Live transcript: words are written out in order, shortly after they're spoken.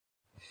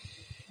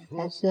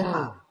禅师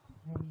好，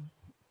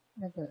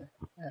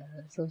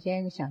首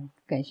先想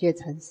感谢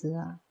禅师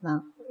啊，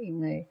那因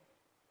为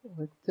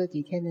我这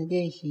几天的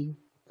练习，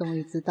终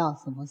于知道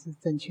什么是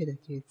正确的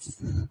觉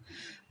知。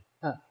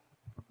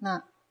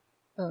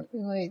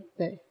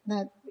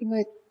因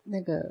为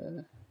那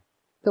个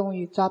终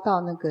于抓到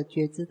那个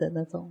觉知的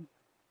那种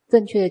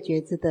正确的觉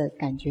知的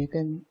感觉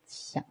跟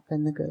想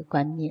跟那个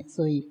观念，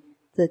所以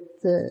这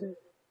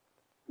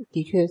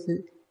的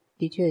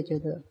确觉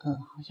得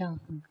好像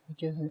我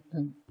觉得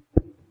很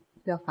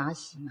要法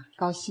喜嘛，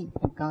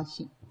很高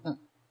兴。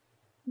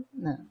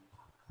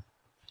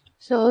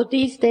So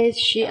these days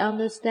she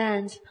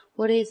understands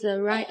what is the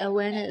right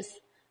awareness.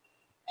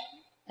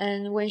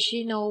 And when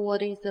she knows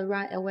what is the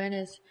right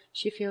awareness,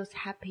 she feels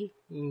happy.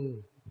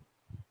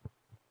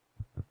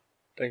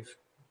 Thanks,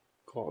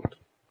 God.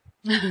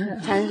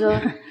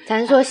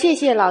 禅说谢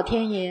谢老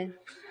天爷。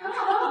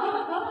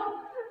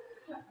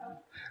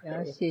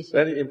谢谢。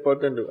Very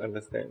important to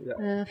understand.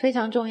 Yeah. 非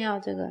常重要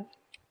这个。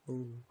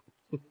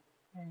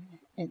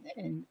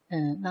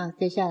那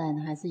接下来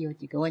呢，还是有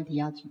几个问题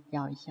要请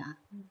教一下。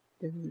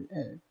就是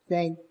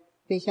在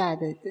接下来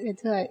的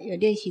这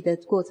练习的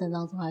过程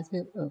当中，还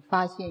是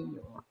发现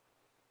有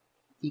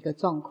几个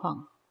状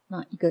况。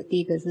那第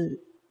一个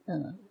是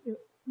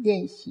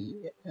练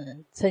习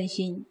嗔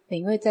心，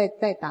因为在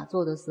打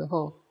坐的时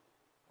候，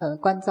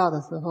观照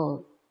的时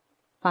候，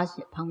发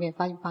现旁边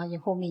发现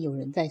后面有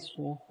人在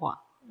说话。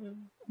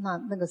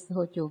那个时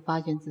候就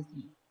发现自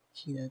己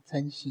起了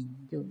嗔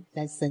心，就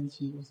在生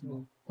气，为什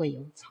么会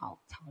有嘈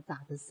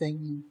杂的声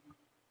音？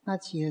那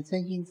起了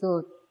嗔心之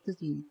后，自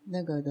己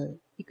那个的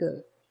一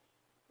个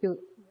就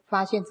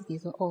发现自己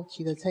说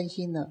起了嗔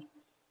心了，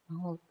然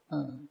后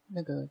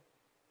那个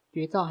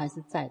觉照还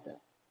是在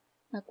的。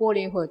那过了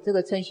一会儿，这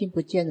个嗔心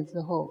不见了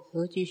之后，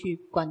又继续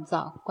观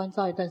照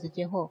一段时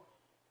间后，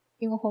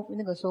因为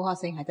那个说话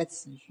声音还在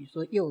持续，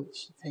所以又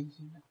起嗔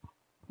心了。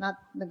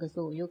那个时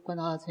候我又观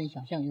到嗔心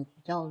好像有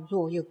比较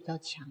弱又比较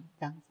强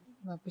这样子。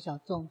那不晓得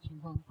这种情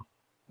况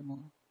怎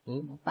么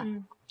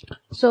办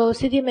？So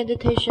sitting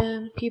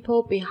meditation,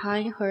 people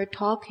behind her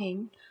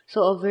talking,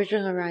 so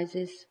aversion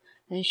arises,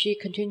 and she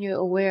continue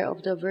aware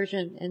of the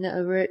aversion, and the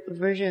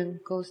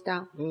aversion goes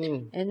down.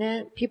 And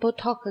then people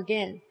talk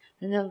again,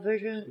 and the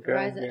aversion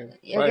rises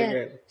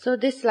again. So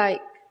this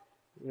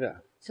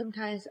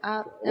sometimes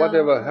up, down.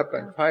 Whatever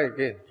happens, try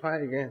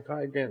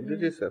again.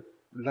 This is a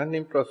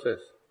learning process.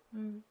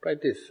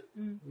 Practice.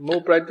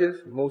 More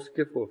practice, more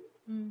skillful.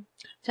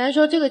 禅师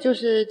说这个就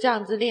是这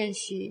样子练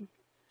习，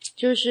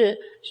就是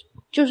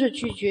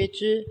去觉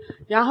知，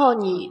然后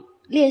你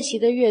练习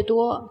的越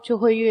多，就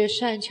会越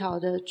善巧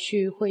的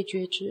去会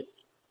觉知。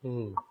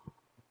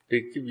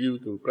They give you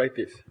to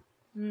practice.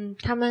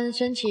 他们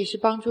升起是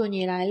帮助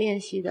你来练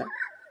习的。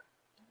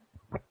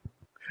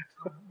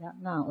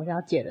那我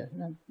了解了。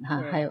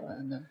那还有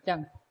这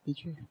样的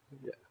确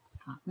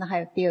好。那还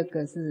有第二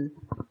个是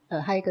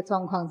还有一个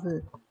状况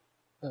是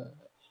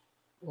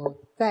我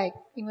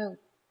因为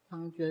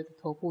常觉得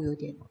头部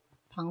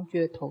常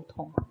觉得头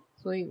痛，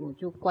所以我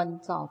就观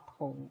照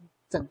头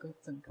整颗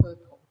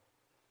头，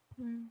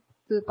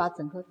就是把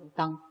整颗头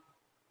当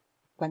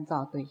观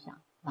照对象。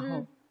然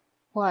后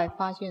后来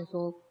发现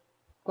说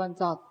观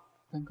照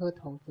整颗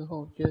头之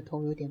后，觉得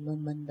头有点闷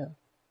闷的，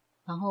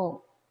然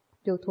后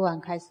就突然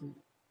开始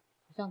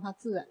好像它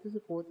自然就是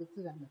脖子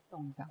自然的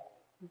动这样，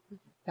就自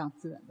己这样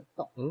自然的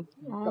动。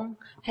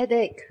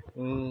Headache.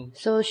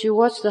 So she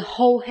watched the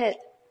whole head.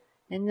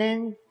 And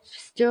then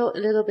still a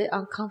little bit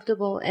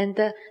uncomfortable, and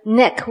the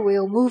neck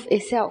will move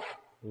itself.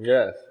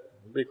 Yes,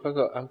 because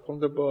of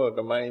uncomfortable,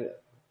 the mind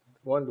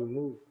want to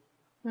move.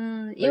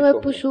 因为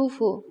不舒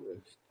服。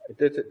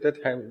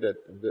That time, the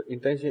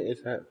intention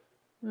is have.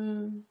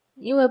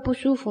 因为不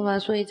舒服嘛，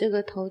所以这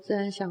个头自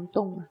然想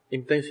动嘛。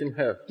Intention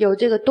have. 有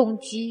这个动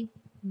机，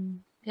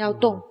要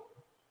动。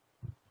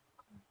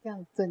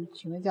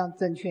请问这样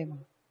正确吗？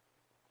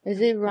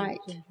 Is it right?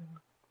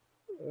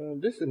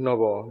 This is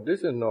normal. This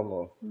is a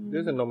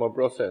normal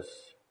process.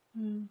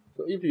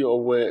 So if you're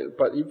aware,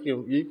 but if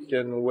you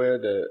can aware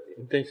the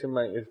intention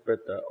mind is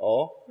better,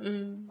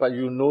 but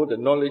you know the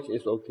knowledge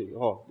is okay.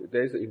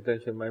 There is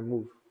intention mind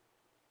move.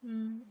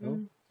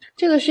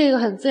 这个是一个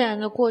很自然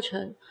的过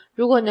程。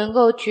如果能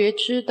够觉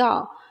知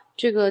到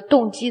这个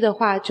动机的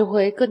话，就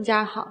会更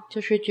加好。就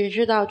是觉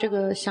知到这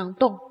个想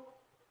动。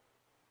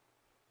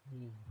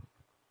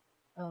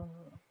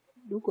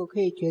如果可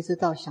以觉知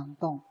到想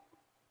动。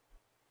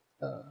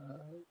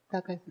大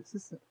概是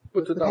什么？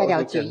不太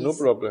了解，no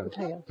problem。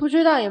不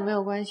知道也没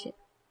有关系。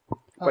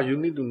But you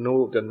need to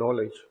know the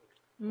knowledge.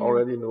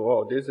 Already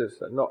know. This is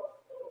not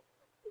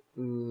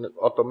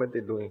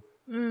automatic doing.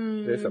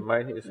 There's a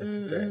mind is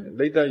there.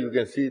 Later you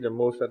can see the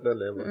more subtle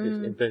level,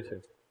 his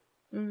intention.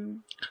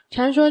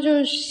 禅说就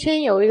是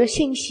先有一个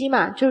信息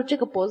嘛，就是这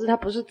个脖子它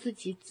不是自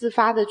己自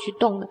发的去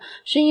动的，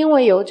是因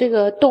为有这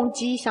个动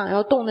机想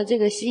要动的这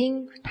个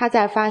心它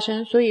在发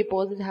生，所以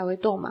脖子才会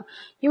动嘛。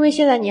因为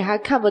现在你还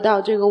看不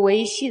到这个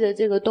维系的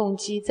这个动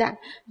机在，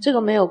这个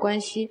没有关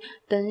系，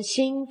等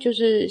心就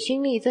是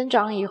心力增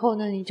长以后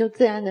呢，你就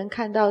自然能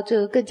看到这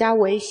个更加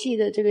维系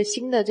的这个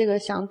心的这个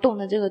想动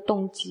的这个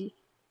动机。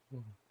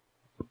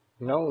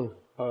Now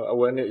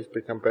awareness is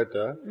become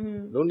better.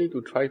 No need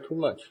to try too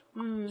much.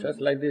 Just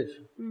like this.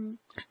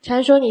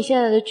 禅说你现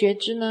在的觉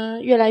知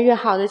呢越来越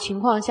好的情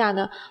况下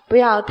呢，不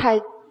要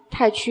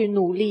太去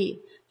努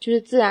力，就是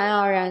自然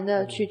而然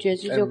的去觉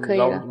知就可以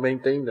了。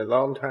Maintain the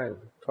long time.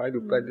 Try to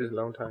practice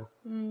long time.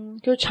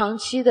 就长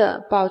期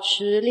的保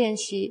持练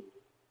习。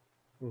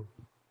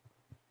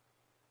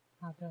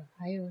好的，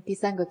还有第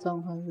三个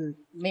状况是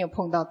没有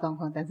碰到状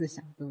况，但是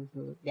想说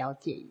了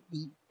解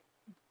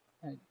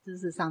知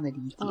识上的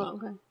理解。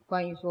Okay.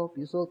 关于说，比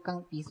如说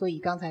以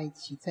刚才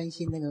起嗔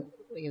心那个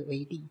为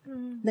例，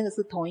那个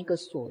是同一个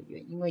所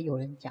缘，因为有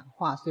人讲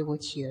话，所以我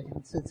起了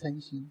2次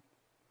嗔心。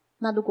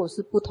那如果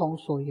是不同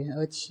所缘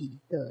而起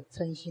的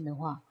嗔心的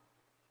话，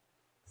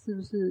是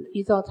不是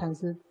依照禅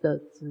师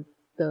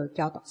的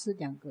教导，是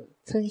2个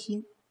嗔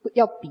心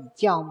要比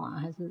较吗？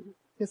还是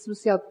这是不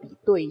是要比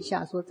对一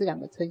下，说这2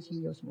个嗔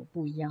心有什么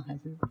不一样，还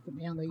是怎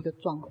么样的一个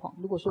状况？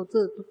如果说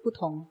这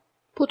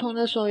不同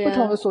的所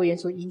缘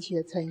所引起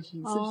的嗔心，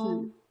是不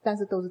是？但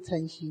是都是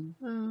嗔心，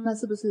那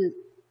是不是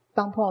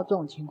当碰到这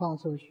种情况的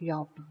时候需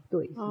要比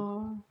对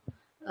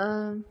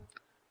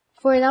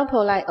？For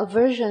example, like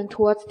aversion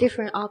towards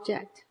different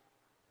object,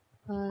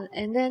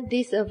 and then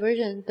this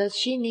aversion, does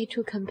she need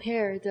to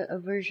compare the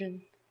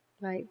aversion,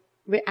 like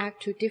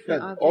react to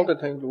different object? All the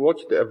time to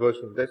watch the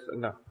aversion. That's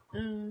enough.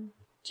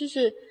 就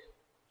是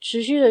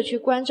持续的去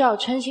关照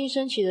嗔心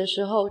升起的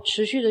时候，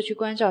持续的去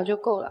关照就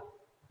够了。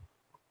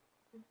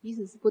即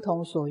使是不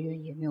同所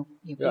缘，也不用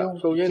比较。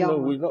所缘 no,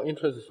 we not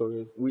interested 所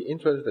缘 we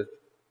interested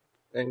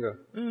anger.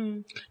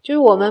 就是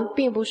我们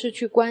并不是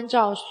去关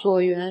照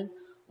所缘，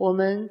我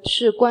们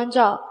是关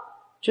照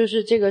就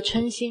是这个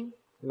嗔心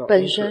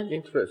本身，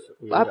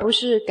而不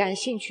是感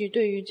兴趣，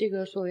对于这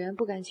个所缘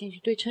不感兴趣，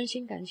对嗔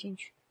心感兴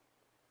趣。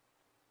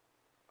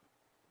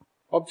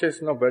Object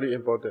is not very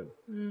important.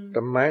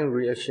 The mind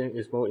reaction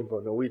is more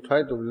important. We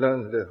try to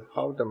learn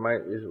how the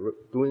mind is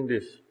doing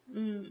this.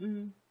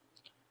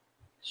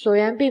 所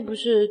缘并不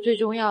是最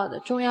重要的，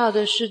重要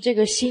的是这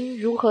个心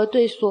如何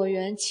对所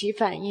缘起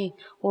反应。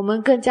我们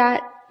更加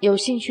有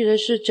兴趣的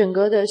是整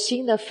个的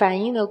心的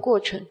反应的过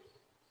程。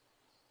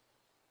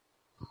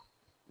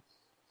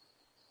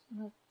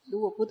如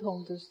果不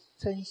同的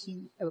嗔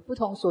心，不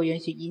同所缘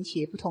所引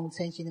起的不同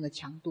嗔心那个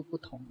强度不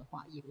同的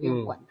话，也不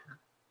用管它。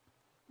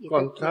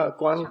观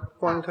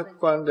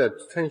的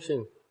嗔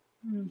心。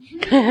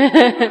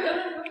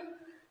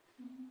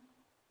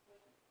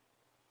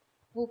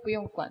不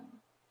用管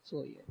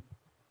所缘。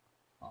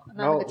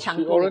那个强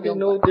度也不用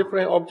管。You already know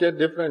different object,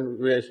 different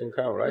reaction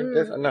come, right?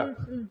 That's enough.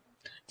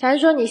 禅师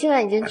说你现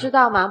在已经知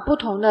道吗？不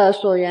同的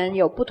所缘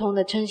有不同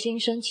的嗔心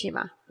升起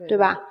嘛，对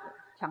吧？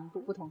强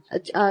度不同。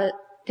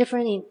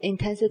different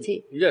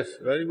intensity. Yes,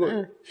 very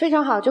good. 非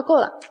常好，就够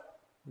了。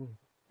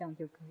这样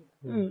就可以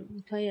了。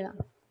可以了。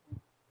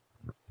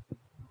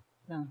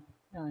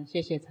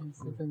谢谢禅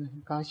师，真的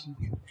很高兴。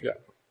Yeah.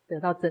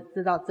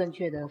 知道正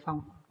确的方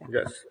法。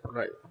Yes,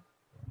 right.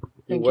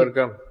 You're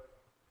welcome.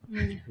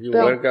 You're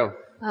welcome.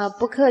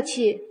 不客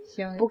气，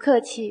不客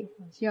气。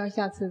希望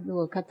下次如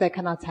果再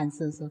看到禅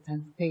师的时候，禅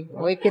师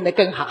我会变得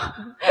更好。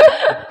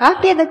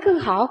变得更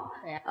好？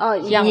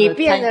你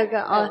变得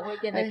我会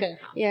变得更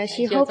好。Yeah,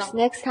 she hopes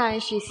next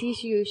time she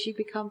sees you, she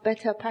become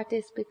better,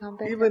 practice become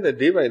better. Even the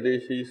day by day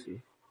she is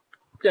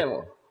变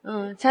了。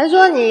禅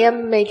说你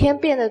每天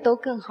变得都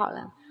更好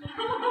了。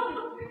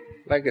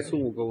那个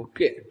孙悟空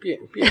变。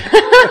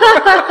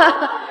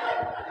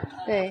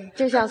对，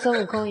就像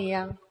孙悟空一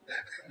样。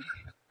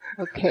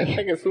OK。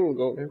那个孙悟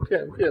空变。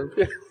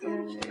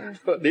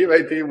day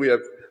by day we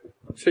are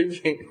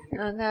changing.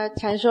 那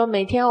禅说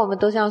每天我们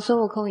都像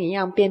孙悟空一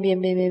样变，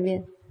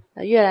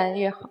越来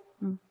越好。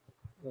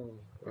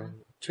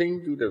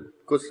Change to the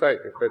good side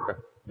better.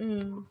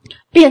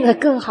 变得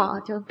更好，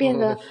就变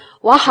得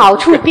往好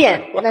处变，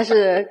那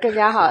是更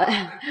加好的。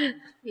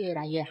越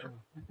来越好。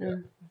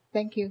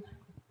Thank you.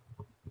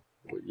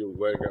 You're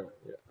welcome.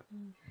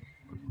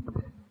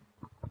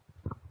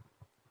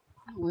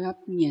 我要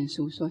念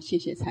书说谢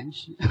谢禅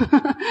师。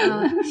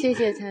谢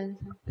谢禅师。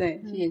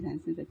对，谢谢禅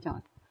师的教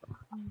导。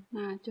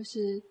那就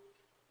是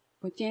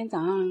我今天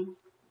早上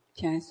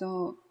起来的时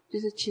候，就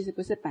是其实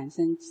不是板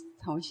身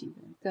操醒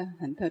的，这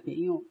很特别，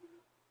因为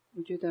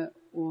我觉得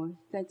我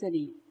在这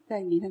里在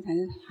灵山禅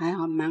师还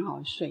好蛮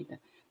好睡的。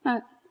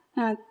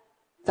那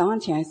早上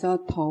起来的时候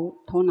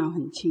头脑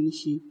很清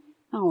晰，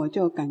那我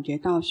就感觉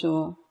到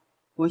说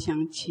我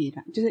想起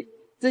来，就是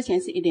之前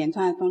是一连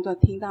串的动作，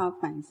听到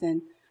反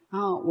身，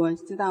然后我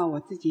知道我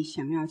自己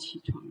想要起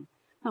床。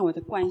那我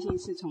的惯性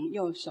是从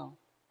右手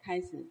开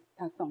始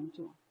要动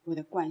作，我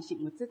的惯性，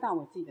我知道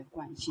我自己的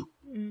惯性。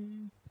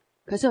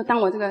可是当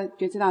我这个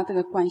觉知到这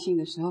个惯性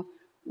的时候，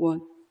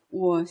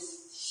我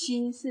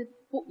心是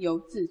不由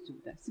自主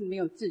的，是没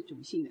有自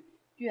主性的，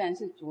居然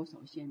是左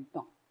手先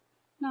动。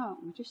那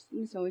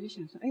时候我就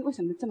想说，为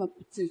什么这么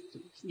不自主，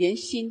连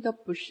心都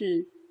不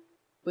是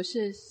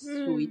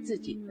属于自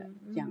己的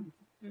这样子。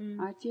然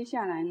后接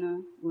下来呢，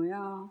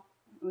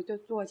我就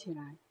坐起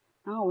来，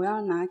然后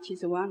其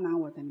实我要拿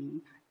我的名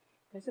牌，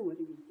可是我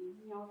的眼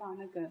睛瞄到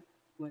那个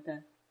我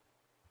的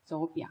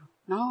手表，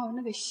然后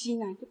那个心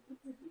呢就不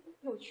自觉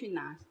又去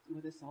拿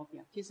我的手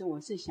表，其实我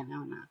是想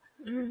要拿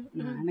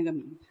那个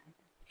名牌。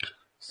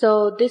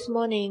So this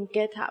morning,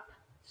 get up.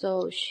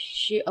 So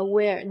she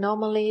aware.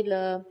 Normally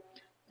the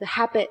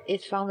habit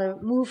is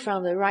move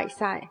from the right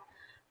side,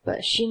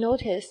 but she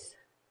noticed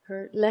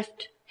her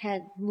left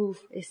hand move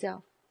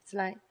itself. It's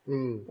like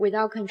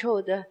without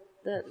control, the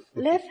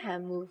left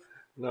hand move.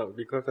 No,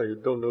 because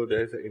you don't know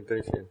there's an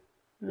intention.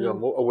 You are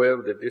more aware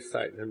of this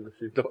side than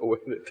you don't aware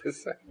of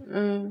this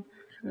side.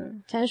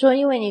 禅说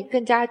因为你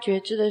更加觉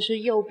知的是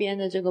右边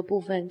的这个部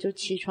分，就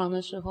起床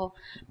的时候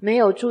没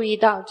有注意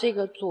到这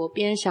个左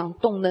边想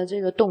动的这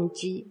个动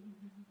机，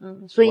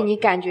所以你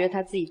感觉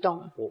他自己动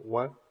了。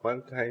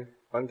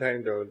One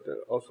time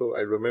also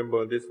I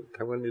remember this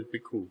Taiwanese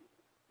bhikkhu.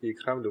 He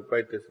come to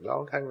practice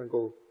long time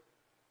ago.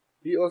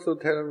 He also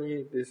tell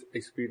me this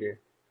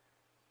experience.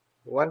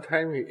 One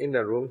time he in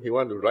the room, he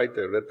want to write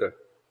the letter.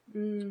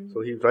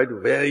 So he try to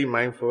very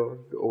mindful,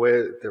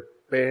 aware the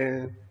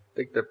pen,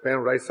 take the pen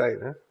right side,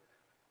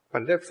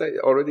 but left side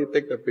already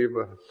take the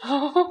paper.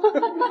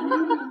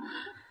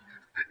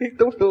 He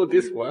don't know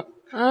this one,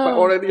 but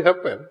already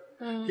happened.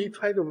 He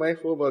try to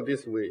mindful about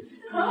this way.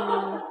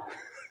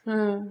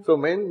 So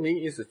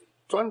meaning is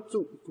trying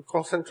to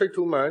concentrate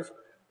too much.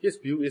 His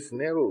view is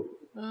narrow,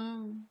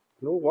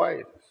 no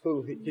wide,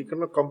 so he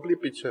cannot complete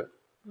picture.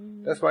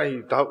 That's why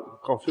he doubt,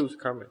 confused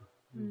coming.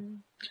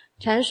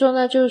 禅说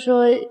呢，就是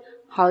说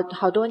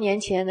好多年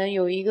前呢，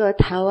有一个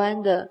台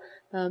湾的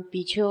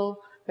比丘，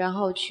然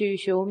后去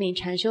学无名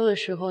禅修的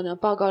时候呢，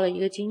报告了一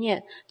个经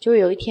验，就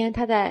有一天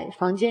他在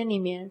房间里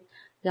面，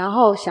然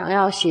后想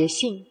要写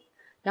信，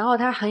然后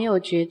他很有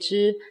觉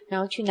知，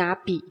然后去拿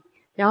笔，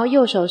然后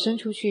右手伸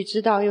出去，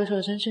知道右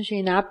手伸出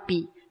去拿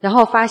笔，然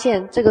后发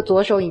现这个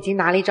左手已经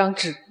拿了一张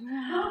纸，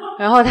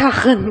然后他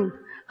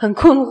很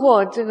困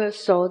惑，这个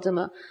手怎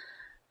么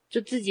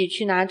就自己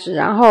去拿纸，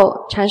然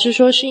后禅师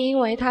说是因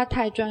为他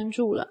太专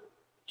注了，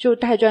就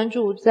太专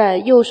注在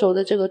右手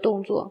的这个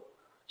动作，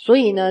所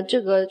以呢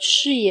这个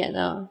视野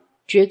呢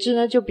觉知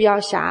呢就比较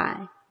狭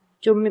隘，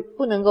就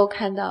不能够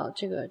看到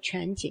这个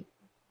全景。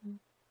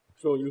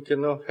So you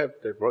cannot have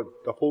the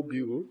whole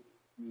view.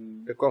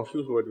 The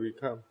confused will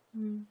become.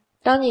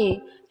 当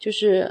你就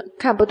是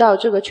看不到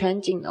这个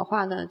全景的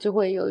话呢，就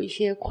会有一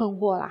些困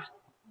惑啦。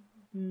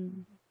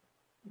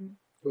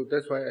So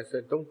that's why I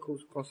said don't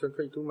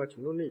concentrate too much,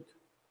 no need.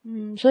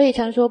 所以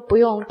禅说不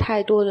用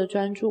太多的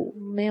专注，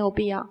没有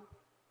必要。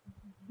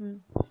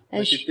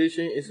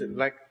Meditation is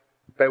like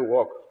that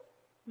walk.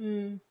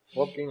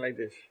 Walking like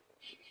this.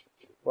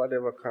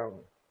 Whatever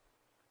comes.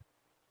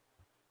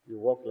 You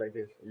walk like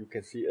this, you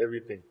can see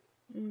everything.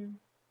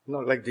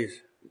 Not like this.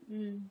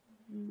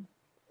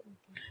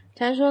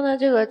 禅说呢，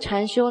这个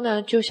禅修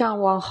呢，就像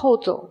往后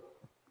走，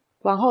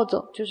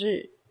就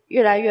是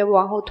越来越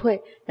往后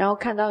退，然后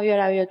看到越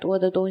来越多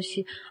的东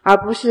西，而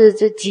不是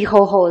这急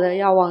吼吼的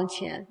要往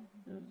前。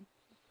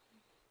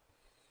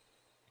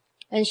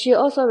And she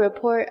also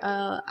report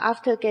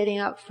after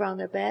getting up from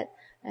the bed,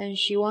 and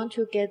she want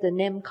to get the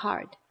name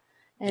card,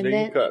 and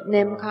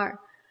name card,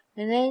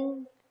 and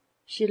then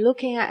she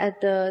looking at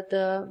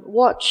the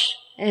watch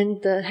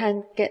and the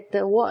hand get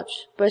the watch,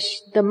 but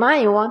the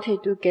mind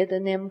wanted to get the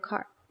name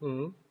card.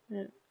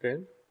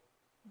 Then?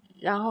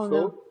 然后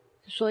呢？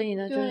所以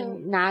呢，就是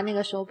拿那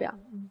个手表，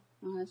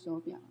拿手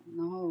表，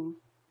然后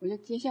我就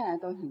接下来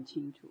都很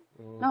清楚。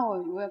那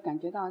我有感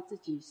觉到自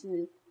己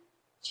是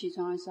起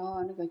床的时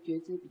候那个觉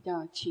知比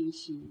较清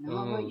晰，然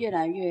后会越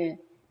来越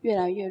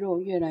弱，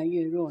越来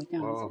越弱这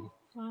样子。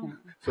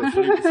So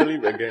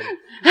sleep again.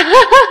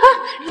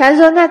 禅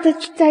说那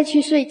再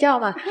去睡觉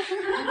嘛。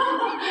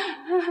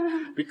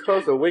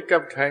Because the wake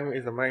up time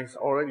is the mind is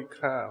already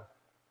calm.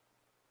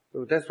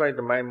 So that's why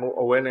the mind more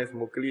awareness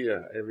more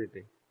clear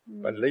everything.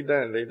 But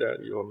later and later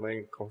your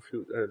mind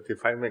confused.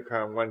 Defilement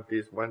come one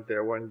this, one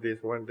there, one this,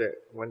 one that,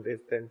 one this,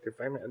 then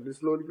definement and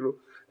slowly grow.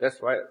 That's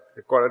why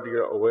the quality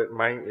of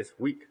mind is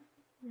weak.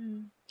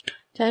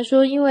 禅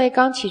说因为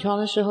刚起床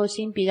的时候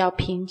心比较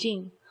平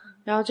静，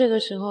然后这个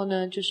时候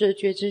呢就是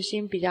觉知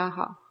心比较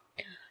好，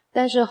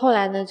但是后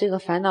来呢这个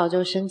烦恼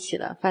就升起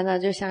了，烦恼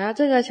就想要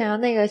这个想要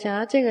那个想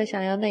要这个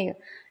想要那个，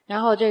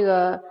然后这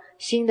个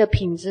心的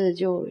品质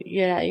就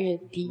越来越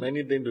低。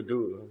Many things to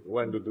do,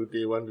 want to do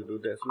this, want to do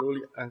that.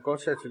 Slowly,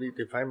 unconsciously,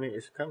 defilement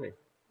is coming.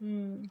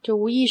 就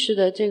无意识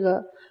的这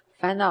个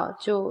烦恼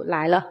就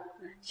来了，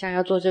想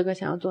要做这个，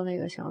想要做那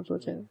个，想要做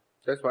这个。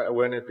That's why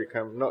awareness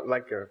become not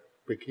like a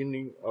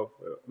beginning of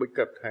wake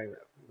up time,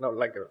 not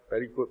like a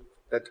very good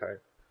that time.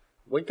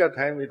 Wake up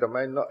time with the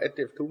mind not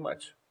active too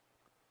much.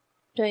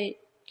 对，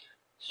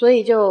所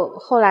以就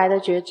后来的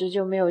觉知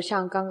就没有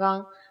像刚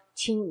刚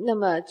那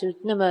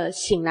么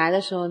醒来的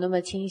时候那么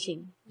清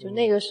醒，就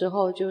那个时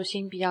候就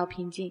心比较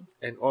平静。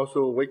And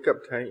also wake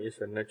up time is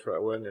a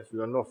natural awareness. You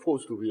are not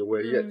forced to be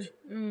aware yet.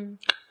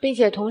 并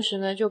且同时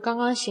呢，就刚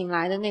刚醒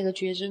来的那个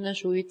觉知呢，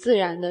属于自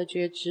然的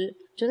觉知，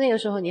就那个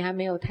时候你还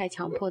没有太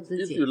强迫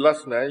自己。If you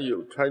last night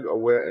you try to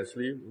aware and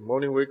sleep,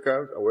 morning wake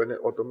up, awareness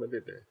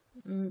automatically.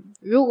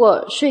 如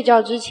果睡觉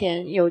之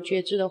前有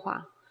觉知的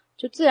话，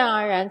就自然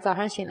而然早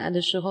上醒来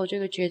的时候，这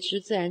个觉知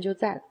自然就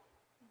在了。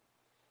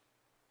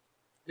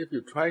If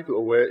you try to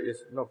aware,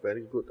 it's not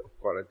very good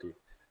quality.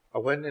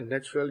 Awareness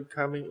naturally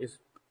coming is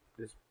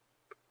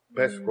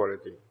best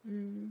quality.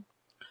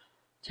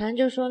 禅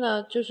就说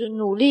呢，就是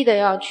努力的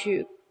要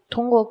去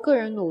通过个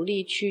人努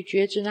力去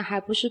觉知呢，还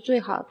不是最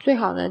好，最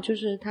好呢就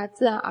是它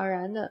自然而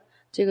然的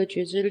这个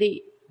觉知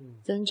力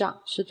增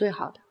长是最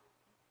好的。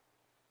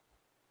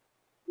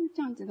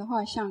这样子的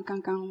话，像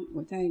刚刚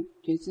我在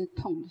觉知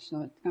痛的时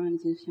候，刚刚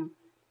就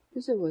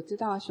是我知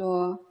道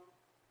说，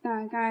当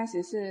然刚开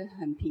始是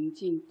很平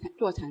静，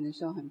坐禅的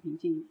时候很平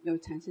静，有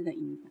禅师的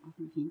引导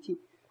很平静。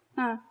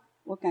那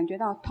我感觉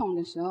到痛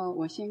的时候，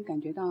我先感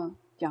觉到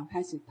脚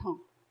开始痛，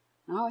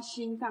然后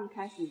心脏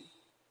开始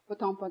扑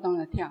通扑通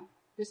的跳，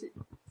就是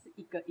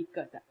一个一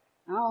个的，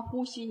然后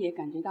呼吸也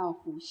感觉到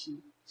呼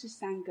吸是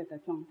3个的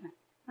状态。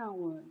那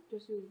我就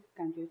是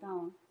感觉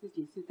到自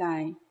己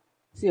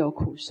是有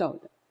苦受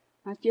的。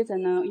然后接着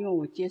呢，因为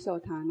我接受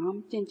它，然后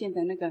渐渐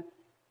的那个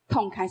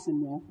痛开始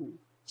模糊，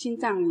心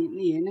脏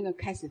也那个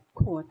开始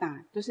扩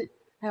大，就是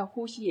还有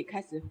呼吸也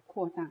开始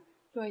扩大，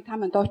所以他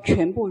们都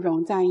全部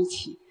融在一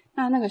起。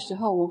那个时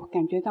候我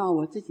感觉到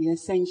我自己的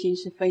身心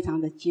是非常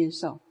的接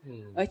受，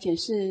而且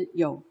是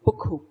有不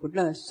苦不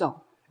乐受。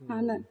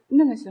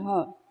那个时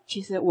候其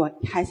实我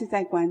还是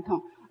在观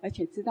痛，而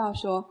且知道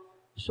说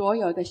所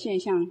有的现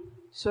象，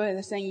所有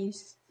的声音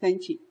升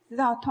起，知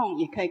道痛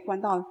也可以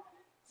关到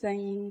声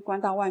音，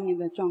关到外面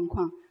的状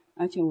况，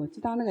而且我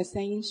知道那个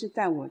声音是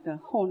在我的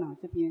后脑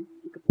这边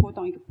一个波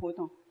动一个波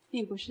动，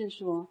并不是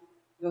说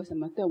有什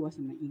么对我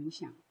什么影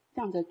响，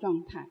这样的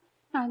状态。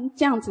那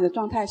这样子的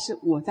状态是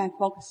我在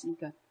focus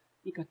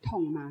一个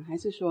痛吗？还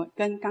是说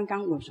跟刚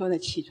刚我说的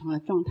起床的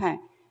状态，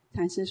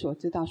禅师所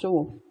知道说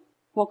我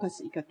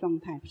focus 一个状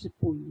态是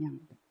不一样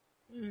的。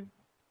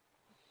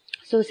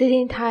So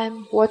sitting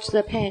time, watch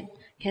the pain,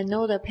 can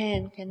know the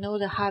pain, can know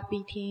the heart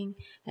beating,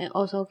 and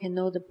also can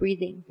know the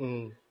breathing.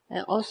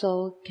 And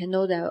also can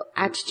know the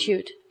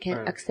attitude,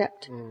 can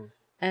accept.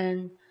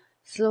 And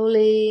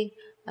slowly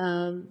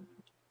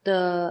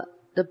the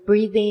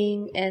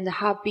breathing and the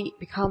heartbeat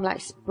become like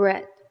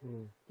spread.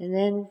 And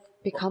then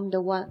become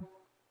the one.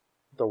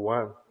 The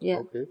one.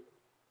 Yeah. Okay.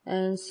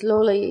 And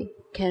slowly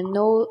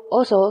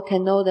also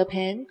can know the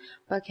pain,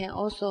 but can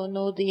also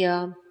know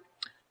the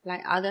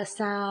like other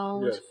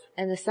sounds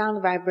and the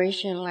sound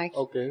vibration like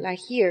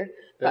here,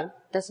 but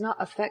does not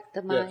affect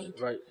the mind. Yes,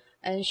 right.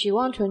 And she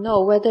want to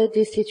know whether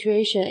this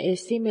situation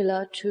is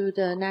similar to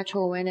the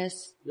natural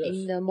awareness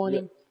in the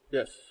morning.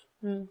 Yes.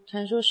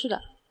 禅说是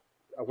的。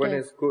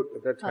Awareness is good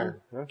at that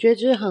time. 觉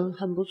知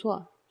很不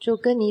错，就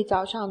跟你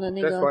早上的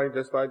那个。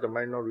That's why the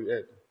mind not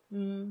react.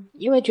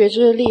 因为觉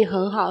知力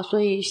很好，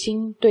所以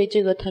心对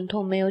这个疼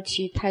痛没有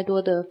起太多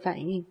的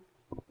反应。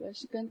对，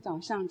是跟早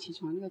上起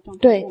床那个状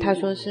态。对，他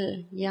说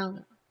是一样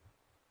的。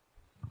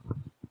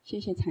谢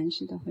谢禅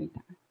师的回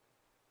答。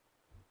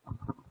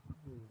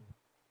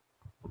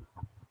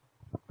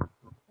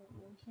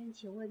我先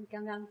请问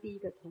刚刚第一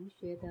个同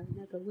学的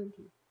那个问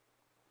题，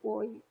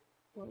我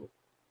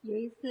有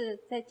一次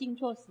在静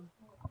坐时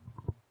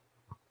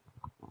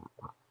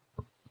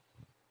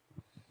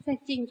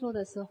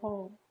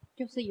候，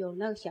就是有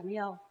那个想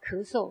要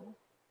咳嗽，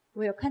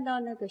我有看到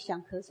那个想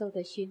咳嗽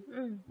的心，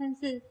但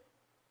是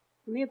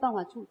没有办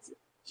法阻止，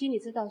心里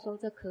知道说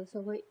这咳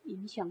嗽会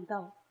影响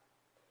到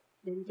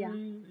人家，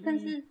但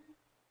是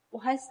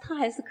他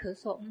还是咳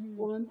嗽，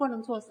我们不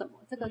能做什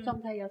么，这个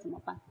状态要怎么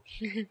办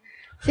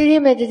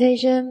？Sitting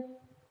meditation,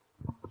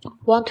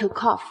 want to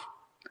cough,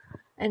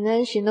 and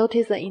then she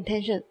noticed the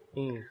intention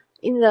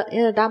in the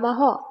Dharma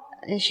hall,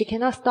 and she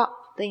cannot stop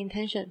the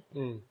intention.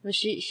 But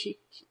she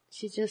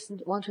just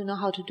want to know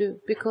how to do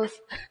because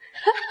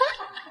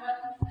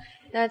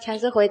那禅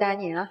师回答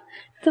你了，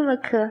这么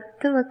咳。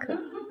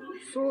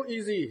So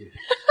easy.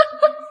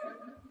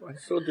 Why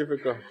so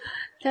difficult?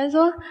 禅师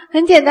说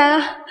很简单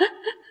啊。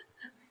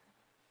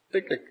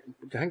Take a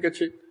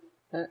handkerchief.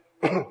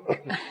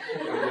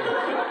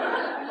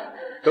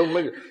 Don't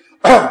make it.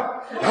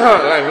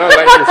 Not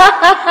like this.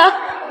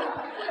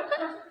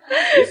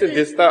 This is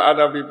disturb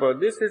other people.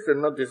 This is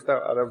not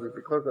disturb other people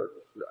because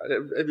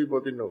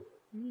everybody know,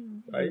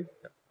 right?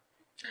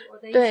 我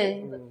的意思，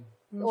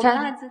我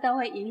当然知道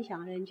会影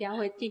响人家，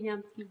会尽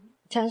量避。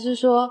禅师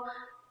说，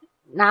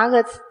拿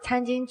个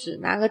餐巾纸，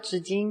拿个纸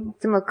巾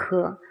这么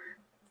咳，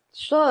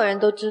所有人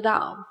都知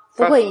道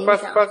不会影响。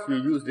First you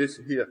use this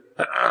here.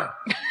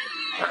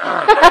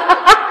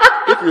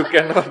 If you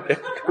cannot, then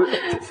do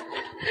it.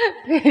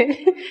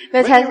 对，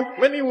那禅师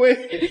many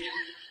ways.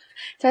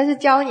 禅师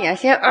教你啊，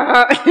先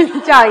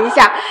这样一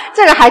下，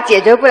这个还解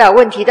决不了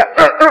问题的，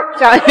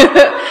这样。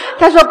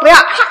他说不要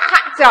哈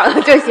哈，这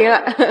样就行了。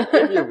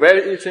If you're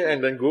very itching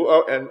and then go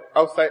out and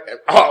outside and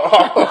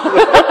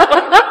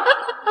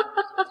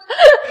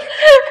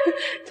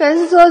禅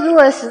师说，如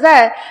果实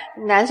在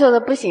难受的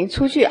不行，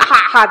出去哈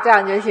哈这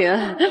样就行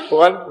了。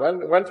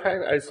One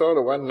time I saw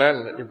the one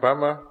nun in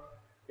Burma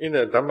in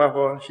the Dhamma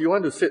hall. She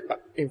want to sit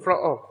in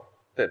front of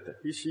that.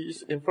 She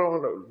is in front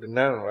of the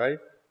nun, right?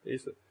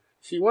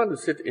 She want to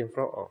sit in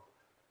front of.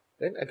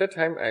 Then at that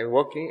time I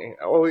walking and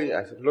always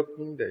I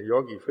looking the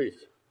yogi face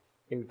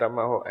in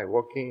Dhamma hall. I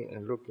walking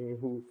and looking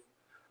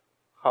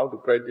how to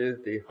practice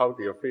how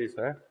their face.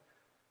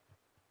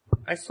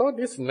 I saw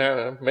this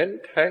nun many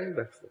times.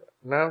 The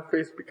nun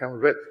face become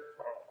red.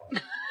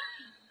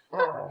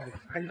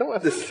 I don't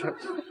understand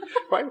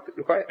why.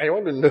 I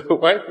want to know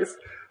why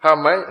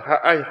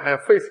her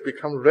face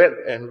become red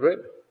and red.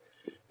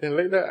 Then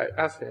later I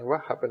asked her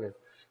what happened.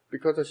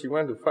 Because she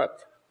want to fart.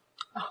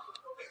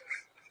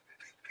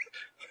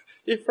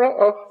 In front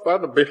of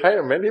father,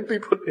 behind many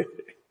people.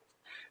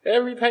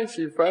 Every time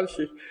she fart,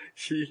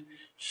 she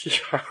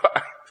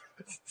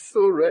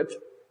so red.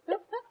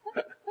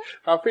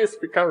 Her face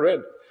become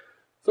red.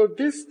 So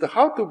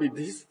how to be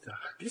this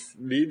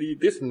lady,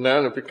 this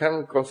nun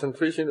become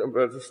concentration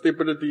about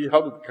stability,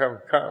 how to become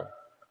calm.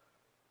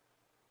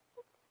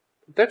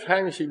 That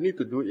time she need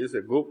to do is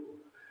a go.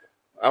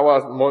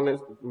 Our morning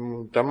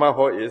Dhamma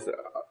hall is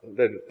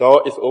the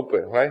door is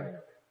open, right?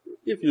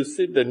 If you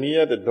sit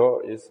near the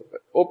door is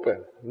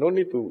open, no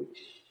need to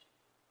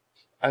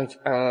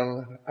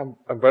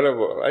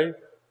unbearable, right?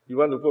 You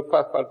want to go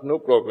fast, no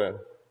problem.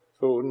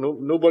 So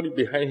nobody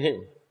behind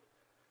him.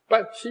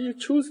 But she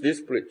choose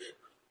this bridge.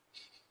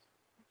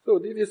 So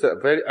this is a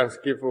very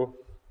unskillful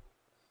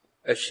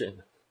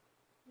action.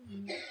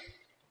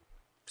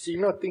 She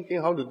not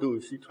thinking how to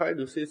do. She try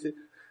to say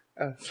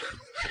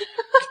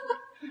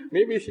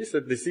maybe she's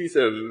a disease,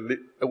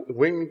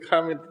 wing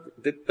coming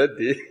that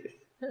day.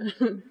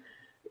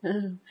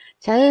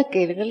 禅师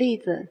给了个例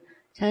子，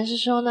禅师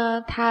说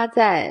呢，他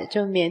在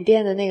就缅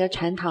甸的那个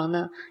禅堂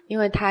呢，因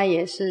为他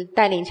也是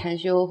带领禅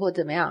修或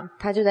怎么样，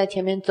他就在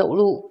前面走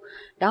路，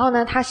然后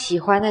呢，他喜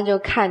欢呢就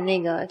看那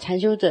个禅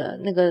修者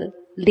那个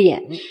脸，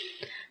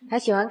他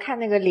喜欢看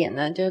那个脸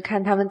呢，就是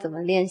看他们怎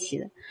么练习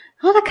的。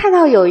然后他看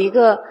到有一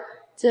个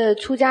这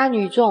出家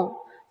女众，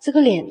这个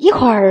脸一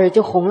会儿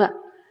就红了，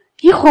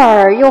一会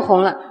儿又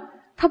红了，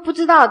他不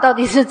知道到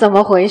底是怎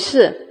么回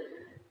事。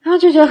然后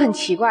就觉得很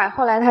奇怪，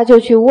后来他就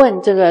去问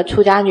这个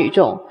出家女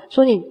众，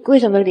说你为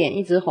什么脸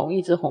一直红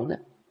一直红的？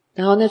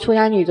然后那出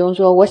家女众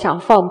说我想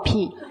放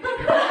屁。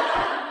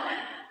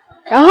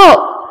然后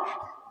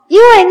因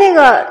为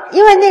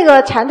那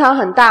个禅堂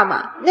很大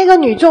嘛，那个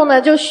女众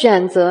呢就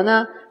选择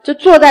呢就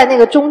坐在那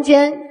个中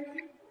间，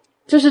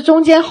就是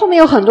中间后面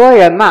有很多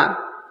人嘛。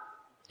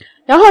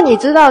然后你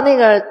知道那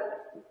个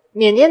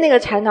缅甸那个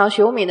禅堂，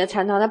学武敏的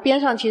禅堂，它边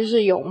上其实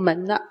是有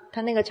门的，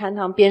它那个禅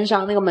堂边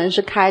上那个门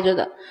是开着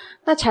的。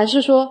那禅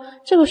师说，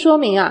这个说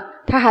明啊，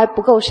他还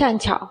不够善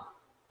巧，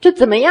就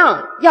怎么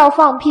样要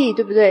放屁，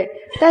对不对？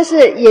但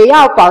是也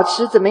要保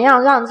持怎么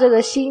样让这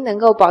个心能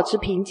够保持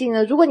平静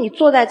呢？如果你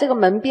坐在这个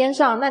门边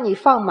上，那你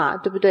放嘛，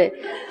对不对？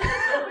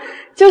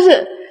就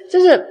是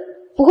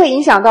不会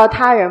影响到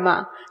他人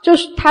嘛。就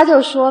是他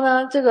就说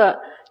呢，这个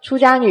出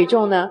家女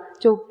众呢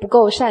就不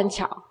够善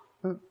巧。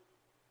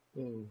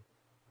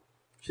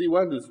She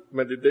want to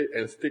meditate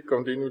and still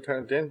continue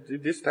time. Then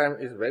this time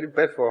is very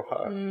bad for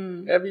her.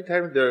 Every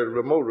time the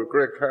remote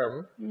regret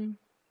come,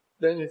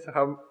 then it's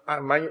her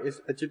mind is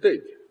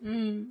agitated.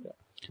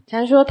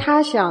 禅说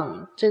他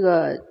想这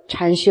个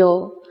禅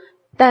修，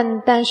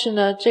但是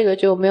呢，这个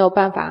就没有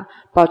办法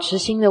保持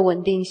心的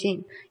稳定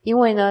性，因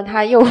为呢，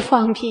他又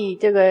放屁，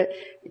这个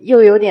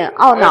又有点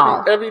懊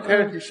恼。Every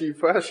time she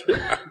first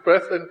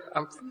present,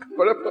 I'm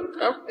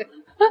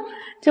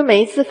就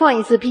每一次放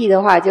一次屁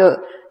的话，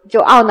就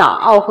懊恼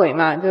懊悔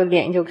嘛，就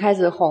脸就开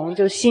始红，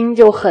就心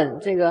就很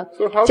这个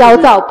焦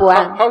躁不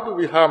安。How do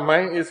we her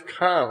mind is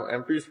calm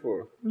and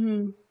peaceful?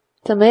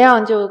 怎么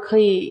样就可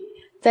以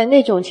在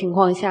那种情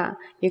况下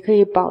也可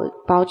以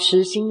保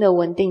持心的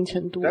稳定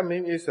程度。 That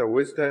means it's a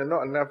wisdom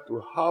not enough to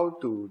how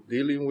to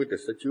dealing with the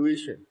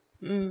situation.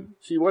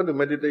 She want to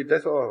meditate,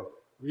 that's all.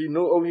 We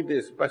know only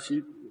this, but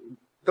she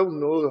don't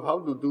know how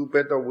to do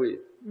better way.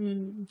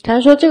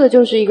 禅说这个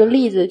就是一个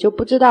例子，就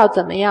不知道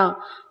怎么样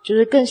就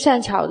是更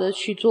善巧的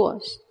去做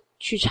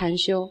去禅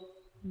修。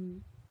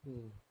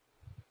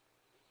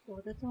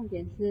我的重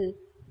点是，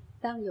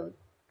当有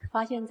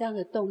发现这样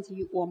的动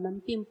机，我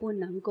们并不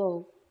能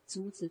够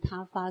阻止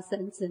它发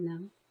生，只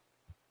能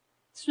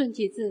顺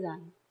其自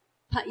然，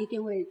它一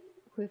定会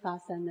发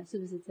生的，是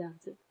不是这样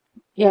子？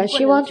 Yeah,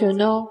 she wants to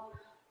know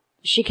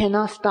she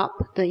cannot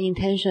stop the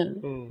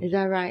intention. Is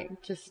that right?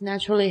 Just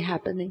naturally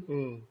happening.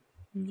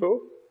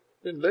 So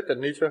then let the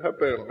nature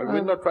happen. I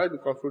will not try to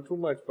control too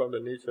much from the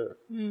nature.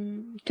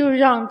 就是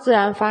让自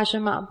然发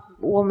生嘛，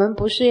我们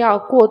不是要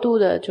过度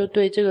的就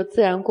对这个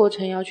自然过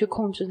程要去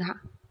控制它。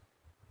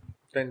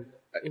 Then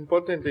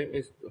important thing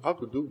is how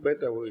to do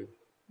better way.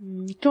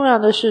 重要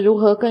的是如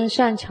何更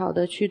善巧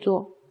的去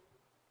做。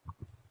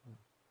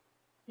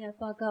要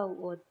报告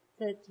我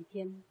这几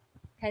天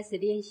开始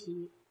练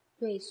习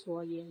对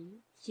所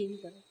缘心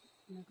的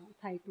那个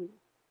态度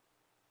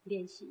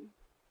练习。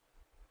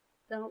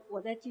当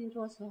我在静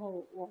坐的时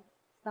候，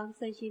当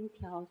身心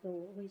调的时候，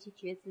我会去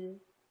觉知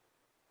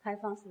开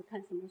放时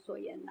看什么所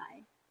缘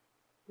来。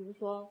比如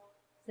说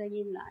声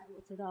音来，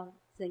我知道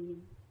声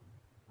音，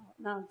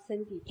让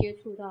身体接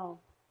触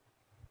到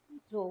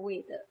座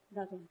位的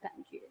那种感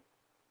觉。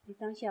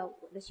当下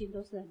我的心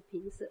都是很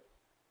平舍。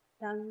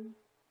当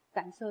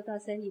感受到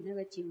身体那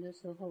个紧的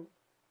时候，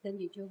身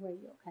体就会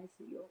开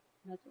始有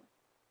那种。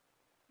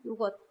如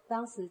果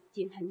当时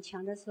紧很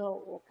强的时候，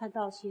我看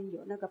到心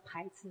有那个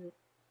排斥，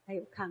还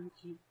有抗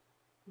拒。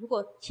如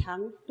果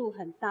强度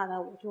很大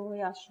的，我就会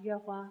需要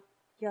花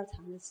比较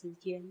长的时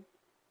间，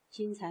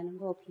心才能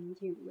够平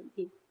静稳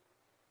定。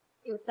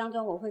因为当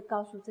中我会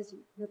告诉自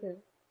己，那个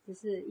只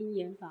是因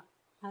缘法，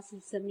它是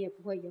生灭，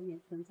不会永远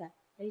存在。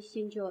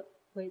心就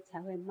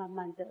才会慢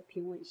慢的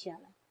平稳下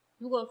来。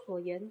如果所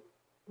缘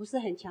不是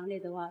很强烈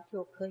的话，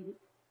就可以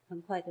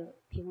很快的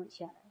平稳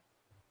下来。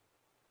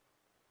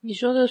你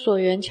说的所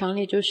缘强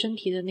烈就是身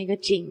体的那个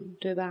紧，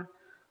对吧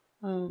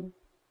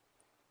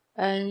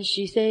？And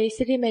she says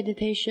sitting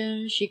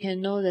meditation, she can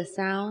know the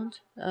sound,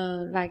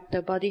 like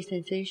the body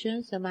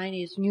sensations. The mind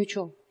is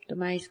neutral, the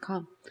mind is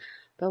calm.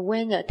 But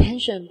when the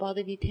tension,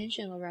 bodily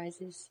tension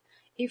arises,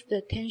 if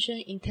the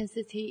tension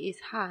intensity is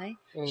high,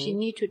 she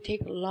need to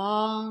take a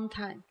long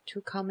time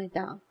to calm it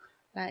down,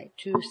 like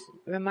to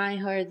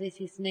remind her this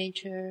is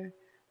nature.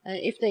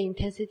 If the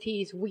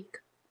intensity is weak.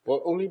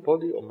 Well, only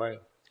body or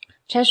mind?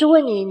 禅师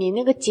问你，你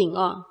那个紧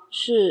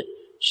是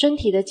身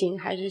体的紧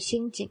还是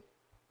心紧？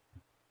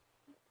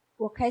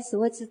我开始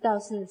会知道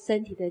是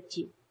身体的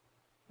紧，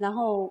然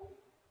后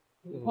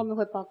后面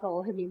会报告，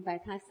我会明白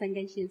它身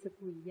跟心是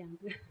不一样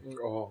的。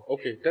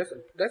Okay, that's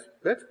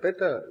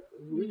better.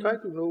 We try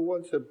to know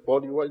what's the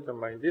body, what's the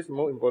mind. This is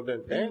more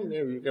important. Then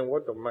we can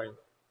watch the mind.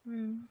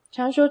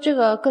 常说这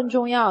个更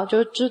重要，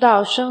就知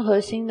道身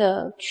和心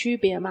的区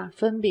别嘛，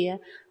分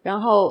别，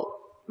然后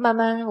慢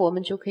慢我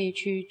们就可以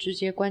去直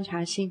接观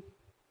察心。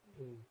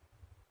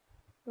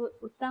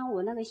当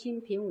我那个心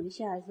平稳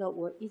下来的时候，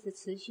我一直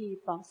持续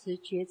保持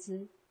觉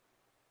知。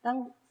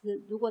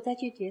如果再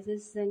去觉知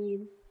声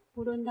音，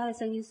不论它的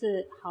声音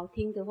是好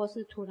听的，或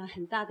是突然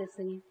很大的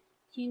声音，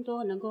心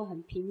都能够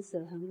很平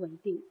舍、很稳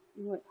定，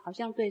因为好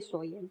像对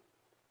所言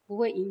不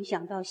会影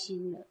响到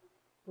心了。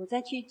我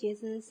再去觉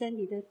知身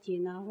体的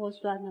紧啊或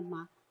酸啊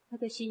麻，那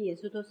个心也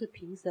是都是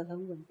平舍、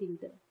很稳定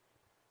的。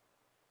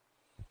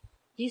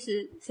即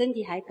使身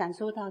体还感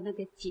受到那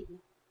个紧，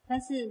但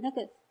是那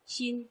个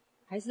心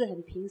还是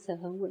很平舍、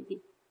很稳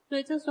定。所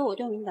以这时候我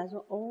就明白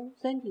说，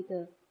身体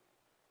的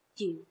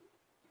紧，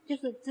就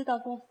是知道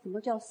说什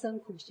么叫身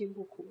苦心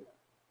不苦了。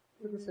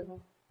这个时候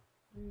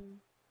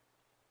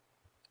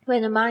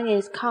，When the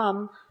mind is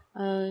calm,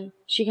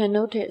 she can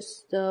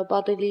notice the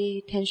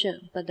bodily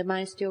tension, but the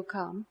mind is still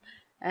calm.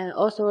 And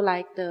also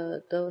like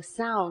the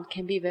sound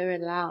can be very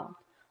loud,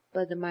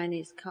 but the mind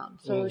is calm.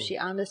 So she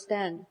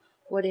understands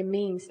what it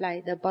means,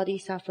 like the body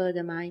suffer,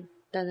 the mind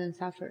doesn't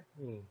suffer.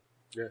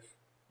 Yes.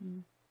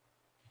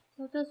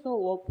 所以这时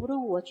候不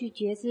论我去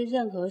觉知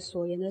任何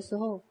所言的时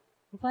候，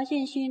我发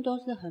现心都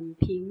是很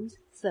平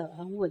舍、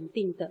很稳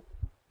定的。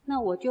那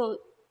我就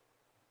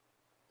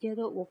觉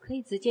得我可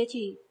以直接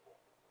去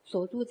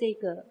守住这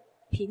个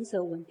平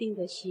舍稳定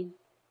的心。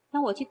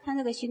当我去看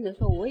这个心的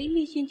时候，我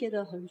内心觉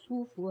得很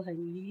舒服、很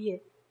愉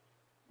悦。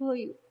所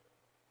以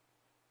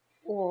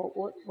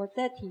我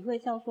在体会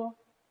上说，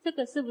这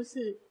个是不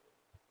是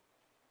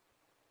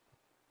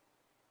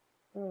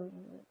怎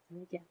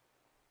么讲？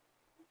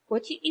我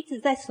一直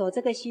在守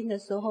这个心的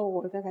时候，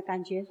我的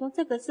感觉说，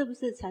这个是不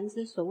是禅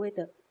师所谓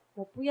的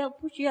我不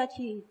需要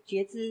去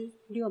觉知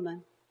六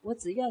门，我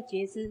只要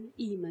觉知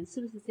一门，是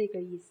不是这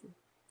个意思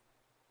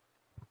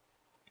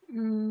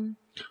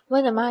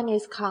？When the mind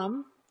is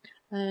calm,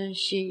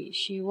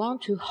 she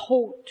want to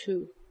hold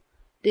to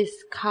this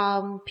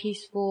calm,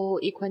 peaceful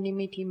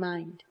equanimity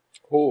mind.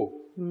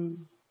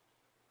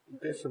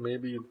 This may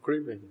be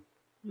craving.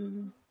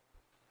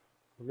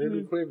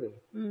 Maybe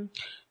craving.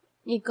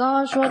 你刚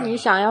刚说你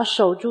想要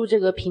守住这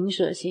个平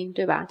舍心，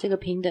对吧？这个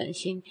平等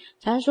心，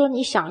禅师说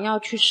你想要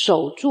去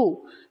守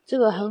住，这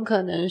个很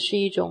可能是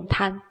一种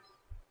贪。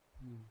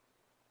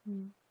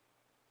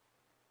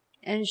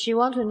And she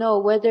want to know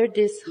whether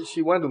this.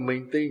 She want to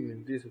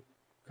maintain this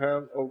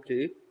calm.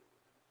 Okay.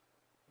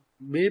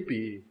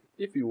 Maybe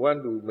if you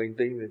want to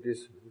maintain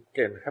this,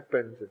 can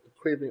happen the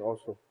craving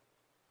also.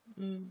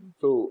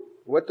 So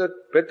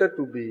better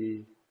to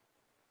be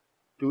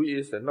do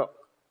is not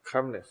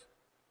calmness.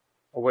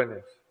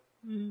 Awareness.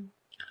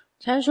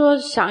 禅说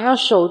想要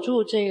守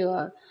住这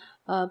个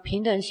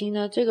平等心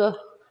呢，这个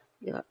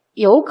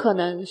有可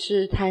能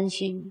是贪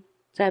心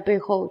在背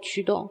后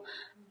驱动。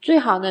最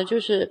好呢就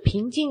是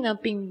平静呢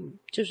平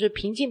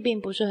静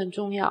并不是很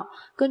重要，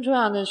更重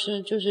要的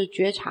是就是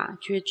觉察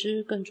觉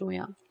知更重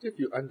要。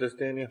If you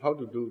understanding how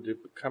to do the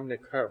calm,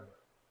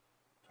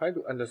 try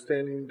to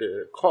understanding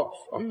the cause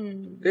of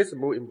this is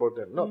more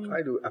important, not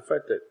try to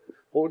affect it,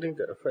 holding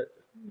the effect.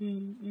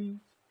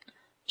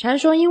 禅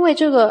说因为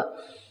这个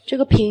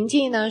平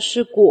静呢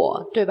是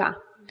果，对吧？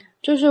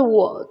就是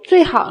我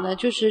最好呢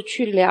就是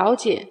去了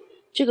解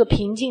这个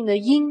平静的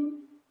因，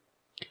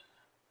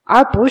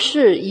而不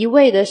是一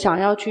味的想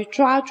要去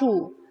抓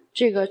住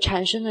这个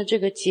产生的这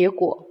个结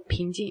果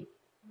平静。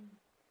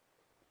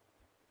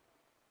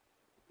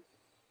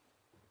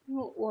因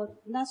为我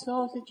那时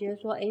候是觉得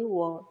说，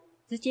我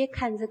直接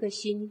看这个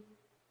心，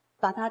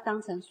把它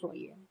当成所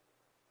缘，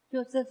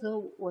就这时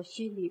候我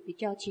心里比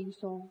较轻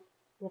松，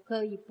我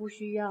可以不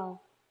需要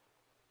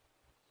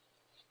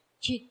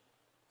去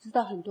知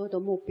道很多的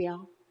目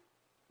标。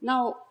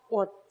那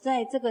我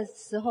在这个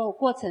时候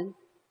过程，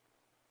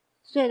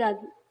虽然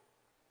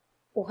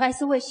我还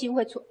是心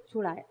会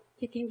出来，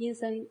去听听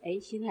声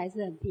音，心还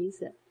是很平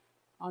省，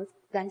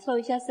感受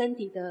一下身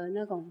体的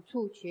那种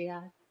触觉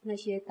啊，那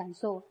些感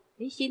受，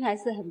心还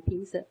是很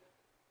平省。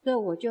所以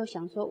我就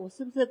想说，我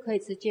是不是可以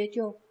直接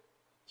就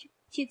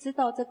去知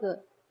道这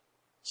个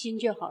心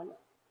就好了。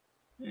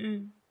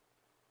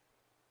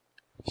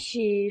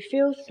She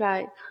feels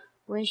like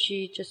when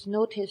she just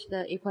noticed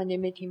the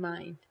equanimity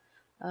mind,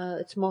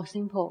 it's more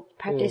simple.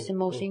 Practice is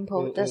more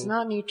simple. Does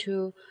not need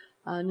to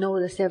know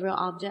the several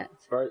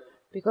objects. Right.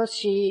 Because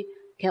she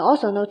can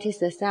also notice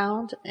the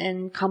sound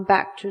and come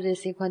back to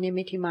this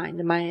equanimity mind.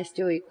 The mind is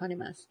still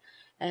equanimous.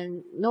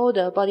 And know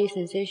the body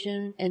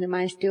sensation and the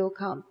mind still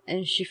calm.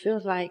 And she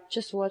feels like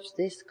just watch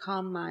this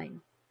calm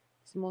mind.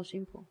 It's more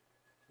simple.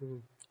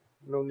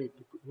 No need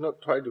to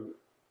not try to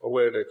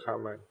aware the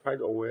calm mind. Try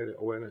to aware the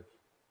awareness.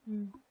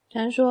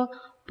 禅说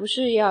不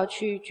是要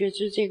去觉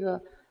知这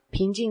个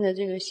平静的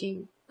这个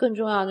心，更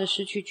重要的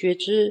是去觉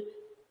知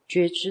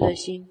的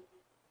心。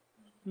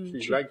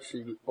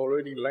She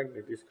already liked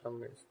this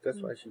calmness.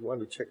 That's why she want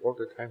to check all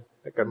the time.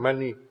 Like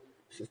money,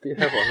 she still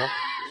have or not?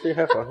 Still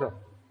have or not?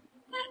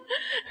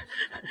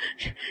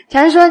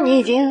 禅说你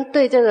已经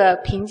对这个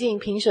平静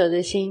平舍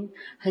的心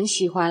很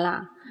喜欢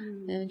啦。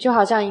就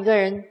好像一个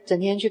人整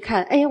天去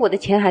看，我的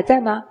钱还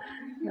在吗？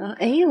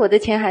我的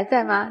钱还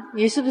在吗？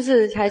你是不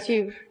是才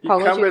去跑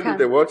过去看？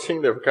 The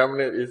watching the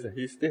calmness is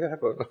he still have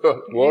or not?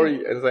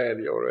 Worry,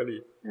 anxiety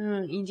already.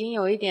 已经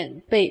有一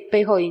点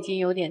背后已经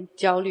有点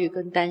焦虑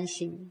跟担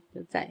心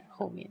就在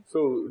后面。So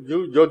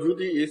your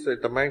duty is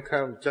the mind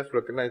calm, just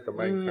recognize the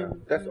mind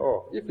calm. That's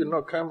all. If you're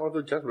not calm,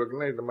 also just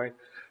recognize the mind.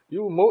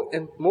 You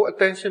more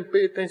attention,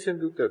 pay attention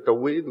to the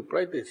way to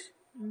practice.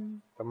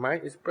 The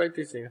mind is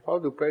practicing how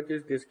to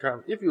practice this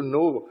calm. If you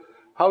know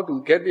how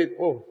to get it,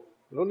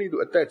 no need to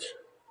attach.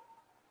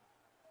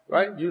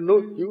 Right? You know,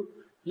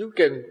 you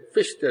can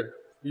fish there.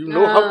 You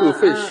know how to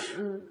fish.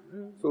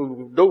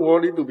 So don't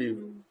worry to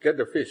get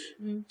the fish.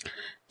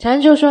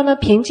 禅就说呢，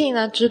平静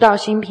呢知道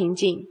心平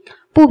静，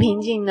不平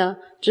静呢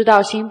知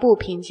道心不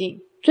平静。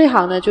最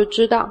好呢就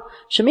知道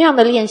什么样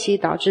的练习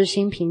导致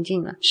心平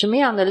静了，什么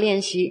样的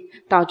练习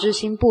导致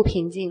心不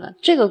平静了，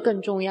这个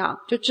更重要。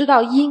就知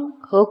道因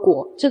和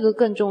果，这个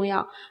更重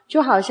要。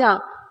就好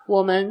像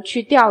我们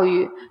去钓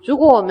鱼，如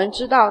果我们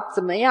知道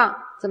怎么样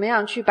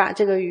去把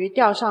这个鱼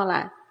钓上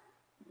来，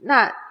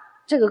那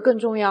这个更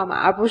重要嘛，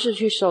而不是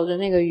去守着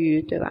那个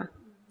鱼，对吧？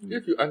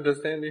 If you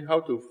understand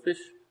how to fish,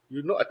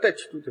 you're not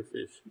attached to the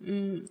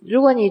fish. 如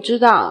果你知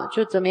道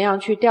就怎么样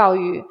去钓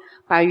鱼，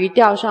把鱼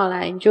钓上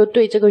来，你就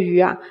对这个鱼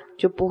啊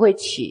就不会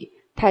起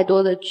太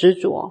多的执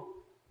着。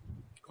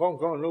Go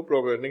on, no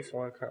problem. Next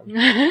one come.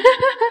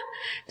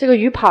 这个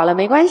鱼跑了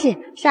没关系，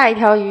下一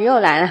条鱼又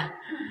来了。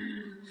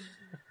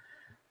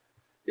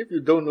If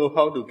you don't know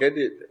how to get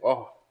it,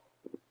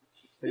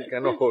 you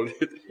cannot hold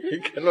it. You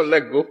cannot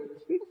let go.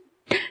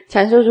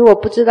 禅师如果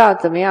不知道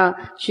怎么样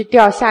去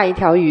钓下一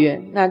条鱼，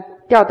那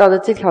钓到的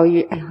这条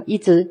鱼，一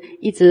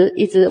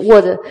直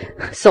握着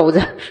守着。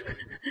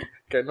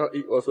Cannot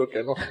eat also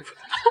cannot.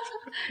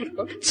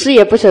 吃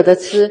也不舍得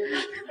吃。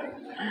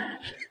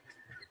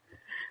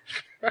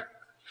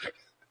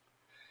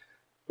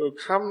So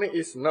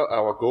calmness is not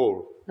our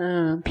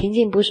goal. 平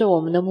静不是我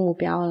们的目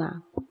标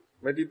啦。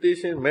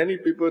Meditation, many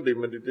people, the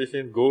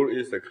meditation goal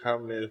is the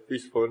calmness,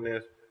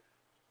 peacefulness.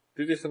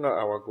 This is not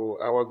our goal.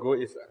 Our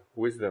goal is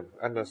wisdom,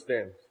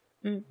 understand.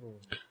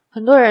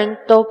 很多人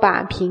都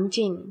把平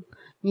静、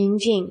宁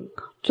静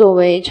作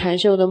为禅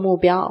修的目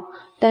标，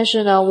但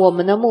是呢，我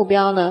们的目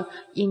标呢，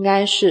应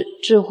该是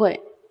智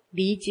慧、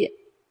理解。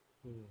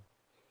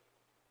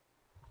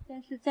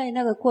但是在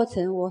那个过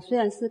程，我虽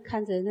然是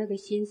看着那个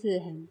心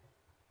是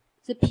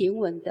平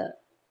稳的，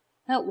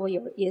那我有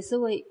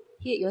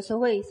时候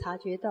会察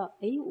觉到，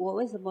我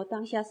为什么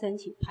当下升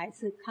起排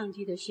斥、抗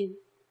拒的心？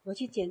我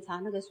去检查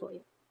那个所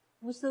缘，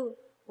不是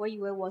我以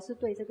为我是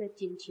对这个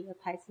紧起的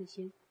排斥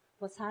心，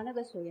我查那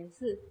个所缘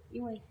是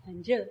因为很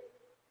热，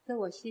所以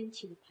我心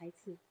起的排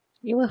斥。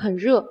因为很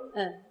热。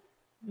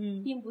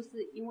并不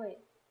是因为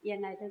原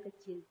来那个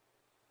紧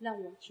让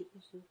我起不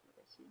舒服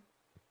的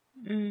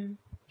心。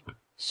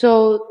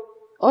So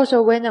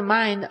also when the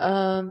mind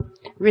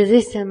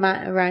resistant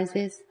mind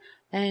arises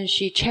and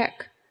she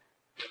check,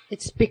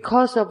 it's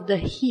because of the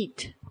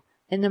heat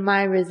and the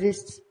mind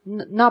resists,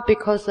 not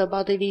because of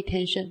bodily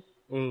tension.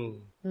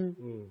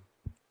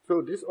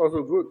 So this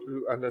also good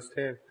to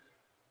understand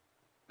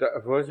the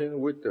aversion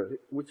with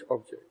which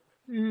object.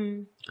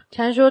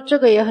 禅说这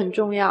个也很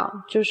重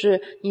要，就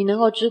是你能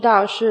够知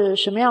道是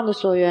什么样的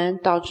所缘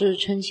导致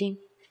嗔心。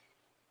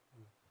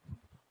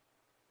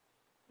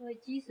所以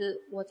即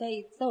使我在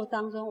咒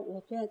当中，我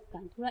突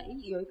然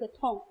有一个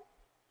痛，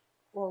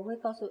我会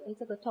告诉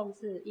这个痛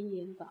是因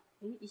缘法，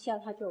一下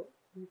它就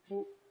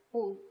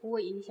不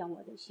会影响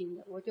我的心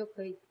了，我就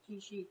可以继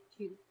续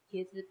去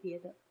觉知别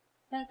的。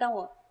但是当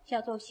我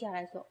下咒下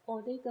来的时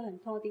候，那个很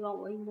痛的地方，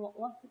我一摸，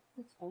哇，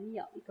是虫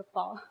咬一个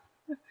包，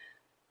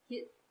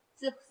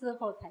事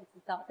后才知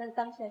道，但是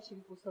当下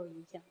心不受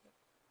影响的。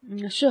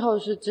事后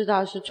是知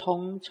道是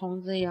虫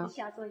子咬。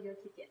下咒就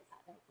去检查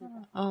才知道。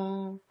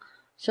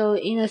So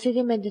in a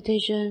sitting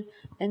meditation,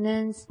 and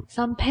then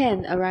some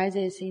pain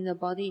arises in the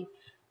body,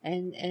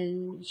 and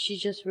she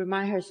just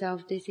remind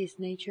herself this is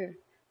nature,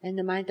 and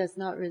the mind does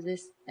not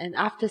resist. And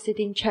after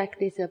sitting, check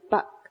there's a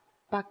bug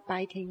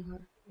biting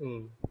her.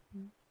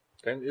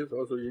 Then it's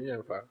also 因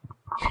缘法。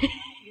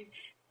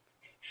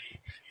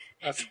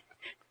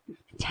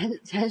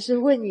禅师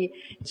问你，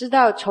知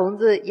道虫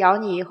子咬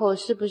你以后，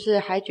是不是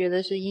还觉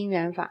得是因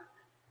缘法？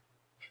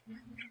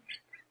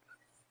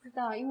知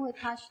道，因为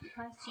他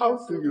How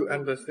do you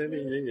understand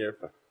因缘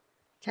法？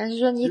禅师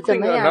说你怎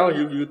么样 ？Now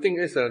you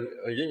think it's a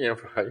因缘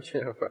法，因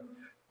缘法。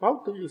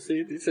How do you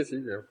say this is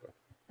因缘法？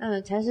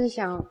禅师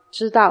想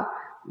知道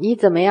你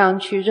怎么样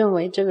去认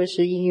为这个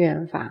是因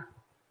缘法？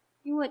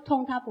因为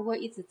痛它不会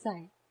一直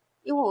在，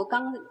因为我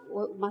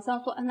马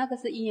上说那个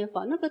是因缘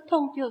法，那个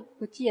痛就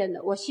不见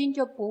了，我心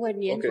就不会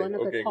黏着那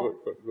个痛。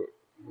Good.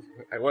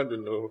 I want to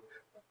know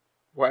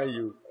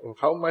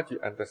how much you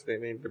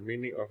understanding the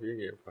meaning of 因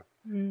缘法。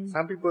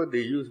Some people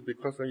they use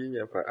because of 因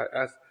缘法。I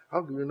ask,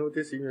 how do you know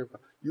this 因缘法？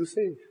 You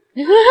say.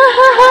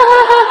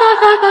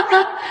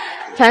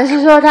 禅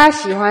师说他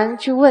喜欢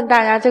去问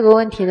大家这个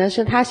问题呢，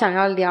是他想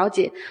要了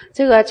解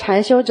这个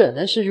禅修者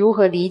呢是如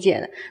何理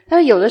解的。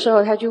但是有的时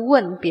候他去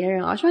问别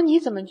人啊，说你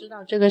怎么知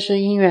道这个是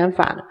因缘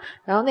法呢？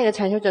然后那个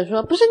禅修者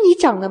说，不是你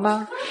讲的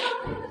吗？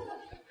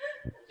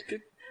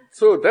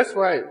 So that's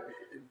why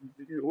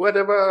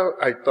whatever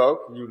I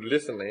talk, you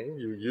listening,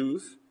 you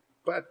use,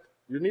 but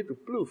you need to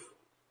prove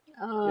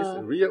it's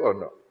real or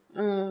not.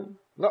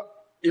 Not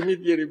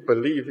immediately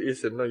believe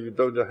it's no, you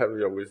don't have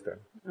your wisdom.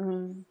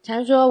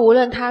 禅说无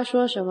论他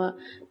说什么，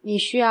你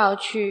需要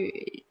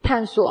去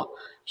探索，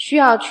需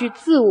要去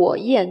自我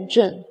验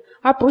证，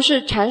而不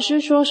是禅师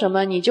说什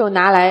么你就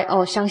拿来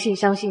相信。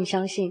This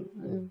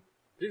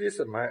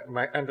is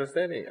my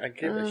understanding. I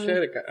can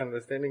share the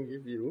understanding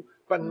with you,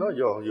 but not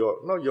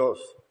yours.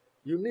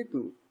 You need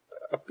to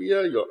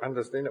appear your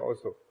understanding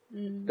also.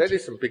 That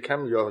is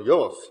become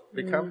yours,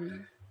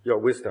 become your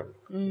wisdom.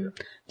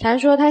 禅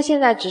说他现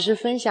在只是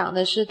分享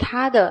的是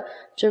他的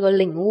这个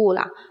领悟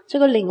啦，这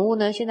个领悟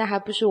呢，现在还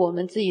不是我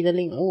们自己的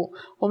领悟，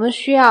我们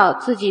需要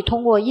自己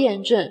通过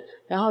验证，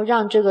然后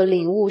让这个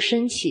领悟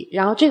升起，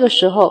然后这个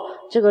时候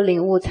这个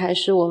领悟才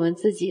是我们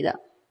自己的。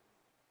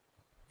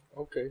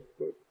Okay,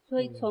 good. 所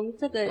以从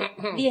这个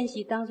练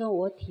习当中，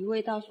我体会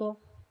到说，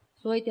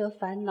所有的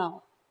烦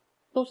恼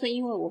都是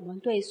因为我们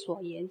对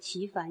所言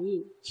起反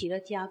应，起了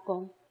加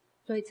工，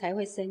所以才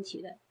会升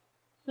起来。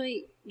所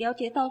以了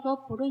解到说，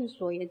不论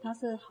所言它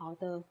是好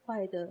的、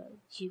坏的、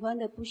喜欢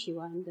的、不喜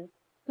欢的，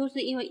都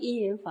是因为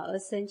因缘法而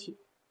升起，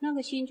那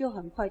个心就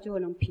很快就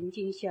能平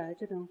静下来，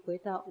就能回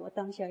到我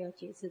当下要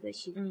觉知的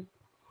心。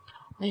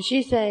And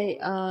she say,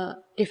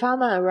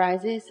 defilement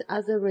arises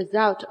as a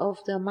result of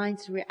the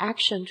mind's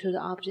reaction to the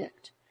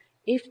object.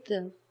 If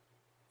the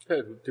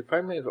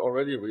defilement is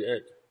already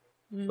react,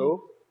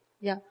 so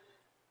yeah,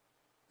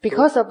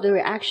 because of the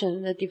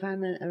reaction, the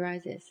defilement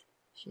arises.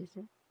 She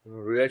said.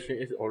 Reaction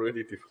is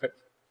already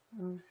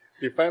defilement.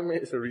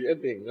 Defilement is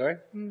reacting, right?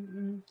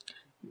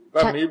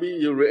 But maybe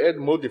you react,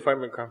 more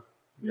defilement come.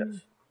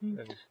 Yes.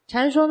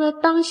 禅说呢，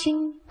当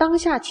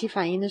下起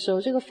反应的时候，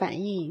这个反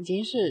应已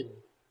经是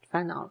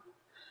烦恼了。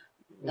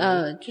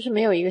就是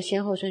没有一个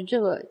先后顺，这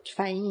个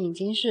反应已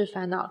经是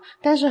烦恼了。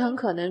但是很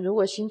可能，如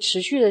果心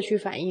持续的去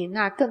反应，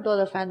那更多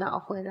的烦恼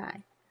会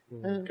来。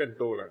更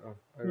多了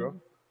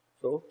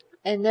So.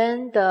 And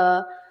then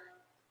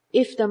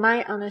if the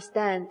mind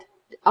understand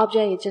the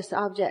object is just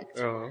object,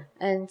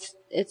 and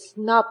it's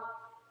not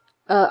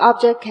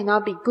object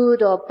cannot be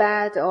good or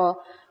bad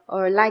or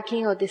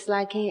liking or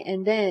disliking,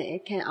 and then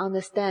it can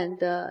understand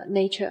the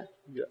nature.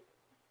 Yeah.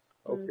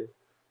 Okay.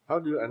 How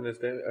do you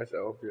understand as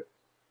an object?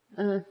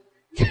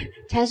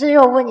 禅师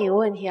又问你一个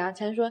问题啊，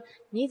禅师说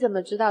你怎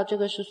么知道这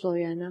个是所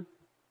缘呢？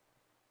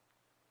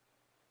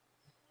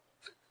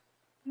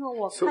因为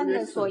我看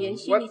了所缘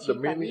心里起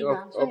反应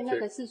嘛，所以那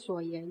个是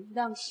所缘，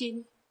让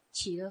心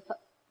起了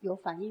有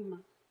反应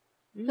嘛。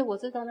所以我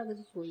知道那个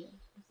是所缘，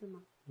不是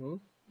吗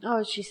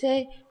？She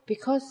say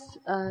because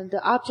the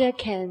object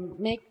can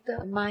make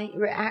the mind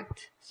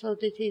react, so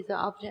this is the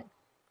object.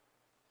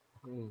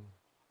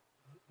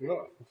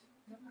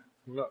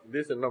 No,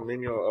 this is not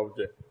meaning of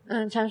object.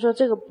 禅说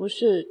这个不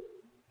是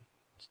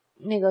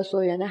那个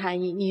所缘的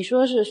含义。你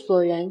说是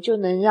所缘就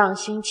能让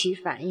心起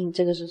反应，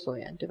这个是所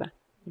缘，对吧？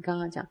你刚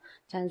刚讲，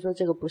禅师说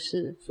这个不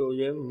是。所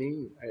缘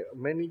mean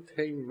many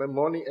times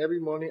every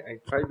morning I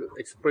try to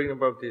explain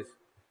about this.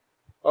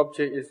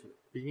 Object is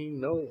being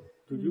known.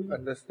 Do you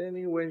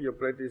understanding when you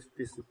practice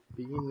this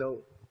being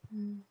known?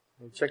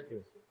 I'm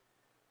checking.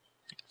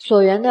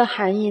 所缘的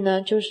含义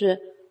呢，就是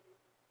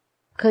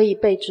可以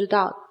被知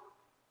道。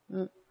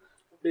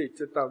被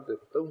知道的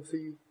东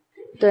西。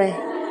对，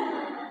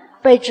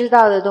被知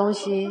道的东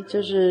西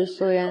就是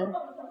所缘。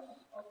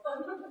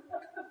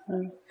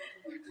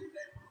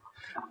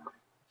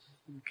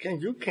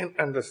You can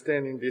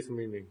understand this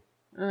meaning.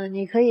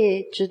 你可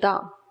以知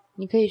道，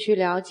你可以去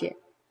了解。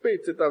被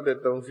知道的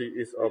东西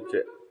is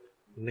object.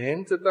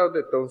 能知道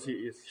的东西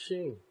is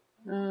Shan.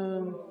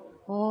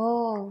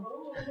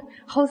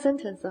 Whole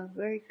sentence,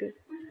 very good.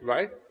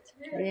 Right?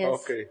 Yes.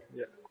 Okay,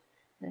 yeah.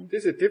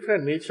 This is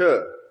different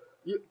nature.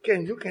 You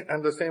can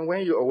understand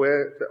when you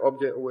aware the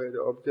object, aware the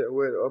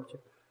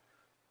object.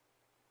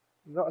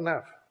 Not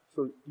enough.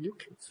 So you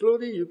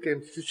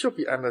should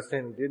be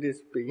understand. This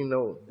is being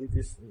known. This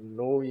is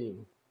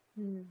knowing.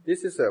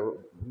 This is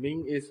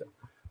is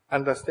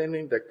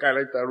understanding the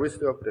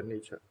characteristic of the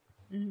nature.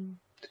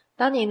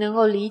 当你能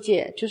够理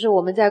解，就是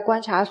我们在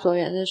观察所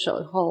缘的时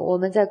候，我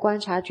们在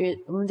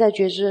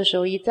觉知的时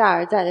候，一再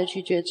而再的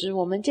去觉知，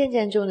我们渐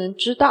渐就能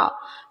知道，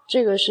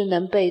这个是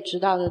能被知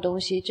道的东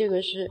西，这个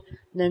是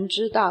能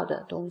知道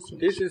的东西。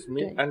This is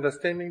me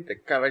understanding the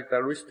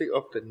characteristic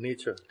of the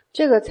nature.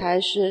 这个才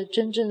是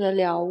真正的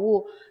了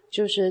悟，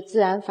就是自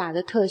然法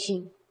的特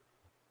性。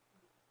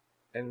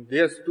And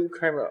there's two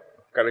kind of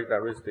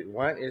characteristic.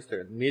 One is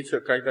the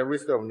nature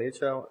characteristic of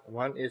nature.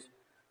 One is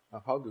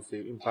how to say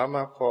in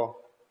Burma called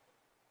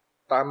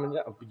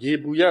Tamanya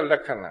Yebuya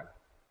Lakkhana.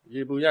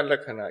 Yebuya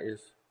Lakkhana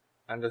is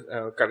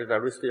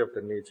characteristic of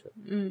the nature.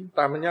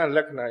 Tamanya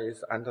Lakkhana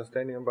is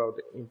understanding about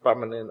the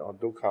impermanent or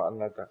dukkha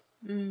anatta.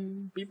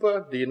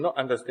 People they not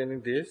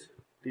understanding this.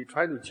 They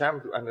try to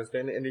jump to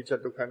understanding anicca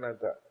dukkha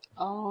anatta.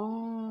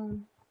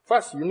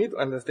 First, you need to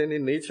understand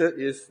nature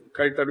is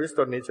characteristic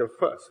of nature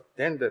first.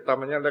 Then the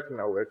Tamanya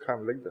Lakkhana will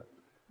come later.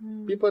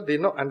 People they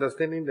not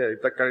understanding the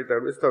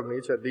characteristic of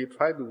nature. They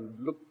try to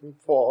look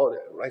for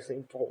the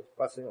rising fall,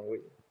 passing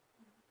away.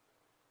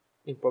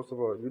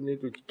 Impossible. You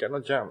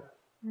cannot jump.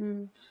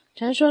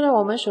 禅说呢，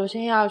我们首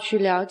先要去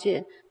了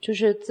解，就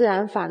是自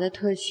然法的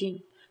特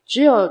性。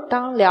只有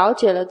当了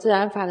解了自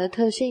然法的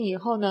特性以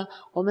后呢，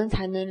我们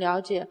才能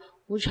了解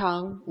无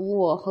常、无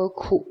我和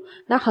苦。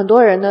那很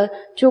多人呢，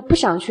就不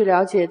想去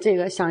了解这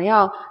个，想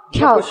要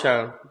跳。不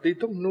想 ，they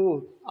don't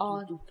know.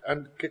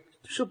 And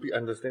should be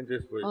understand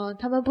this way.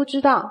 他们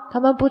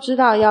不知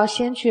道要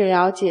先去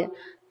了解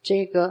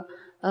这个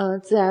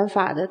自然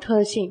法的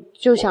特性，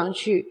就想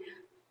去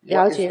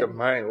了解。What is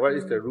the mind? What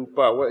is the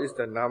rupa? What is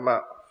the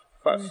nama?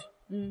 First.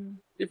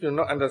 If you're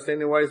not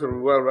understanding what is the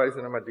rupa, what is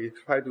the nama, they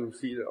try to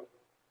see the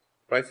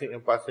rising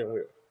and passing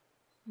away.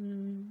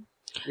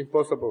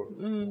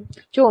 Impossible.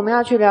 就我们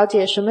要去了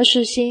解什么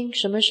是心，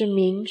什么是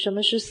名，什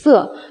么是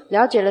色，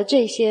了解了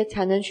这些，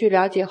才能去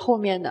了解后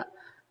面的，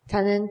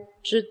才能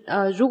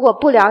如果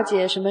不了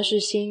解什么是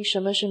心，什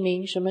么是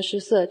名，什么是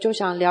色，就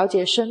想了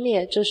解生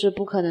灭，这是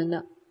不可能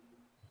的。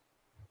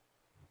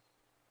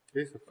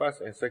This is the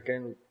first and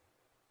second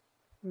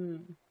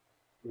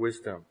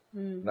wisdom.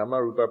 Nama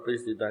rupa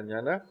prasita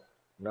jnana,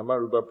 nama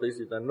rupa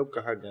prasita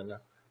nukkaha jnana.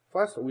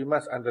 First, we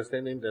must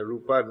understanding the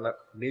rupa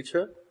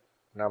nature,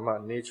 nama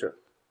nature.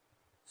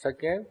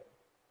 Second,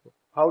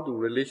 how to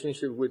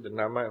relationship with the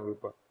nama and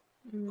rupa,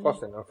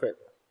 cause and effect.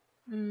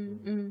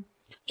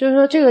 就是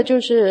说这个就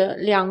是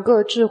两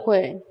个智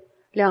慧，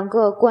两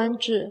个观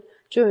智，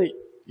就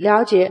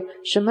了解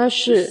什么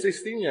是。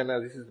16 jnana,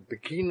 this is the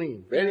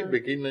beginning, very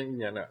beginning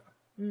jnana.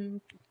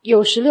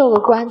 有16个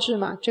观智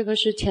嘛，这个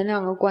是前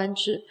2个观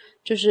智，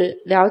就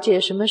是了解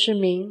什么是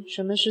名，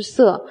什么是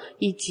色，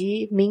以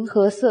及名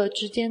和色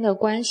之间的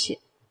关系。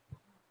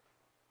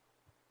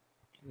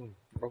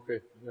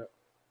Okay, yeah.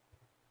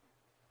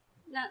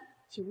 那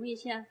请问一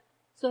下，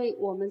所以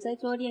我们在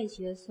做练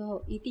习的时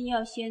候，一定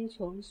要先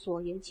从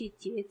所缘去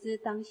觉知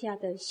当下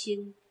的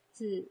心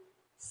是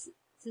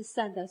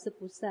善的，是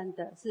不善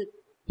的，是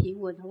平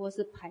稳的，或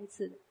是排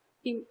斥的，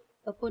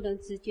而不能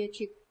直接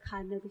去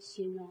看那个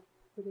心哦。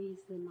这个意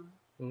思吗？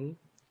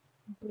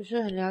不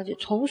是很了解。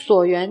从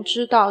所缘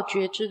知道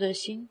觉知的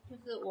心，就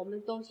是我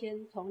们都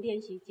先从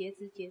练习觉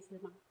知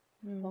嘛，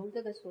从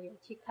这个所缘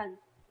去看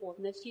我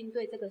们的心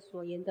对这个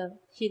所缘的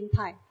心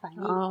态反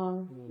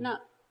应。那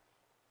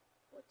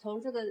从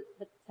这个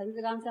陈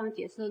志刚这样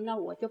解释，那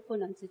我就不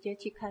能直接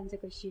去看这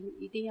个心，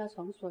一定要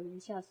从所缘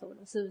下手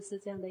了，是不是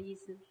这样的意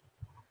思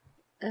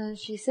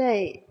？She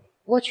say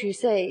what you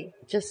say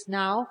just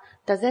now.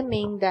 Does it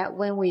mean that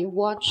when we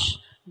watch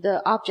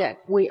the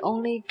object, we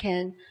only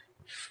can,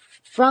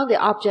 from the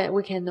object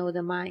we can know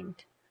the mind.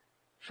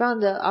 From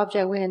the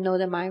object we can know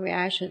the mind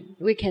reaction.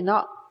 We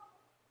cannot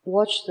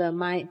watch the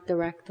mind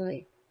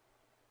directly.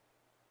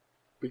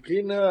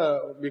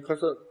 Beginner,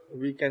 because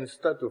we can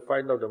start to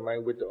find out the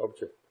mind with the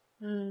object.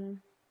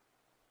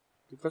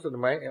 Because of the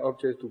mind and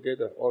object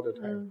together all the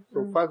time.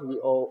 So first we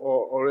all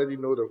already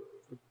know the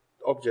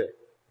object,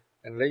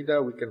 and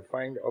later we can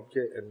find the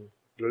object and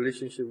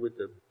relationship with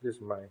this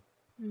mind.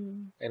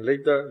 And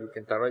later you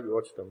can directly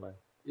watch the mind,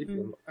 if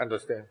you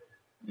understand.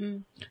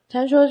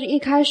 他说一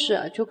开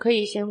始就可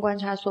以先观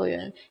察所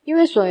缘，因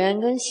为所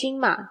缘跟心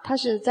嘛，它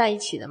是在一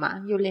起的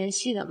嘛，有联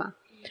系的嘛，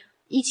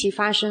一起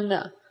发生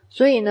的。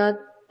所以呢，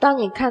当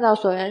你看到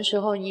所缘的时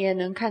候，你也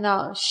能看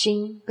到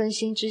心跟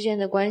心之间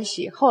的关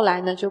系。后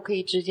来呢，就可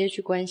以直接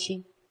去观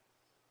心。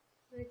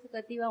所以这个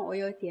地方我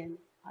有点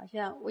好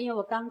像，因为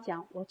我刚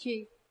讲我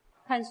去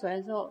看所缘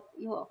的时候，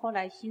因为我后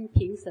来心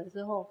平舍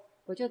之后，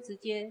我就直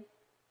接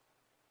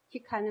去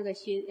看那个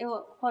心。因为我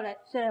后来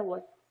虽然我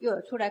又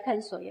有出来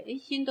看所缘，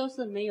心都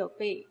是没有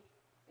被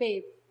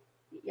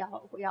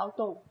摇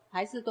动，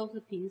还是都是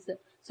平舍，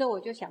所以我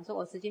就想说，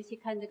我直接去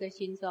看这个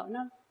心之后，那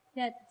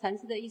现在禅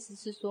师的意思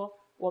是说，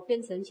我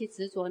变成去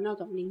执着那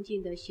种宁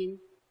静的心，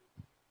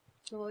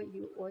所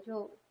以我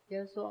就觉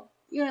得说，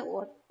因为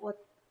我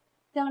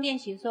这样练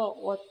习的时候，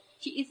我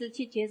一直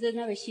去觉知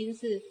那个心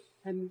是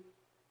很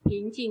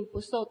平静、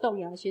不受动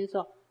摇的心的时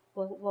候，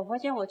我发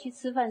现我去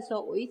吃饭的时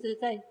候，我一直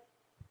在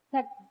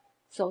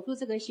守住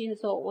这个心的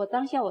时候，我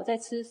当下我在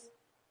吃，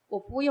我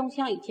不用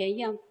像以前一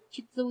样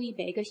去注意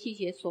每一个细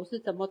节，手是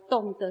怎么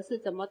动的，是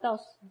怎么到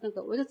那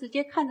个，我就直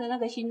接看着那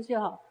个心就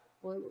好，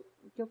我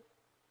就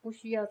不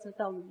需要知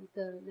道你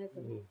的那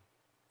个。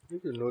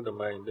If you know the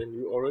mind, then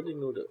you already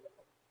know the.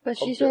 But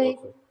she said,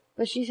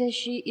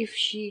 if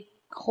she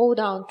hold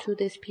on to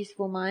this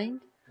peaceful mind,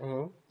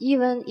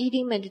 even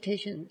eating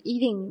meditation,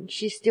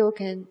 she still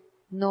can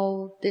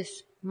know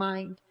this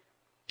mind,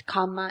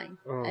 calm mind,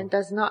 and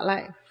does not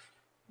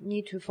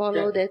need to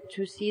follow that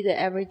to see the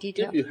every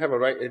detail. If you have a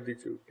right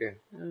attitude, can.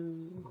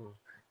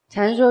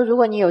 禅师说，如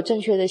果你有正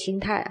确的心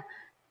态，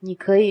你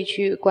可以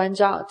去关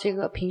照这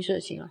个平舍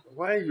心了。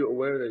Why are you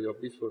aware of your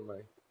peaceful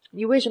mind?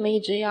 你为什么一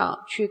直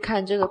要去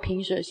看这个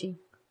平舍心？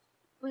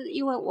不是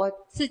因为我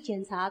是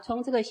检查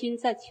从这个心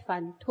再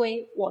反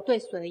推我对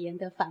所缘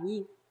的反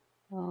应，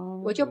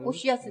我就不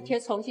需要直接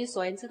重新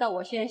所缘知道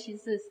我现在心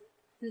是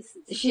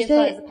接受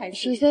还是排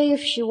斥。She said if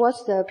she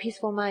watches the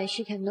peaceful mind,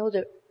 she can know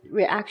the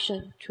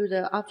reaction to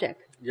the object.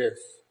 Yes,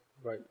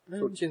 right.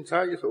 So 检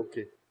查 is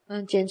okay.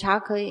 检查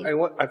可以。I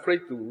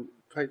afraid to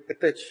try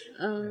attach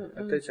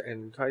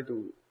and try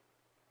to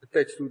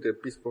attach to the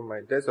peaceful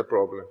mind. That's a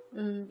problem.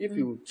 If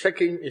you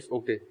checking is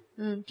okay.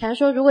 禅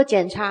说如果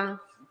检查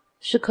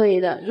是可以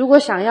的，如果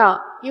想要，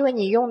因为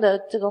你用的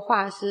这个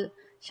话是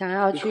想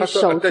要去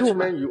守住嘛。Because of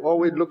attachment, you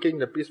always looking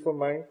the peaceful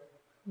mind.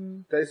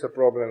 That is a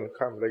problem.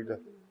 Come later.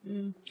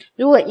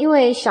 如果因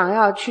为想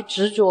要去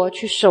执着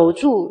去守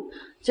住，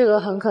这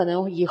个很可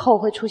能以后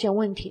会出现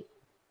问题。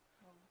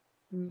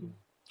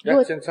如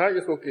果检查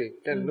is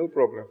okay, then no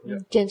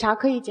problem. 检查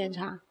可以检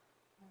查。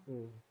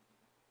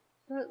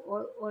所以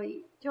我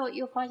就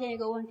又发现一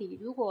个问题，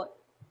如果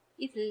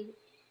一直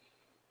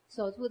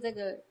守住这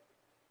个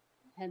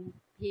很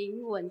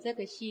平稳这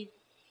个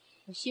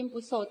心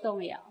不受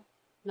动摇，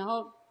然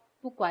后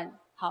不管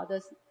好的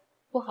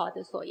不好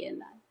的所言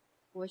来，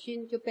我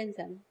心就变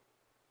成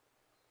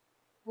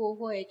不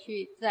会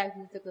去在乎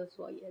这个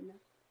所言了。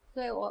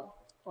所以我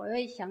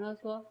会想到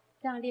说，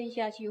这样练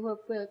下去会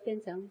不会变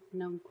成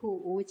冷酷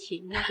无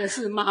情，那个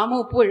是麻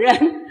木不仁。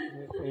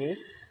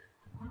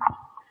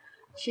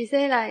She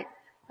say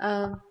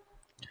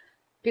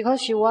because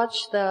she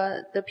watched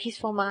the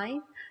peaceful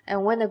mind,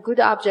 and when the good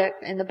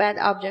object and the bad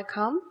object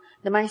come,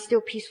 the mind is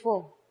still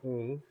peaceful.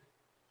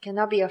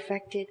 Cannot be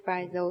affected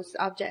by those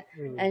objects.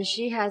 And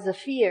she has a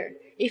fear.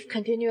 If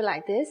continue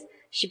like this,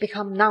 she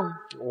become numb.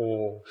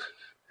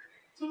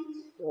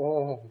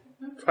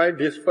 Try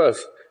this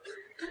first.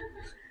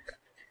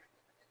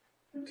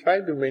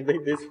 Try to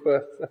maintain this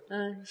first.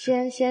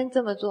 先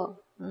这么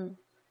做。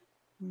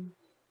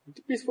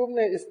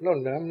Peacefulness is not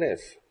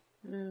numbness.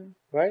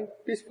 Right?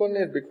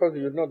 Peacefulness because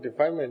you're not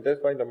defilement.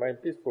 That's why the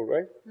mind peaceful,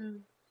 right?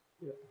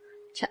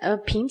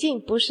 平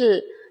静不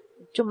是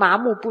就麻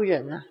木不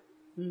仁啊。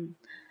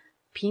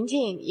平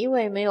静因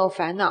为没有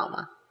烦恼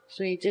嘛，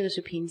所以这个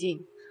是平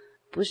静，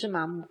不是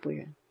麻木不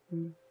仁。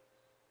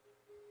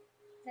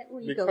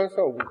Because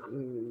of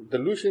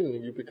delusion,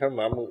 you become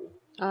麻木。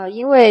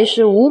因为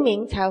是无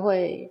明才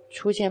会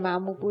出现麻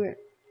木不仁。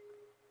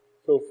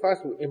So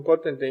first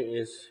important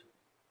thing is,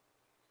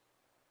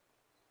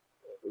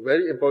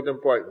 very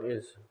important point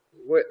is,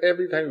 where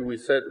every time we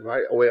said,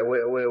 right, aware,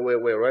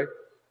 right?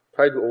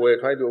 Try to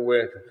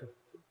aware.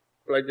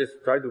 Like this,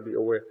 try to be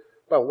aware.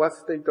 But what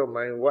state of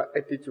mind, what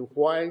attitude,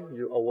 why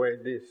you aware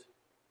this?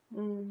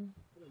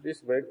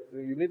 This way,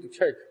 you need to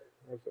check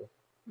also.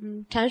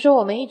 禅说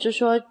我们一直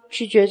说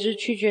去觉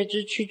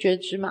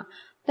知嘛，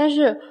但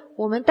是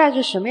我们带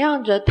着什么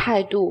样的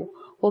态度，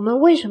我们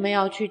为什么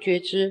要去觉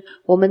知，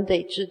我们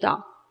得知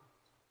道。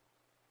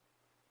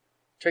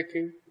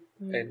Checking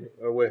and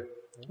aware.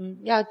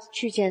 要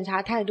去检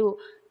查态度，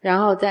然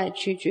后再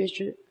去觉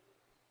知。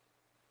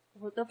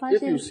我都发现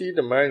If you see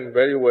the mind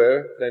very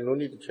well, then no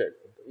need to check.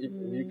 If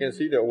you can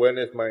see the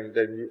awareness mind,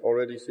 then you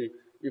already see.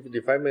 If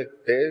defilement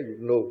there, you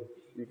know,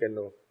 you can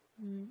know.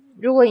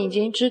 如果已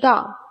经知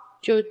道，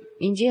就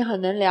已经很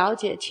能了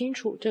解清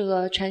楚这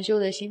个禅修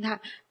的心态，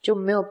就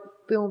没有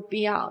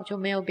必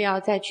要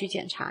再去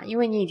检查，因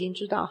为你已经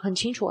知道很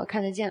清楚了，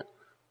看得见了。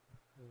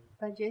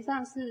感觉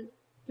上是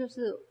就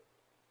是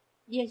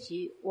练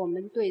习我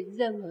们对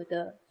任何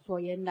的所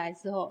言来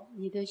之后，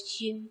你的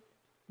心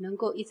能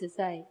够一直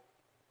在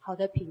好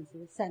的品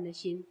质、善的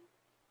心，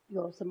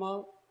有什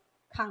么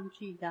抗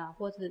拒的，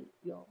或者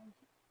有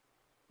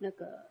那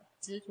个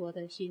执着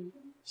的心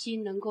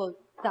能够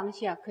当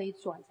下可以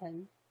转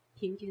成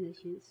平静的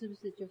心，是不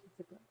是就是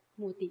这个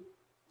目的？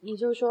你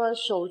就说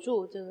守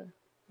住这个，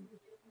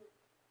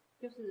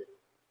就是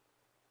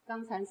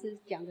刚才是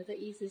讲的这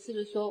意思，是不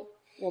是说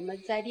我们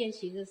在练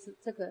习的是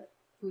这个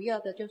主要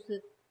的就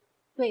是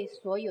对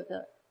所有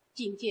的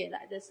境界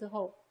来的时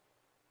候，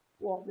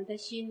我们的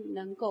心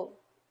能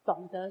够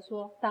懂得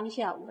说当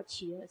下我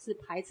起的是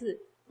排斥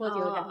或者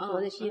有染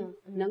着的心，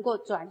能够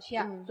转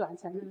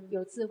成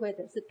有智慧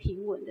的是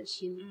平稳的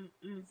心，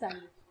善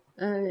的。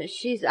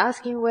She's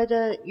asking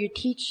whether you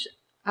teach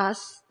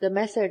us the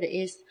method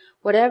is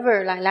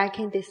whatever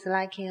liking,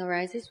 disliking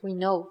arises, we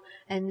know,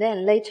 and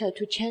then later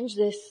to change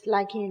this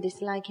liking and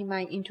disliking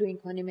mind into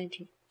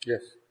equanimity.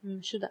 Yes.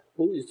 是的。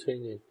 Who is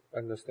changing?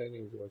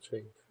 Understanding is what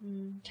change.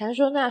 禅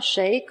说那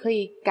谁可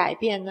以改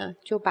变呢？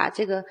就把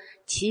这个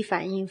起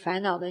反应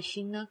烦恼的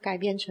心呢，改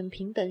变成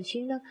平等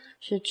心呢？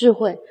是智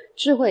慧，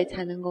智慧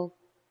才能够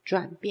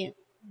转变。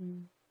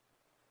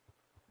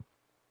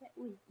再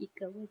问一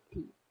个问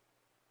题，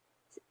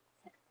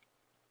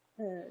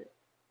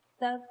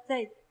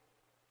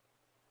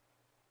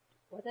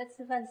我在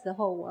吃饭时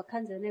候，我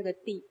看着那个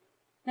地，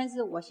但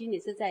是我心里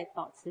是在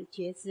保持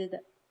觉知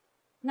的。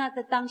那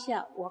在当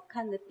下，我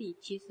看着地，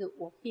其实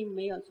我并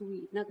没有注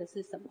意那个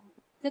是什么。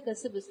这个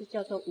是不是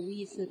叫做无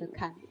意识的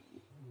看？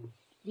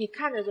你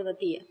看着这个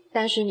地，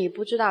但是你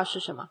不知道是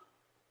什么。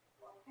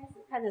开始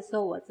看的时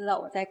候，我知道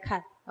我在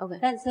看 ，OK，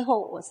 但之后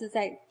我是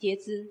在觉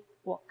知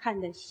我看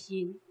的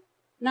心。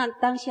那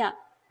当下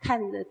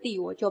看的地，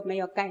我就没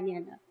有概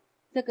念了。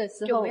这个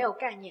时候就没有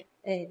概念。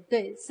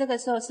对，这个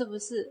时候是不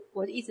是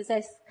我一直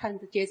在看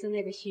着觉知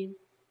那个心？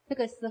这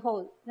个时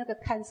候那个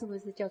看是不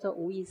是叫做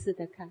无意识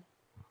的看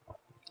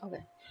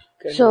 ？Okay,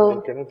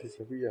 So cannot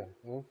disappear.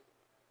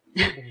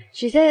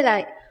 She said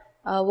like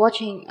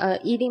watching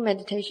eating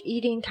meditation,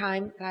 eating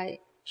time, like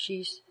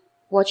she's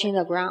watching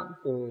the ground,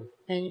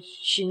 and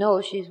she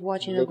knows she's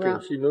watching the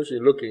ground. She knows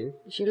she's looking.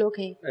 She's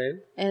looking,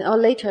 and or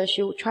later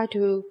she will try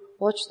to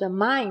watch the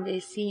mind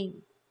is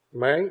seeing.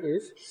 Mind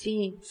is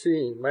seeing.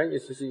 Mind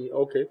is seeing.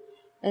 Okay.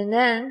 And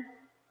then,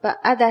 but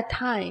at that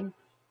time,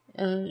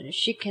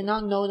 she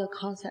cannot know the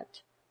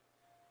concept.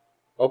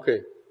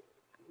 Okay.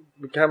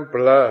 Become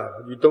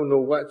blur. You don't know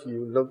what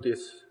you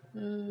notice.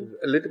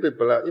 A little bit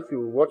blur. If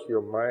you watch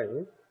your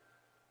mind,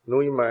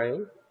 knowing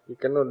mind, you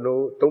cannot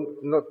know,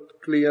 not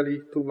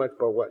clearly too much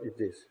about what it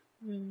is.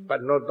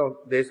 But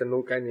there's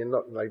no kind of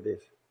not like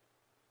this.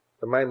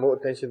 The mind more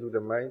attention to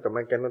the mind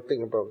cannot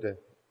think about that.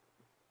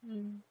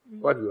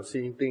 What you're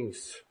seeing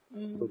things.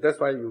 So that's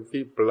why you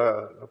feel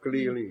blur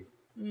clearly.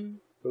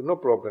 So no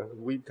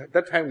problem.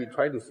 That time we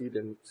try to see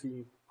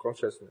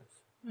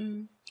consciousness.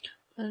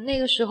 那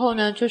个时候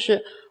呢，就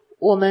是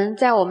我们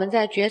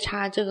在觉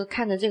察这个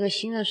看的这个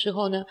心的时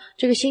候呢，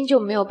这个心就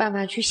没有办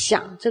法去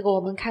想这个我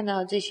们看到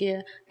的这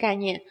些概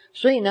念，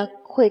所以呢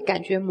会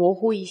感觉模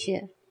糊一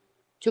些，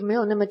就没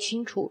有那么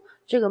清楚。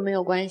这个没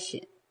有关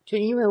系，就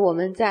因为我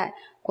们在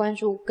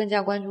更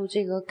加关注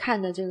这个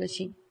看的这个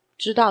心，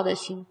知道的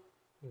心。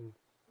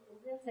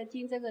我曾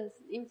经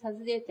因为禅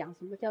师在讲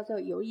什么叫做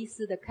有意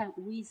识的看、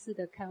无意识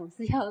的看，我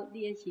是要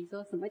练习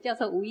说什么叫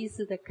做无意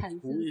识的看，是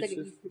不是这个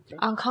意思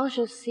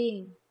 ？Unconscious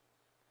seeing.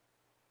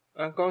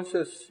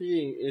 Unconscious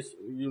seeing is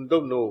you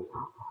don't know.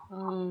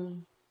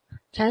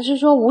 禅师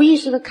说无意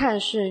识的看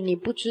是你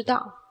不知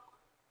道。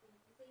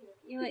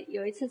因为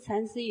有一次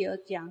禅师有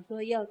讲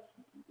说，要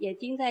眼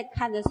睛在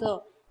看的时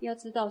候，要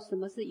知道什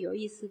么是有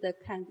意识的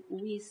看、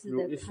无意识的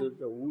看。有意识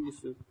的、无意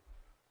识。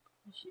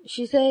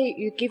She said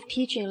you give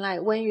teaching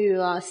like when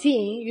you are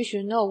seeing, you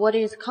should know what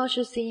is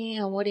conscious seeing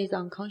and what is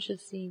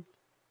unconscious seeing.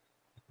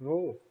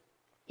 No.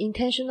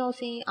 Intentional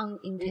seeing,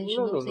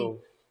 unintentional seeing.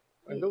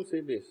 I don't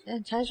say this.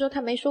 禅师说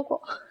他没说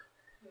过。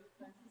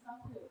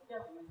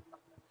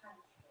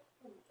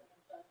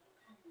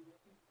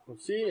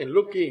See and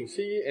looking,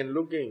 see and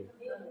looking.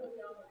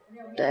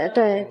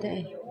 对，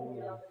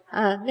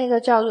那个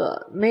叫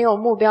做没有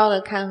目标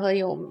的看和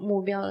有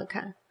目标的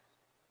看。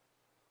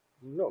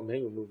No, 没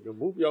有目标。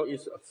目标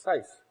is a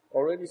size.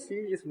 Already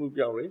seeing is 目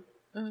标 right?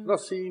 Not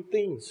seeing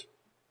things.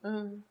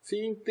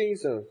 Seeing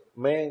things,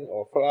 man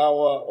or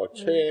flower or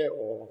chair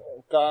or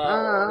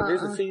car.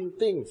 This is seeing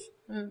things.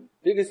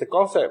 This is a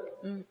concept.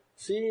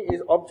 Seeing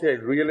is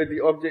object.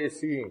 Reality object is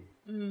seeing.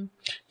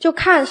 就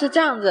看是这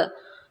样子。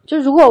就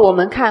如果我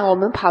们看，我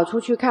们跑出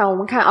去看，我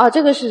们看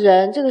这个是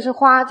人，这个是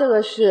花，这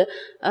个是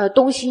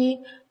东西，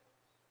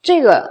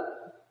这个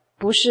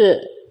不是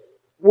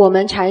我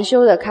们禅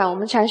修的看。我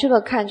们禅修的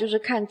看就是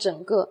看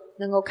整个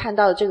能够看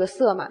到的这个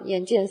色嘛，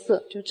眼见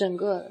色就整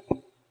个，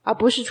而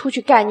不是出去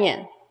概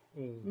念。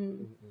Thank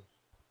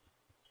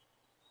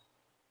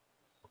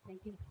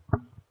you。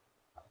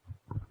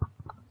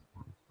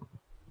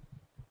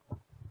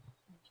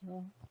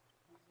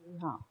你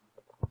好，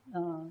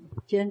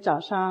今天早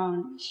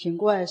上醒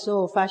过来的时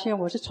候，我发现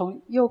我是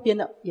从右边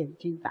的眼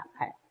睛打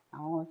开，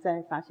然后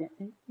再发现，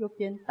右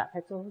边打开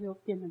之后又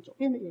变成左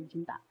边的眼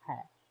睛打开，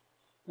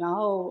然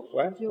后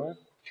我就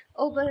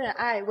Open the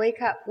eye,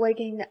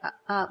 waking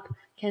up.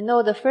 Can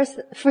know the first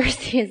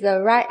is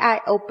the right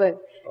eye open,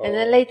 and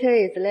then later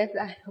is left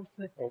eye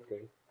open.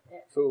 Okay.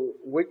 So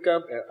wake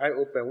up and eye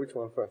open, which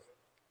one first?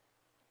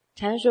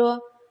 禅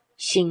说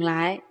醒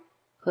来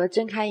和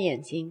睁开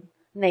眼睛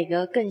哪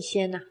个更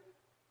先呢？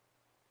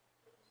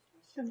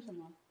是什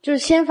么？就是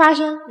先发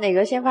生，哪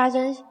个先发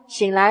生？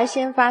醒来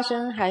先发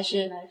生还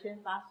是？醒来先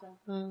发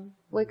生。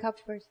Wake up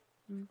first.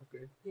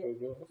 Okay.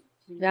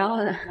 然后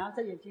呢？然后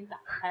在眼睛打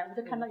开，我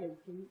就看到眼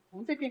睛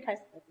从这边开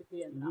始在这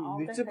边，然后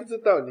你知不知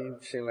道你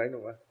醒来了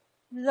吗？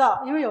知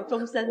道，因为有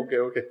钟声。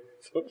OK。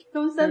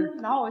钟声，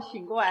然后我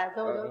醒过来之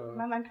后，我就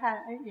慢慢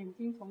看，眼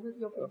睛从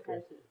右边开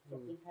始，左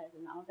边开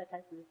始，然后再开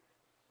始，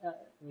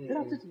知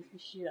道自己呼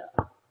吸了，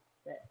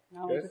对，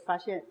然后我就发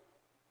现，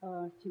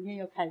今天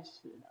又开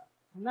始了。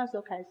从那时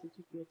候开始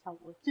就觉察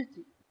我自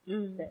己，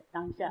对，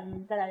当下，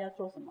再来要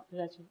做什么，就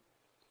要去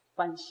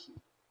欢喜，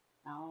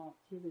然后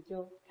其实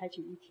就开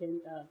启一天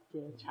的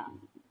觉察，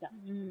这样。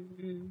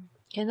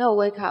Cannot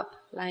wake up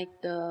like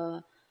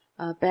the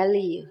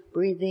belly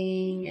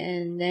breathing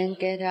and then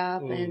get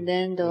up and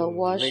then the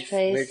wash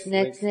face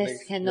next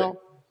cannot.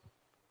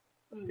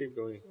 Keep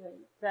going.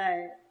 对，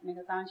在那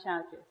个当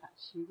下觉察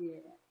系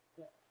列，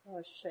对，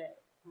喝水，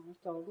然后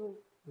走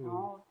路，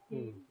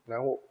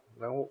然后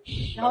然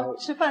后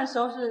吃饭的时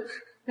候是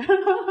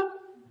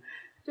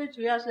最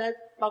主要是在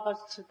报告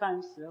吃饭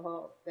的时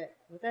候，对，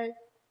我在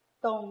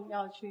动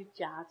要去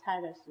夹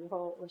菜的时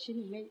候，我心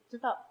里面知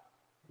道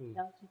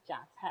要去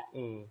夹菜，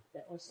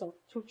对，我手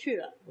出去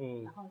了，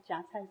然后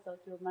夹菜的时候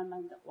就慢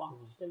慢的往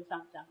身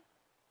上这样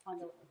放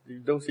着我。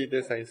You don't see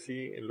this, I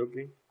see and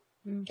looking.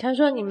 他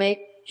说你没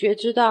觉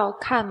知到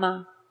看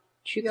吗？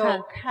去看。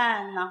有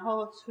看，然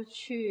后出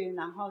去，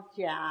然后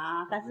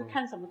夹，但是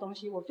看什么东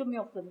西我就没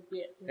有分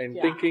别。And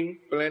thinking,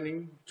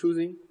 planning,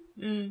 choosing.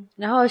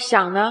 然后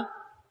想呢？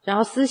然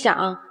后思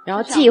想，然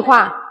后计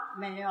划。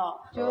没有，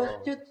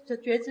就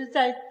觉知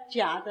在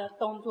夹的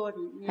动作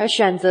里面。还有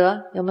选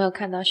择，有没有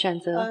看到选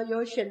择？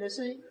有选的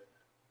是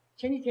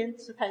前几天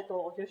吃太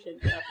多，我就选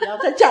择不要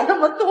再夹那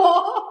么多。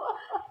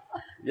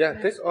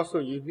Yeah, that's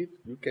also you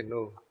can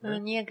know.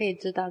 你也可以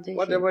知道这些。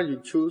Whatever you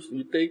choose,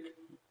 you take.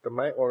 The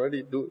mind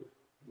already do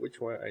which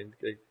one I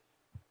take.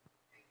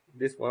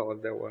 This one or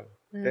that one.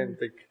 Then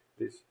take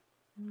this.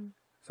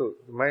 So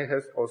the mind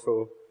has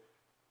also.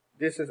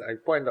 This is I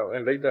point out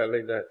and like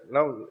that.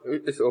 Now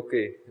it's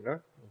okay, you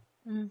know.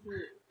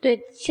 对，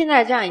现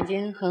在这样已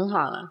经很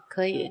好了，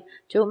可以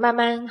就慢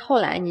慢后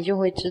来你就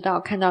会知道，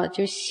看到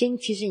就心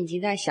其实已经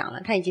在想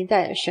了，他已经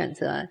在选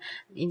择，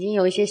已经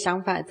有一些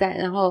想法在，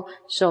然后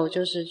手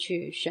就是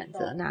去选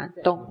择那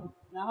动。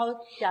然后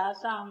夹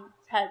上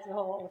菜之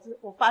后，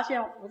我发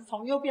现我是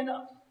从右边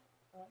的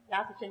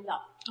牙齿先咬，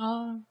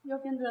右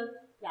边的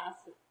牙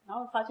齿，然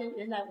后发现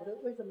原来我的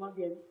为什么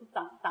脸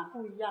长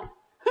不一样。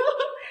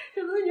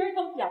就是因为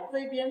从咬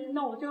这边，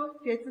那我就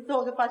觉知之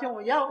后就发现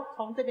我要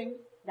从这边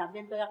两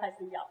边都要开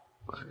始咬，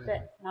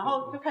对，然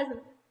后就开始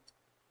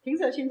平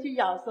舍心去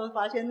咬的时候，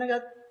发现那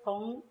个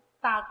从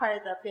大块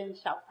的变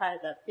小块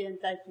的，变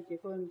在咀嚼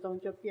过程中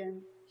就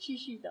变细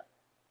细的，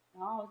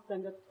然后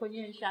整个吞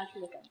咽下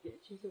去的感觉，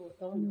其实我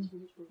都很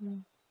清楚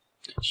的。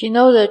She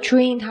knows the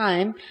chewing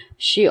time.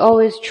 She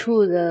always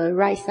chew the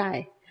right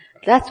side.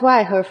 That's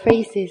why her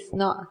face is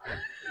not.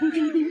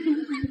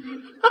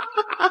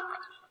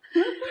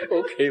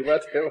 Okay,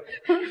 whatever.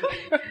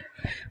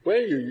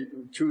 When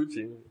you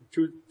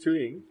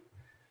chewing,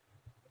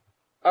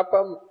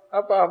 upper,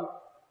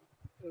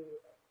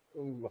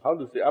 how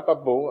to say, upper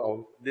bone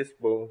or this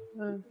bone,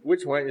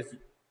 which one is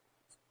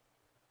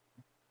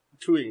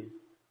chewing?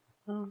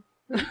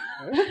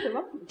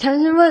 禅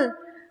师问，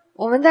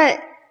我们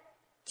在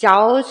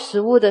嚼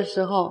食物的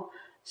时候，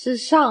是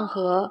上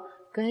颌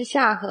跟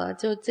下颌，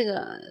就这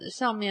个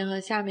上面和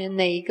下面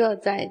哪一个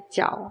在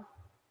嚼？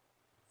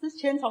是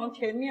先从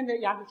前面的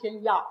牙齿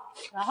先咬，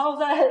然后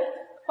再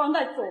放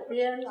在左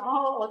边，然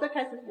后我再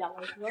开始咬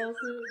的时候是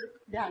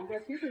两个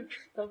其实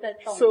都在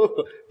动。So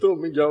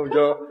mean your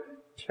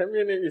前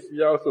面的 is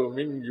咬 so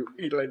mean you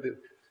eat like this.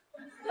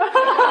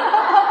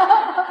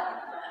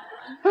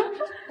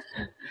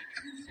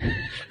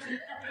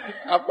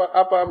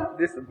 Upper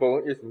this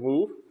bone is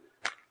moved.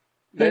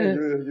 Then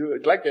you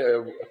like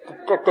a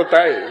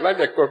crocodile,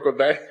 like a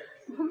crocodile.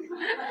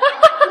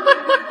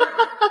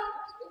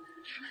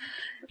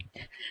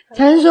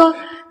 禅师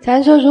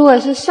说，如果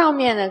是上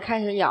面的开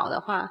始咬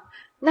的话，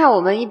那我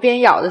们一边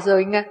咬的时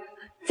候应该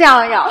这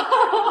样咬，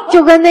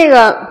就跟那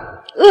个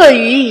鳄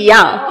鱼一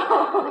样。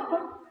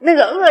那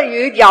个鳄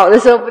鱼咬的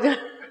时候不就？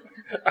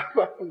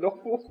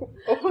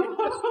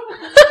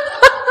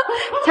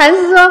禅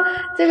师说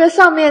这个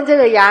上面这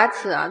个牙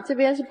齿啊，这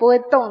边是不会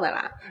动的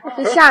啦，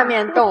是下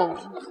面动。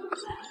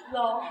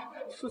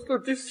So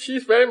this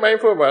she's very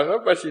mindful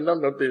but she not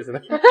notice.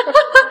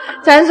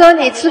 禅师说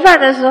你吃饭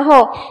的时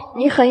候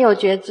你很有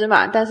觉知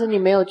嘛，但是你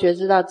没有觉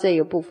知到这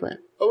个部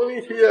分。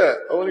Only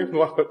here, only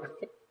mouth.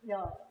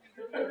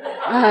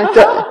 啊，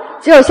对，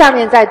只有下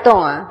面在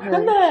动啊。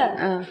真的。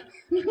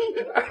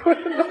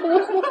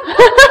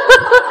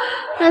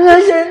他说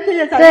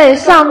对，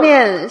上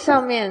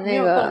面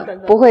那个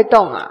不会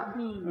动啊。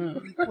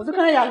我是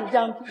看到牙齿这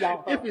样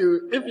咬。If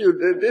you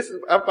this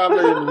above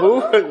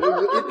move, you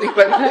eating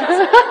like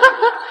this.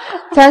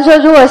 传说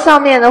如果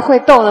上面的会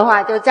动的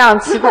话，就这样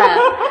吃饭，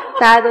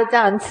大家都这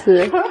样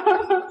吃。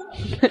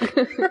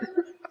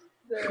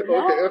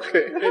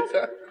OK，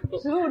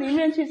 食物里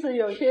面其实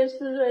有些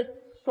是会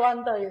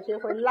酸的，有些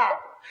会辣的。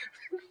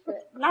对，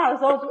辣的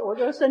时候我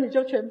就身体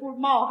就全部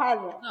冒汗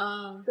了。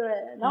对，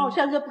然后我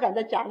现在就不敢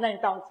再夹那一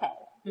道菜了。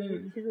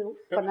其实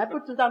本来不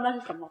知道那是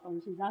什么东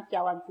西，然后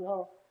夹完之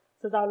后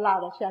吃到辣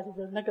的，下次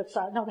就那个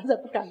菜，那我再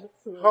不敢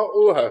吃了。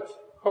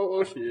How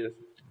old she is?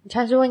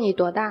 禅师问你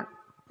多大？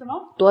什么？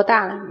多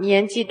大？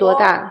年纪多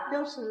大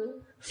？60。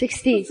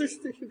60。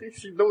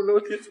She don't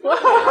notice.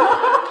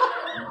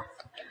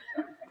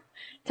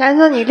 禅师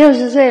说你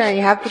60岁了，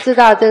你还不知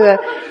道这个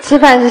吃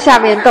饭是下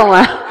面动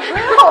啊？没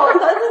有，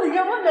禅师你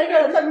跟问每个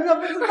人，他们都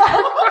不知道。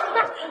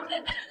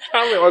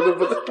他们我都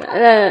不知道。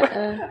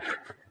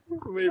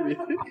Maybe.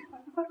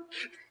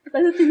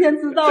 但是今天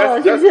知道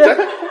了，谢谢。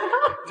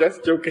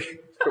Just joking.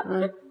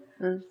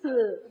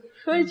 是，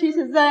所以其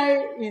实在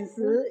饮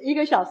食1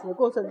个小时的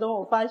过程中，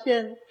我发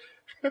现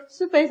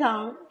是非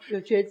常有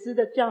觉知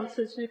的，这样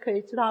吃是可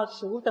以知道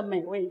食物的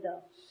美味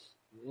的。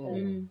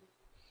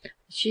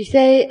She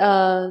say,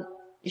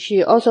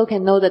 she also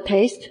can know the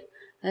taste,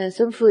 and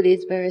some food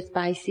is very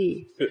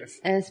spicy, Yes.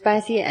 and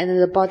spicy, and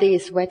the body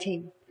is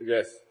sweating.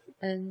 Yes.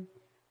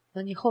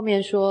 你后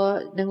面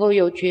说能够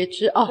有觉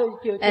知哦，有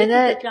觉知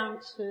的这样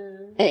吃。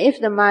And if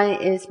the mind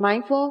is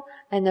mindful,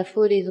 and the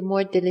food is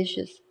more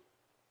delicious.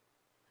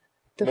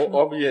 More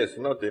obvious,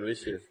 not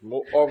delicious.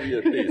 More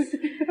obvious taste.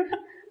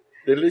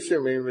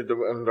 Delicious means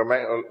the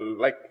mind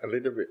like a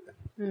little bit.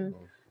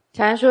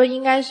 禅说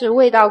应该是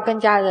味道更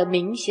加的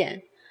明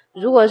显。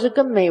如果是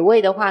更美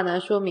味的话呢，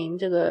说明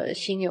这个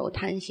心有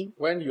贪心。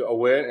When you're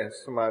aware and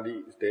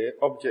samadhi is there,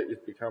 object is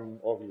become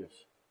obvious.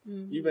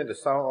 Even the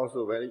sound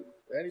also very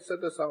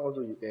subtle sound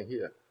also you can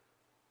hear.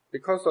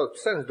 Because the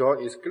sense door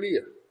is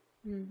clear.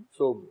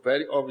 So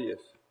very obvious.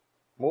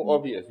 More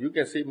obvious. You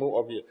can see more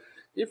obvious.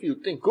 If you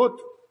think good,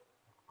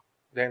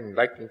 then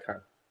liking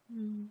come.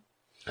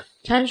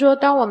 禅说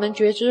当我们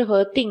觉知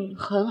和定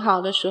很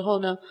好的时候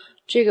呢，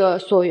这个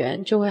所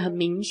缘就会很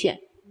明显。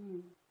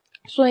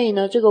所以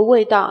呢，这个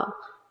味道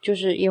就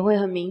是也会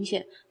很明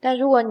显。但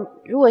如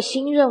果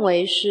心认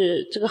为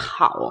是这个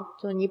好，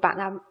就你把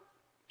它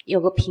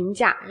有个评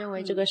价，认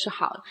为这个是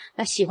好的，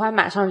那喜欢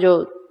马上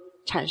就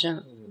产生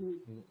了。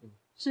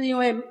是因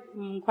为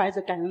怀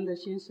着感恩的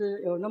心，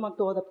是有那么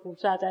多的菩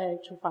萨在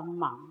厨房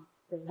忙，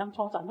对，他们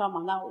从早上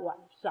忙到晚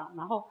上。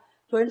然后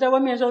昨天在外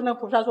面的时候，那个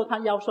菩萨说他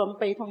腰酸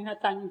背痛，因为他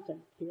站一整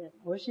天。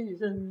我心里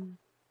是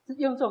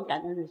用这种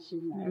感恩的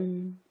心来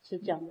吃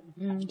这样的。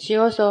She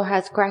also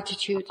has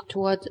gratitude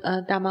towards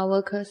Dharma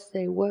workers.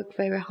 They work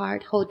very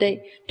hard whole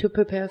day to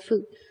prepare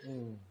food.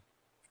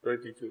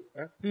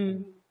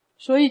 Gratitude.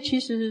 所以其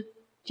实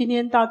今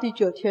天到第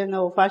9天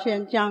了，我发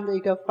现这样的一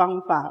个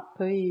方法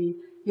可以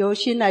由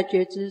心来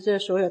觉知这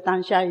所有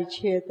当下一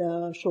切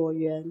的所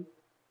缘。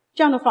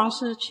这样的方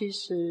式其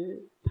实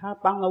它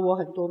帮了我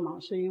很多忙，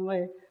是因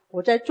为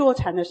我在坐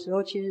禅的时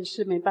候其实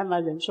是没办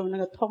法忍受那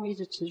个痛一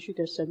直持续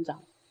的生长。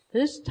可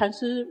是禅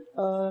师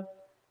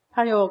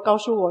他有告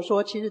诉我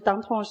说，其实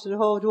当痛的时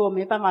候，如果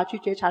没办法去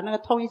觉察那个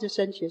痛一直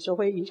升起的时候，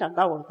会影响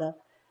到我的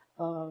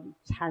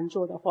禅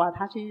坐的话，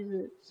它其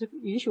实是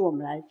允许我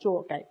们来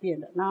做改变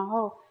的。然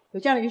后有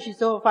这样的允许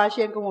之后，发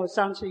现跟我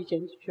上次以前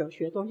有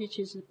学的东西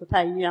其实不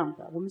太一样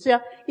的。我们是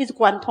要一直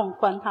观痛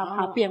观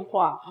它变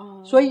化。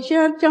所以现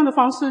在这样的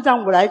方式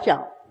让我来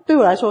讲，对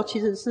我来说其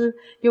实是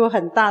有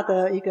很大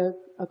的一个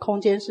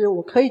空间，是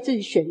我可以自己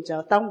选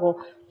择。当我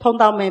痛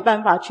到没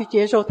办法去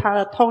接受它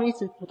的痛一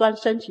直不断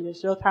升起的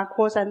时候，它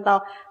扩散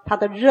到它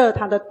的热、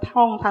它的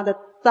痛、它的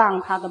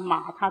胀、它的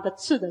麻、它的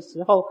刺的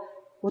时候，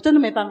我真的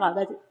没办法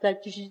再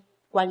继续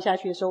关下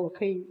去的时候，我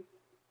可以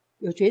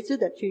有觉知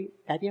的去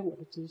改变我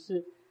的姿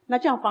势。那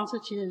这样的方式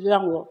其实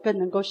让我更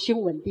能够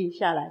心稳定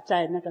下来，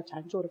在那个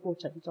禅坐的过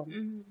程中。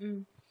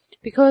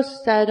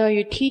Because Sayadaw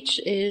you teach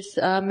is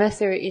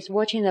master is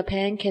watching the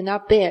pain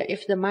cannot bear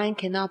if the mind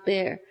cannot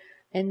bear,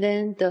 and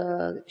then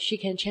she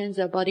can change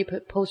the body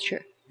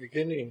posture.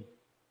 Beginning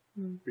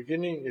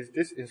is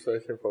this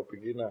instruction for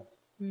beginner.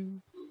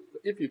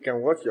 If you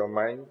can watch your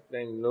mind,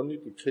 then no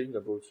need to change the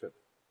posture.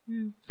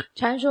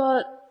 禅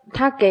说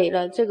他给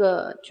了这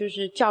个就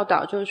是教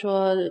导，就是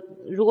说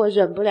如果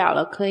忍不了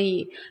了可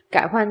以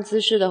改换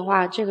姿势的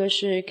话，这个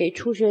是给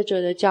初学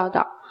者的教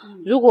导。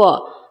如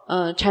果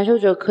禅修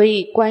者可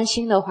以观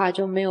心的话，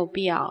就没有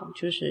必要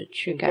就是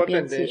去改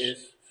变姿势。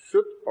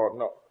Should or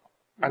not?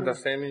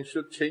 understanding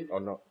should change or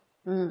not?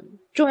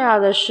 重要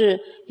的是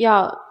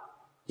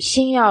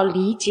心要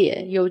理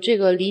解，有这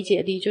个理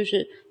解力，就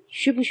是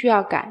需不需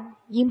要改，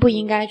应不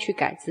应该去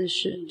改姿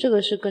势，这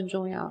个是更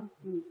重要的。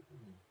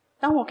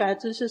当我改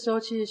姿势的时候，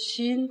其实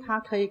心它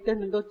可以更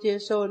能够接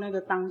受那个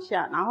当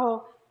下，然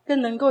后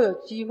更能够有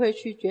机会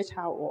去觉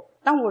察我。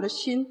当我的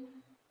心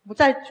不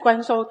再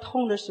观受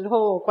痛的时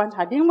候，我观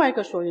察另外一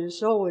个所缘的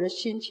时候，我的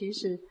心其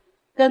实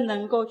更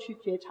能够去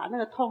觉察那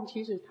个痛，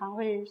其实它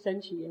会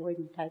升起也会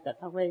离开的，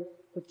它会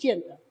不见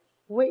的，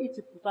不会一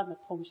直不断的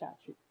痛下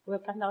去。我有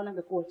看到那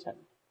个过程。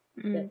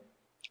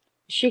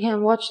She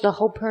can watch the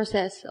whole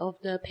process of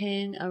the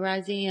pain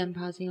arising and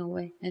passing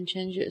away and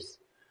changes.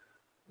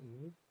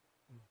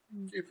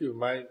 If your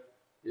mind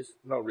is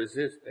not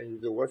resist, then you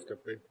can watch the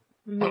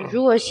pain.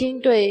 如果心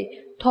对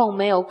痛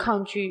没有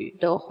抗拒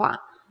的话，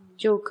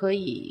就可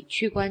以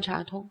去观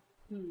察痛。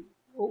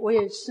我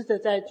也试着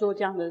在做这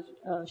样的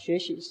学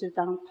习，是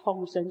当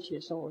痛升起的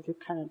时候，我就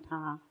看了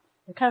它，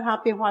看它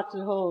变化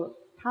之后，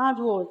它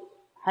如果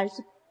还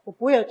是我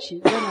不会有起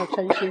任何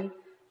嗔心，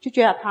就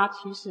觉得它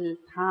其实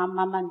它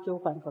慢慢就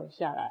缓和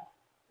下来。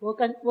我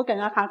感觉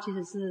到它其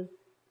实是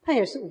它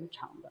也是无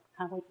常的，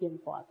它会变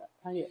化的，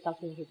它也到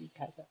最后会离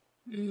开的。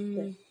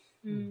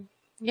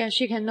Yeah,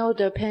 she can know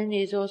the pain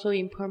is also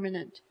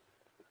impermanent.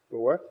 The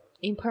what?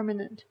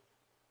 Impermanent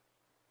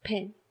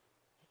pain.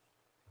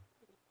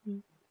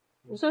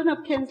 我说那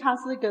偏差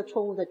是一个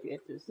错误的觉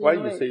知。Why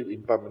you say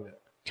impermanent?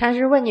 禅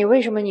师问你，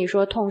为什么你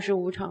说痛是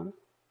无常的？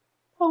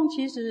痛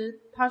其实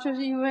它就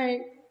是因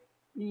为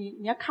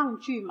你要抗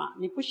拒嘛，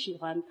你不喜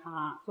欢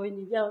它，所以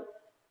你要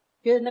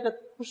觉得那个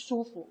不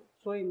舒服，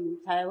所以你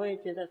才会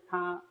觉得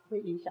它会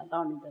影响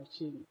到你的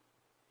心。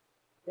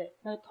对，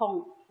那个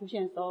痛出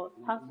现的时候，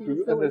它其实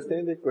是 Do you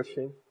understand the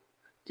question?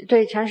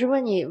 对，禅师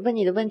问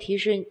你的问题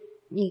是，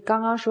你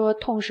刚刚说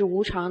痛是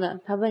无常的，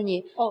他问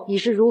你，你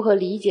是如何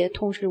理解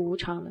痛是无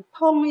常的？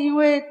痛因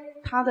为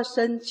它的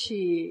升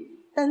起，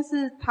但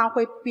是它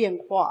会变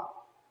化，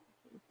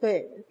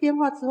对，变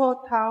化之后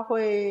它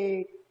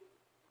会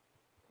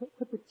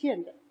不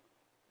见的，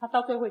它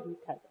到最后会离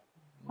开的，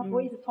它不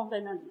会一直痛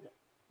在那里的。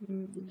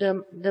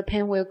The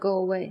pain will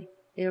go away.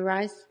 It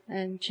arises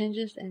and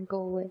changes and go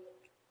away.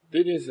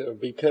 This is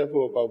be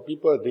careful about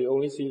people. They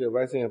only see the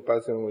rising and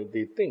passing away.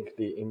 They think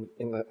they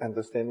in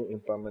understanding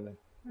impermanent.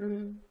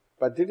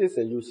 But this is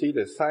you see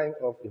the sign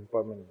of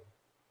impermanent,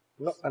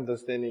 not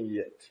understanding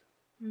yet.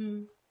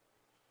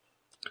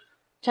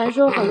 禅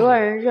说很多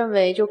人认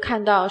为就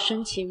看到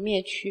升起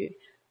灭去，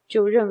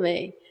就认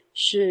为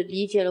是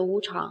理解了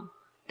无常，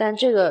但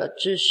这个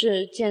只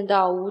是见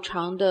到无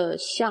常的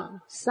相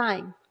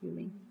sign. You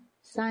mean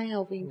sign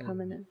of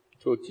impermanent?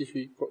 So 继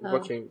续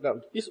watching. Now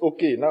it's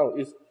okay. Now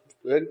it's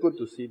very good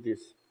to see this.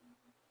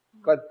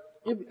 But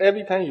if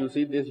every time you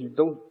see this, you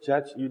don't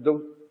judge, you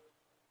don't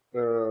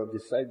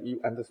decide you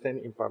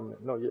understand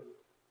impermanent. Not yet.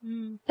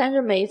 但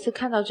是每一次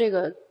看到这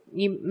个，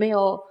你没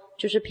有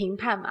就是评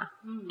判嘛，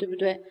对不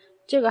对？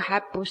这个还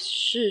不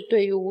是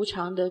对于无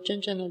常的真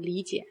正的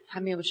理解，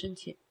还没有升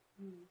起。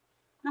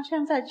那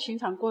像在行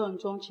场过程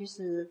中，其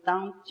实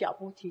当脚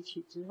步提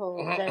起之后，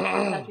再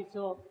放下去之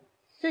后，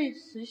这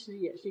其实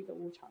也是一个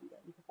无常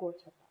的一个过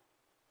程，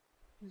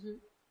就是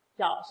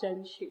脚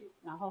升起，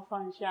然后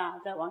放下，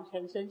再往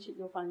前升起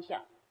又放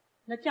下。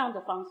那这样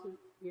的方式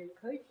也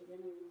可以体验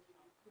那个无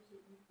常，就是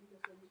一个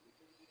升起。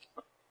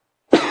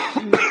在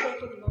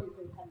这里头也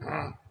可以看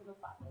到这个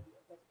法门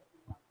在这个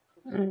地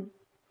方。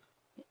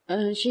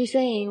She's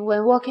saying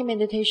when walking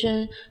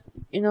meditation,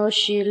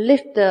 she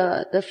lift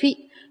the feet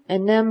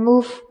and then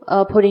move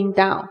putting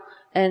down.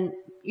 And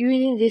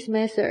using this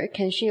method,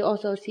 can she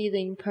also see the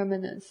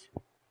impermanence?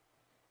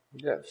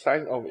 Yeah,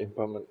 sign of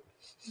impermanence.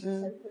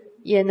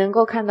 也能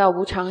够看到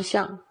无常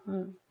相。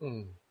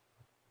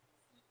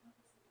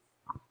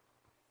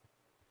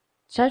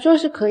禅说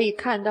是可以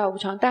看到无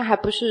常，但还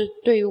不是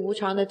对于无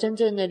常的真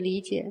正的理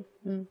解。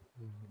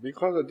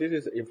Because this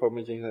is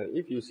information.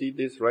 If you see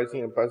this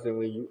rising and passing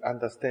away, you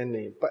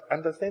understanding. But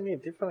understanding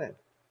is different.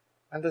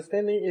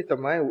 Understanding is the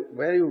mind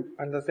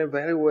understand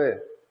very well.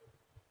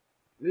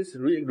 This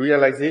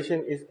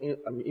realization is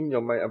in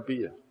your mind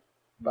appear.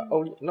 But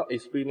only, not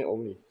experience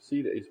only.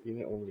 See the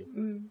experience only.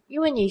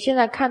 因为你现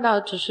在看到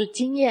只是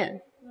经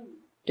验，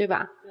对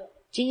吧？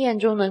经验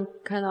中能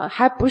看到，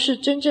还不是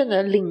真正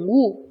的领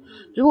悟。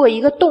如果一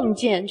个洞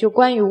见，就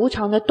关于无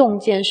常的洞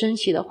见升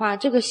起的话，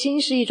这个心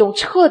是一种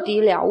彻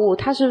底了悟，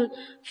它是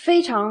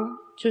非常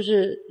就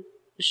是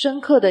深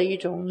刻的一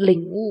种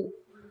领悟。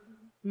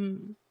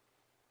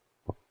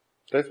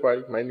That's why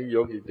many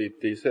yogis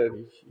they said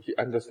he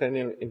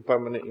understanding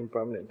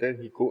impermanent. Then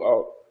he go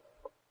out.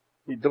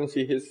 He don't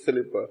see his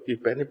slipper. He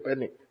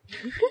panic.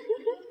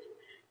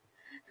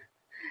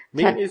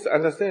 Meaning his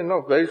understanding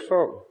not very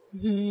strong.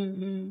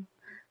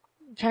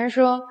 禅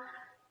师说，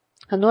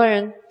很多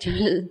人就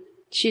是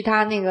去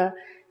他那个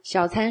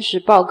小餐食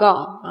报告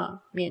啊，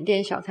缅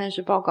甸小餐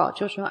食报告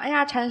就说，哎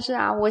呀，禅师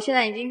啊，我现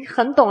在已经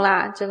很懂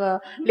啦，这个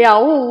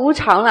了悟无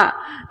常啦，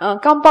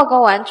刚报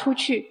告完出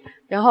去，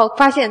然后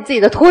发现自己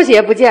的拖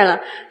鞋不见了，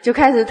就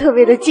开始特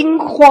别的惊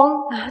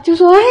慌啊，就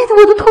说，哎，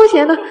我的拖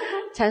鞋呢？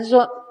禅师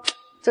说，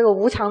这个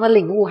无常的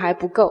领悟还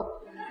不够。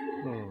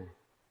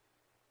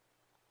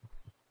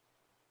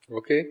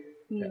Okay.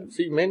 Yeah.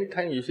 See, many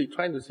times you see,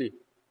 try to see.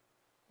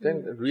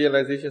 Then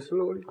realization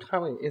slowly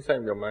coming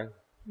inside your mind.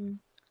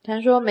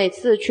 他说每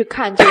次去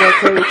看这个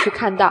可以去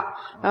看到，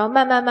然后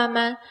慢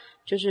慢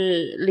就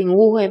是领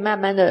悟会慢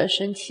慢的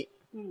升起。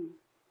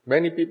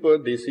Many people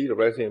they see the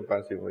rising and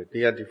passing away.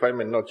 Their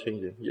defilement not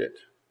changing yet.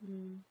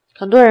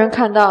 很多人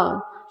看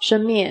到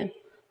生灭，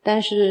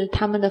但是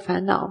他们的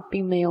烦恼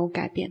并没有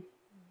改变。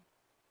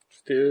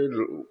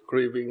Still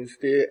craving,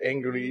 still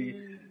angry.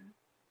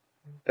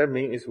 That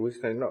means it's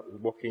wisdom not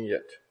working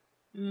yet.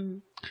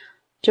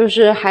 就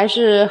是还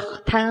是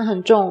贪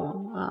很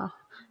重啊，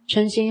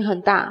嗔心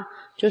很大，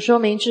就说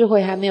明智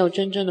慧还没有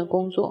真正的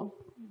工作。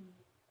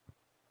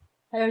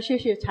还有谢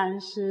谢禅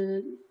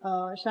师，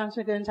上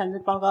次跟禅师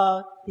报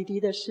告弟弟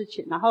的事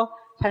情，然后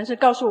禅师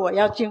告诉我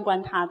要静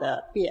观他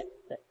的变，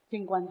对，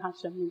静观他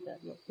生命的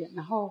有变。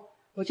然后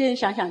我今天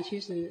想想，其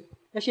实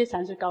那些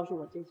禅师告诉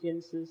我这件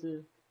事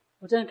是，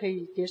我真的可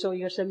以接受一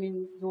个生命，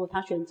如果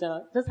他选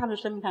择，这是他的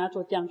生命，他要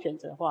做这样选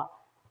择的话，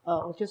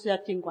我就是要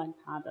静观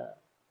他的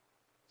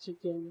时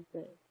间，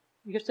对，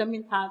一个生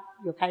命他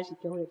有开始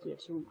就会有结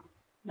束嘛，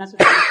那是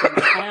他的选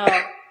择，他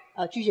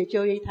要拒绝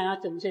就医，他要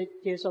整切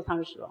接受他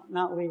的死亡，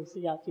那我也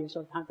是要接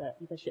受他的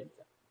一个选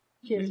择。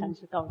谢谢禅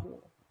师告诉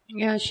我。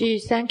Yeah, she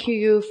thank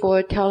you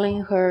for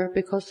telling her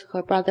because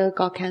her brother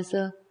got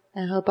cancer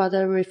and her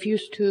brother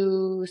refused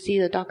to see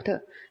the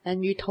doctor,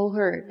 and you told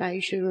her that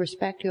you should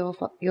respect your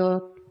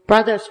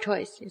brother's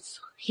choice. It's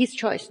his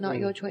choice, not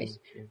your choice.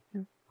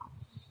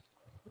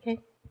 Okay.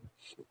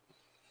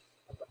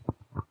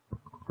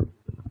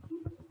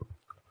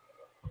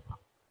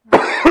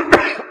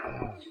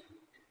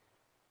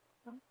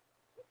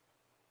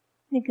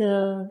 那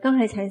个刚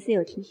才禅师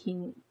有提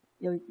醒，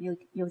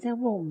有在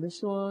问我们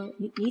说，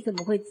你怎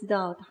么会知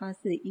道它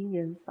是因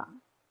缘法？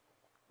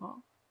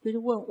就是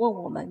问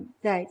我们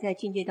在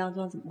境界当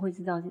中怎么会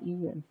知道是因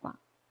缘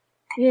法？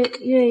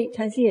因为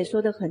禅师也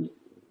说得很，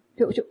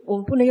就我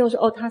们不能用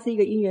说它是一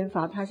个因缘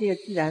法，它是一个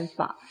自然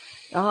法，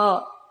然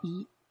后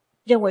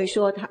认为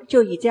说它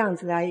就以这样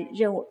子来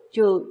认为，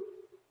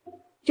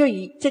就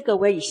以这个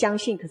为以相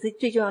信，可是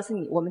最重要是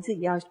我们自己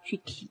要去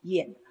体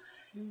验。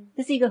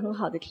这是一个很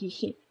好的提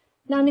醒。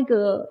那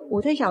个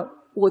我在想，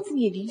我自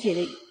己理解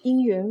的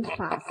因缘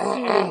法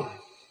是，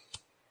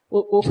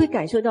我会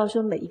感受到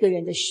说每一个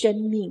人的生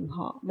命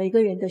每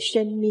个人的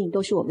生命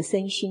都是我们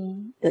身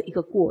心的一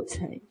个过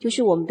程，就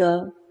是我们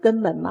的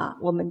根本嘛，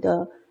我们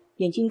的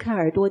眼睛看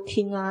耳朵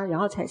听啊，然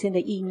后产生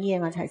的意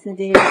念啊，产生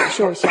这些感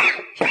受想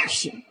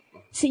行，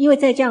是因为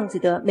在这样子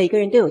的每个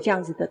人都有这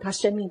样子的他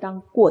生命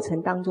过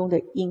程当中的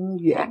因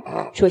缘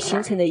所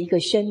形成的一个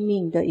生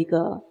命的一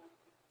个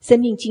生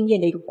命经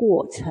验的一个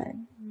过程。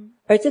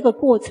而这个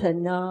过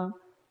程呢，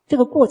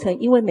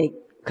因为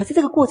可是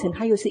这个过程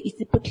它又是一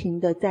直不停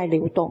的在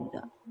流动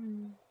的。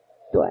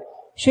对，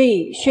所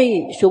以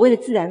所谓的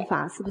自然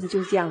法是不是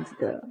就是这样子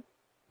的？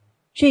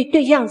所以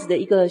对这样子的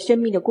一个生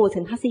命的过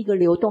程，它是一个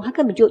流动，它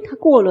根本它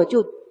过了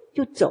就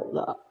走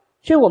了。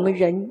所以我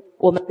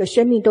们的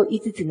生命都一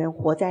直只能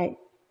活在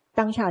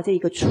当下这一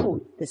个处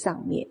的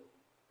上面，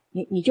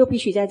你就必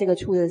须在这个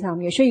处的上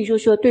面。所以就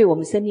是说，对我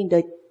们生命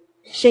的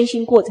身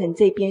心过程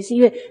这边，是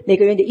因为每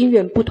个人的因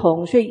缘不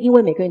同，所以因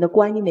为每个人的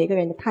观念、每个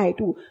人的态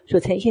度所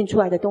呈现出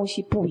来的东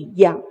西不一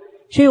样，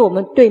所以我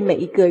们对每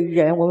一个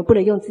人，我们不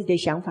能用自己的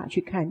想法去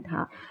看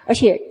他，而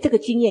且这个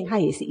经验它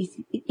也是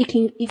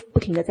一不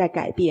停的在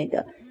改变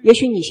的。也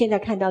许你现在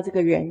看到这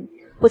个人，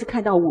或是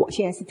看到我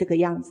现在是这个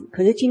样子，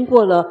可是经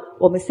过了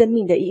我们生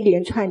命的一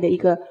连串的一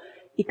个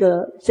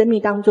生命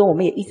当中，我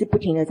们也一直不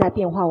停的在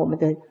变化我们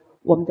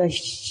的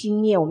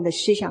心念、我们的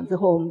思想之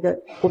后，我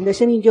们的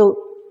生命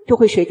就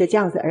会随着这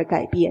样子而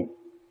改变，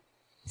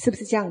是不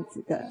是这样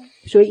子的？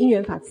所以因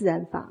缘法、自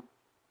然法，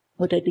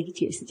我的理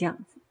解是这样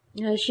子。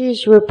She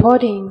is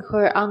reporting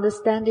her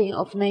understanding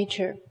of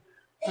nature,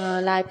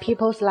 like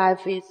people's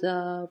life is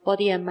a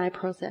body and mind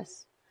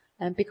process,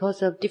 and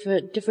because of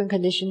different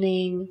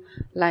conditioning,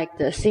 like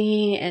the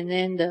seeing and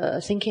then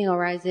the thinking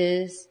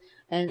arises,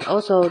 and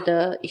also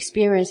the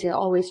experience is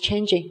always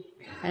changing,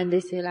 and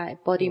this is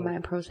like body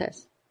mind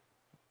process.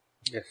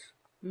 Yes.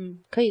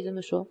 可以这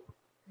么说。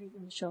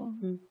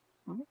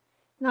好，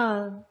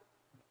那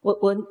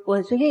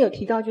我昨天有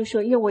提到，就是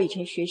说，因为我以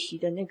前学习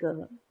的那个，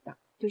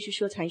就是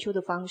说禅修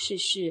的方式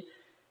是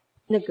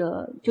那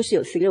个，就是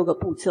有16个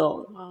步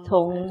骤，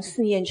从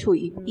四念处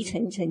一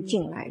层一层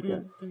进来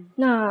的。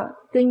那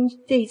跟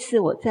这一次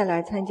我再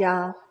来参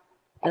加，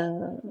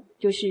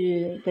就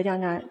是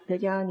德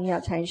加尼亚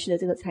禅师的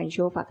这个禅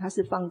修法，它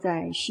是放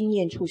在心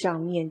念处上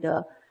面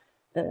的，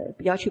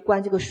比较去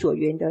观这个所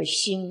缘的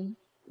心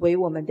为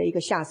我们的一个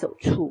下手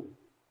处。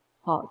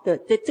好的，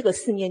这个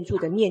四念住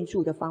的念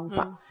住的方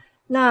法。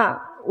那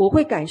我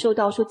会感受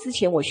到说，之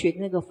前我学的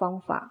那个方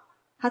法，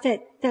他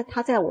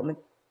在我们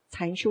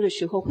禅修的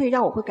时候，会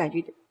让我会感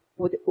觉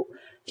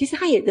其实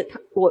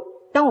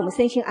当我们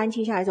身心安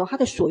静下来的时候，他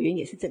的所缘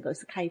也是整个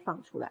是开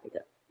放出来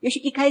的。也许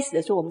一开始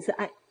的时候，我们是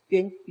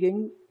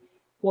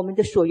我们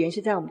的所缘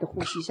是在我们的呼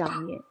吸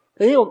上面，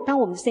可是当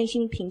我们的身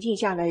心平静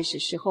下来的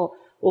时候，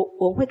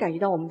我会感觉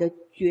到我们的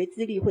觉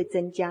知力会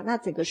增加，那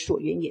整个所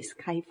缘也是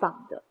开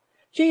放的，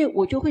所以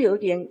我就会有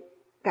点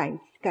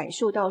感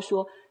受到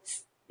说，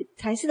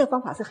禅师的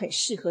方法是很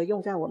适合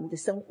用在我们的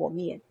生活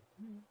面。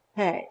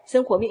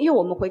生活面，因为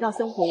我们回到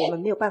生活，我们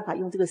没有办法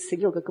用这个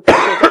16个步骤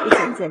一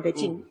层一层的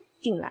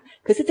进来。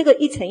可是这个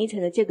一层一层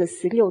的这个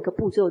16个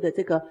步骤的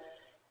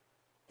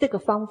这个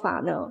方法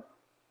呢，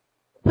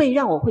会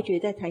让我会觉得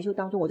在禅修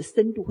当中，我的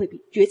深度会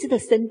比觉知的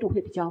深度会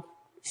比较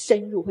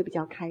深入，会比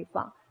较开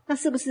放。那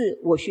是不是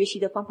我学习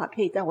的方法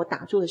可以在我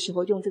打坐的时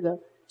候用这个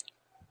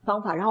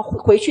方法，然后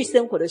回去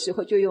生活的时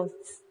候就用？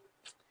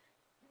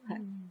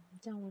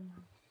这样问吗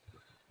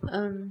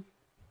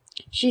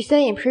？She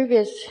said in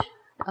previous.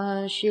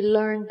 She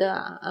learned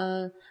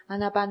the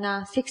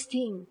Anapana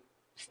 16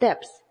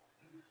 steps,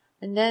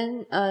 and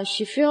then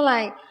she feel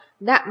like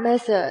that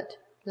method,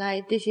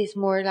 like this is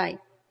more like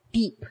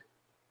deep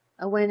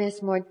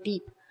awareness, more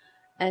deep,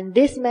 and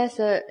this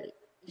method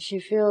she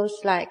feels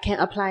like can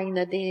apply in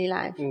the daily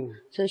life.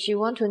 So she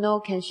want to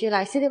know, can she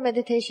like sitting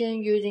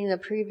meditation using the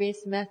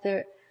previous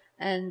method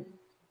and?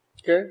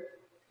 Okay.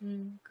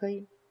 可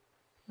以。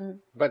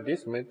But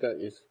this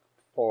method is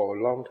for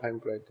a long time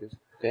practice.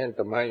 Then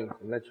the mind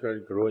naturally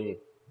growing.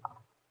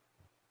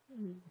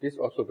 This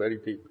also very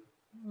deep.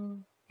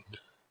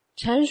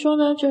 禅师说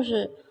呢，就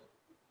是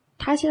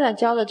他现在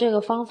教的这个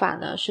方法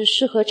呢，是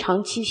适合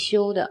长期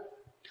修的。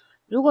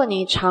如果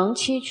你长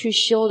期去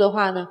修的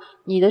话呢，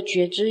你的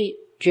觉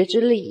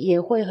知力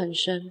也会很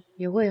深，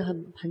也会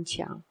很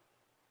强。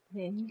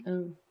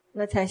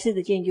那禅师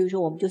的建议就是说，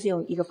我们就是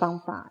用一个方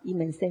法，一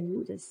门深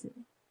入的事。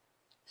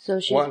So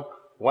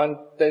One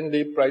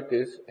 10-day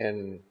practice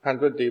and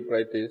 100-day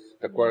practice,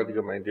 the quality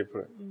of mind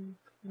different.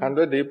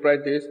 100-day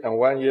practice and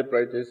 1-year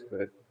practice,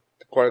 the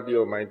quality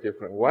of mind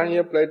different.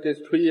 1-year practice,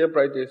 3-year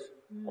practice,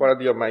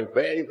 quality of mind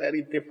very,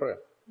 very different.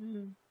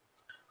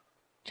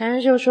 禅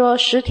师就说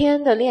，10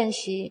天的练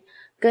习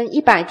跟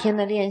100天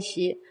的练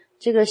习，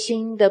这个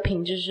心的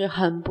品质是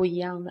很不一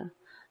样的。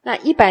那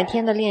100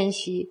天的练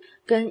习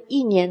跟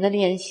1年的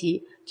练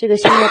习，这个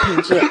心的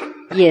品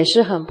质也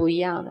是很不一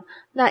样的。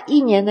那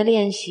1年的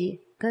练习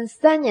跟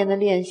3年的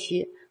练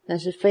习，那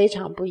是非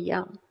常不一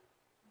样的。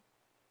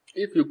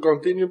If you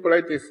continue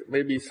practice,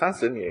 maybe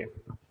 30年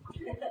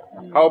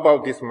How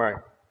about this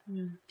mind?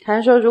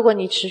 禅师说，如果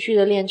你持续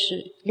的练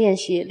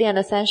习，练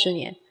了30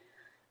年，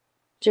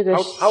这个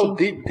心 How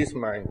deep this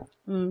mind?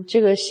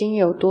 这个心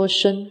有多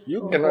深？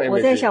 You cannot imagine. 我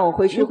在想，我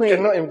回去会 You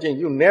cannot imagine.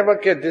 You never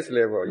get this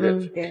level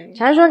yet.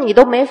 禅师说，你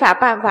都没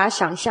办法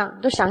想象，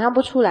都想象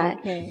不出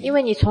来，因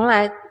为你从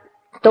来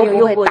都不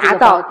会达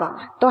到，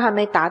都还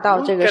没达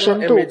到这个深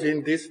度。 You cannot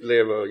imagine this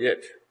level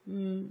yet.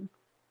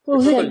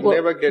 Because you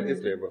never get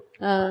this level.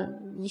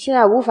 你现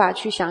在无法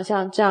去想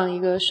象这样一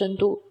个深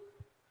度。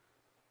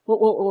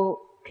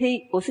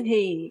我是可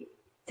以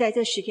在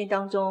这10天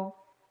当中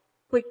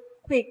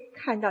会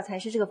看到禅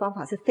师这个方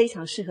法是非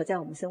常适合在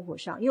我们生活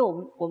上，因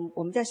为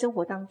我们在生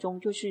活当中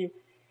就是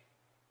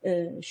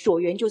所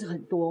缘就是很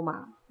多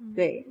嘛，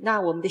对，那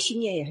我们的心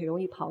念也很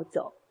容易跑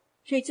走，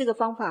所以这个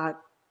方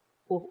法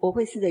我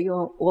会试着用，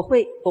我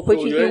回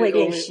去一定会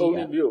练习的。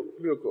Only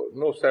 6个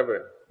 ，no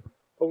 7.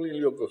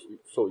 Only 6个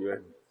所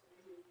缘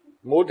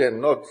 ，more than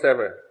not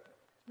 7.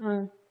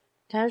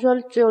 禅师说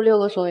只有6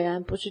个所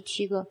缘，不是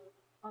7个。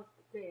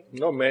对。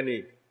Not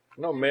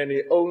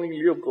many, only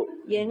 6个。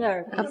眼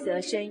耳鼻舌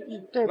身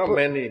意。对。Not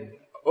many.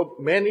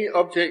 Many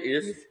object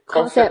is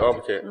concept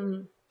object.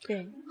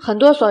 对。很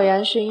多所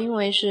缘是因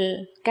为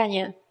是概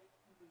念。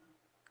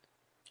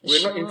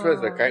We're not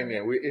interested in 概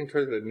念 ，we're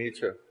interested in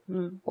nature.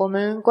 我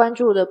们关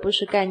注的不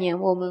是概念，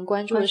我们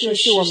关注的是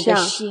实相。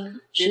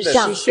实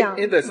相。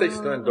In the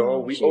 6th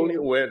door, we only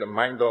aware the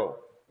mind door.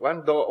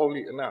 One door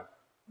only enough.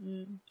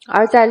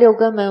 而在6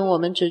根门，我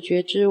们只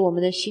觉知我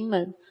们的心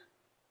门，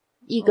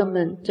一根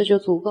门，这就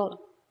足够了。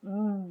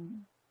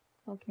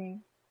OK，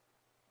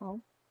 好，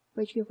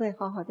回去会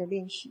好好的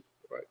练习。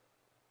Right.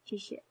 谢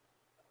谢。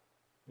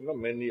Not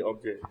many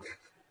objects,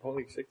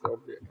 only 6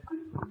 objects.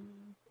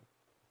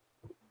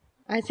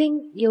 I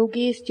think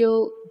yogis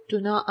still do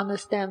not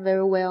understand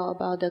very well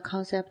about the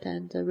concept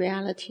and the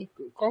reality.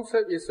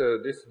 Concept is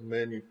this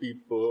many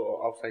people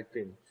or outside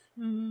things.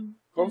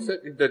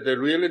 Concept is that the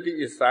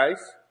reality is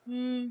size,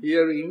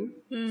 hearing,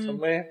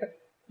 smell,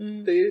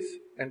 taste,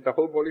 and the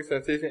whole body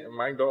sensation and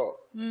mind all.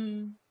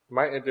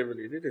 Mind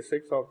activity, this is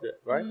 6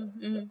 objects,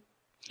 right?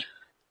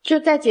 就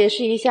再解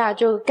释一下，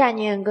就概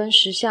念跟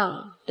实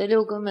相的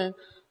6根门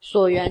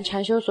所缘，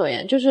禅修所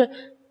缘，就是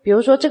比如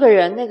说这个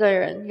人那个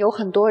人有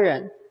很多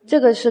人，这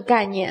个是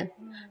概念，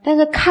但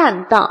是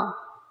看到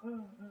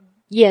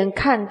眼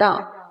看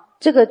到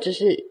这个只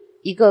是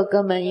一个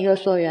根门一个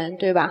所缘，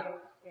对吧？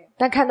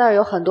但看到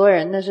有很多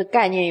人，那是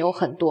概念有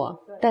很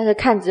多，但是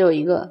看只有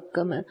一个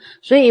根本，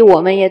所以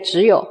我们也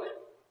只有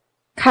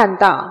看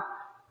到、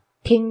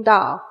听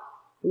到、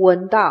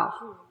闻到、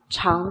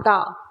尝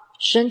到、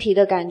身体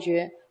的感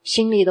觉、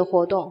心理的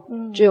活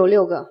动，只有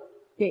6个。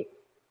对，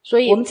所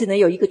以我们只能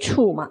有一个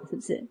触嘛，是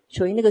不是？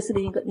所以那个是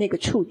那个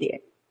触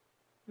点。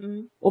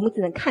我们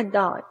只能看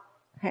到。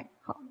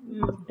好。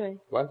对。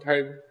One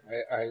time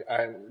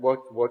I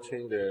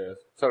watching the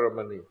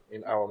ceremony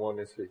in our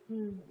monastery.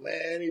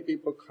 Many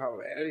people come,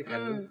 very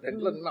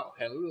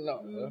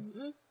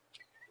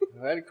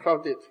very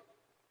crowded.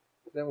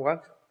 Then one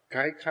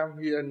guy come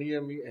here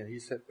near me and he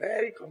said,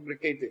 very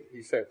complicated.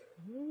 He said,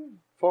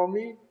 for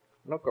me,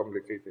 not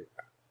complicated.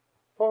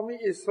 For me,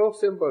 it's so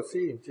simple,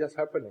 seeing just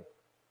happening.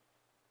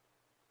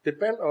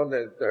 Depend on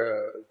the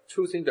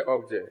choosing the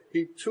object.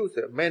 He choose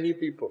many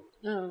people.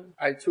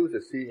 I choose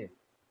the seeing.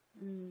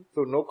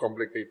 So no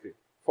complicated.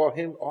 For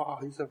him,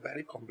 it's a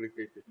very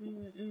complicated.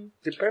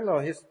 Depend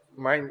on his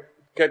mind,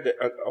 get the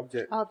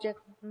object.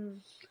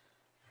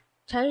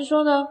 禅师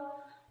说呢，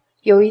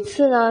有一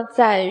次呢，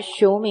在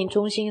学敏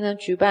中心呢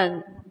举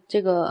办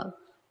这个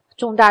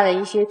重大的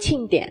一些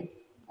庆典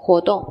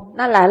活动，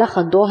那来了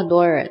很多很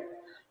多人，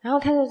然后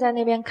他就在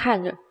那边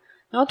看着，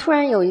然后突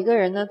然有一个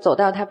人呢走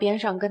到他边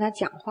上跟他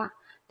讲话，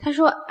他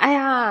说：“哎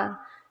呀，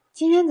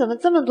今天怎么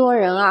这么多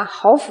人啊，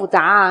好复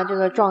杂啊，这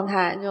个状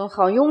态就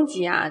好拥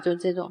挤啊，就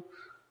这种。”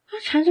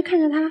禅师看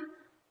着他，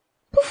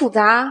不复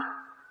杂，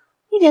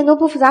一点都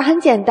不复杂，很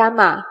简单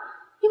嘛，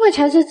因为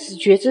禅师只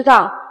觉知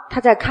到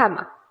他在看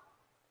嘛，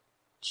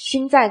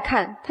心在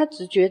看，他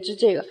只觉知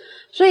这个，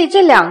所以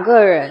这2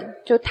个人，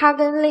就他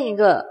跟另一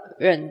个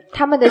人，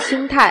他们的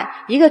心态，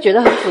一个觉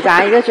得很复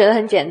杂，一个觉得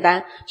很简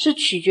单，是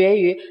取决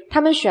于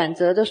他们选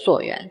择的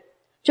所缘。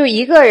就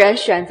一个人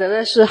选择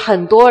的是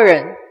很多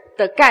人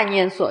的概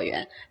念所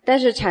缘，但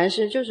是禅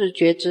师就是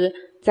觉知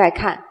在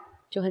看，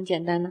就很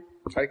简单了。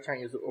再看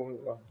也是 only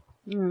one。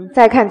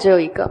再看只有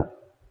一个。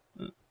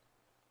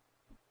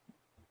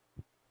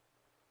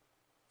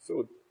So,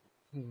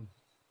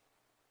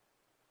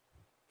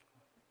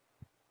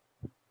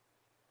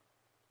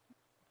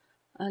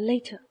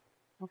 later,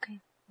 okay,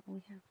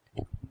 we have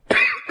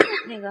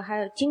那个还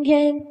有今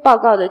天报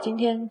告的，今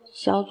天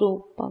小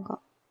组报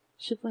告，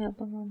师父要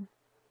报告吗？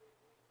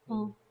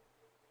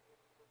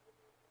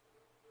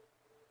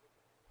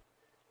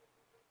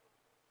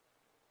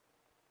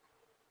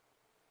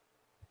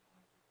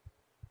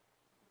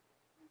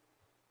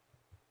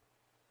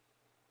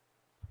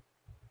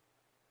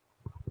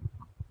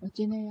我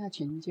今天要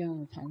请教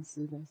禅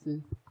师的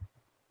是，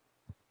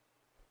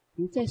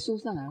你在书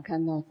上有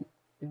看到，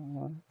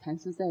禅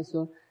师在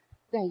说，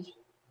在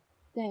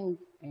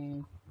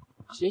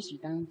学习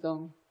当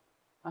中，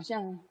好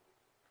像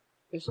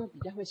有时候比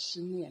较会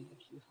失念的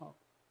时候，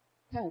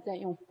他有在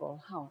用佛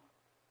号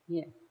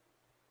念，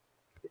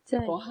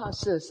佛号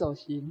摄受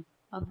心。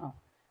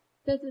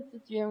在这之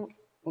间，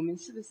我们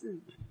是不是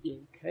也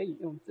可以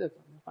用这种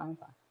的方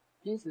法？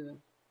其实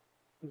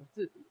我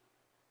自己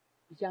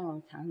比较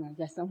常常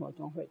在生活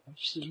中会有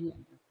失念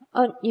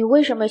的。你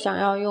为什么想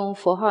要用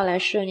佛号来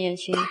摄念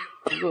心？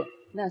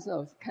那时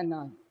候看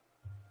到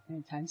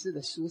禅师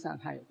的书上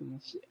他有这么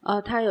写。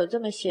他有这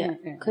么写，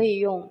可以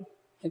用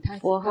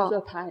佛号。他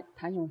说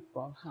他用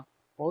佛号，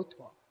佛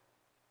陀，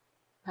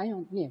他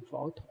用念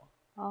佛陀，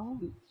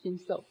心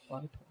受佛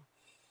陀。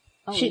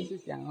我是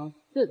想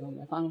这种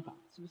的方法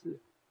是不是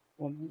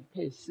我们也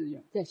可以适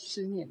用在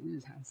思念日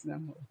常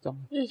生活中？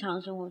日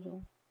常生活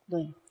中，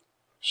对。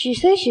She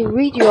says she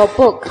read your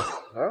book.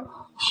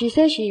 She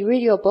says she read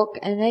your book,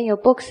 and then your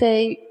book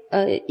say,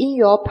 in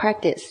your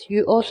practice,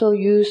 you also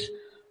use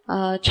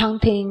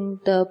chanting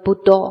the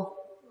Buddha.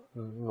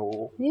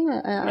 No,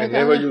 I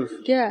never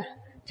use. Yeah,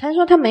 禅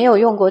说他没有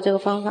用过这个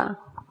方法。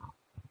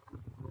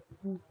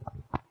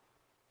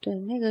对，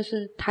那个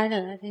是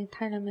Thailand， I think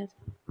Thailand method。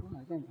我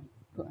好像有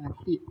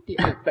第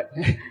2本。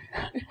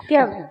第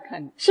2本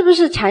看是不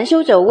是禅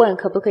修者问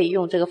可不可以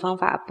用这个方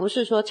法？不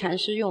是说禅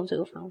师用这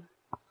个方法。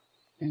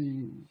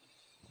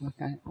我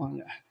刚忘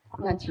了。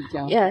那请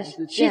教，这样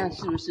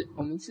是不是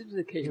我们是不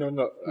是可以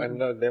 ？No, I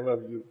never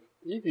use.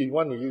 If you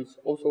want to use,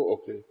 also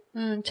okay.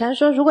 禅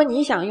说如果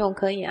你想用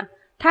可以啊，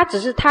他只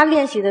是他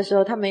练习的时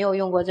候他没有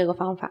用过这个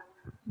方法。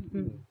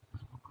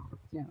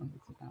这样我知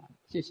道了，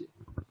谢谢。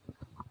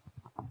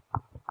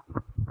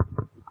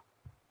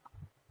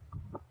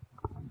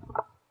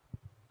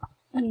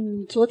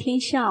昨天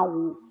下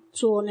午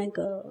做那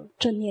个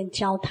正念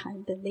交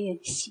谈的练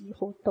习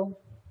活动，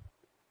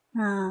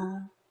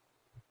那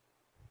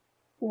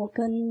我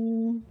跟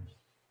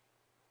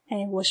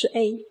我是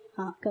A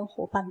跟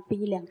伙伴 B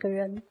 2个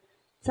人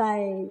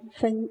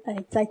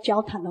在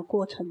交谈的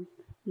过程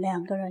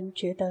，2个人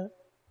觉得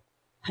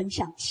很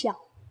想笑，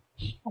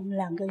我们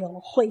2个有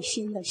会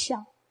心的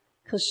笑，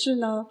可是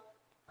呢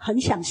很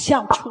想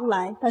笑出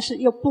来，但是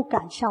又不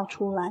敢笑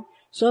出来，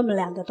所以我们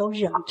2个都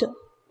忍着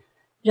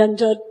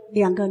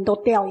，2个人都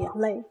掉眼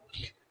泪。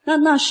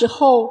那时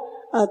候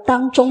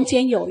当中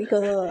间有一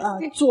个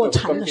坐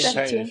禅的时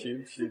间。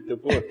The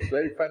board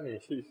very funny.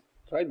 She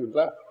try to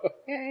laugh.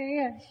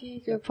 Yeah.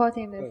 She's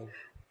reporting this.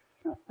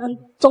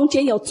 中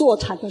间有坐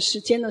禅的时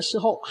间的时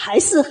候，还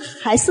是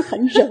很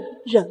忍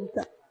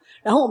的。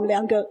然后我们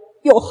两个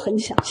又很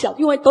想笑，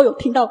因为都有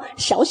听到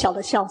小小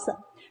的笑声，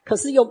可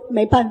是又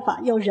没办法，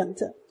又忍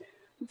着。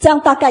这样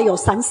大概有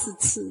3-4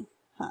次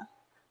啊。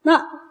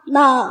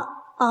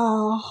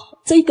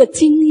这个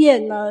经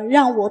验呢，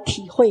让我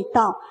体会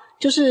到，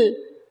就是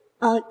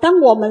当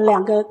我们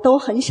两个都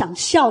很想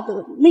笑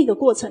的那个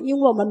过程，因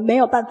为我们没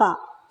有办法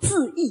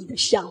自意的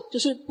笑，就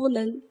是不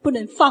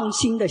能放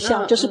心的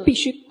笑，就是必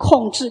须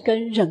控制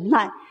跟忍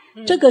耐。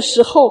这个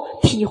时候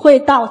体会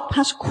到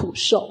它是苦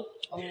受，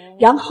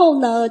然后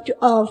呢，就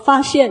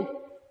发现，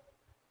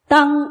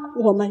当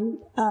我们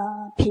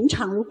平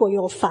常如果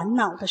有烦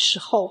恼的时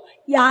候，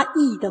压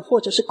抑的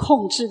或者是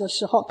控制的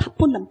时候，它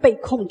不能被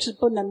控制，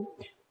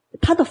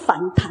它的反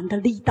弹的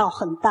力道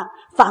很大，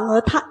反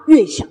而它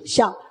越想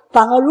笑。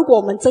反而如果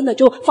我们真的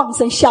就放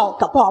声笑，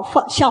搞不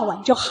好笑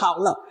完就好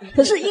了。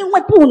可是因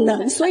为不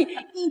能，所以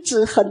一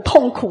直很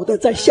痛苦的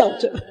在笑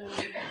着。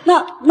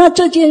那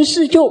这件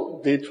事就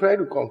They try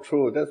to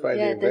control, that's why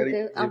Yeah, they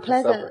very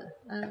unpleasant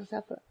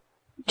suffer.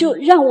 就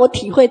让我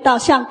体会到，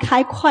像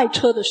开快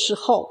车的时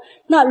候，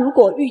那如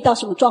果遇到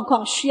什么状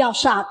况需要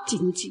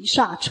紧急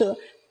刹车，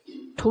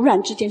突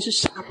然之间是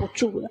刹不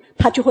住了，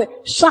他就会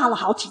刹了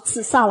好几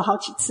次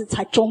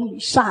才终于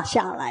刹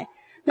下来。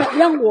那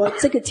让我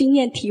这个经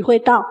验体会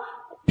到，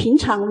平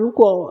常如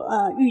果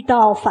遇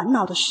到烦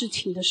恼的事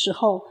情的时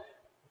候，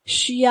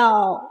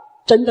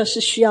真的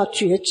是需要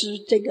觉知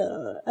这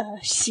个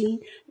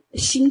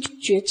心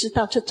觉知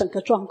到这整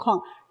个状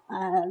况，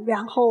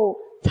然后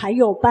才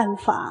有办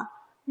法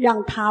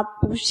让它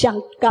不像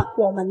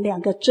我们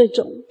两个这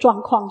种状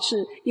况，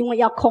是因为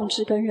要控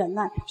制跟忍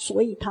耐，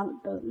所以它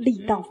的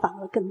力道反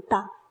而更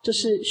大，这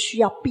是需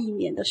要避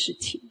免的事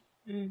情。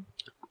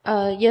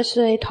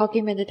Yesterday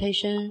talking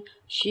meditation,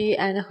 she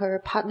and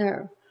her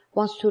partner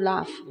wants to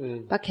laugh,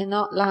 but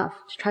cannot laugh,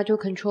 try to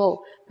control,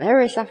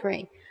 very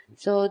suffering.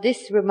 So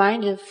this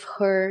reminded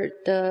her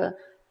the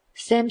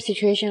same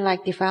situation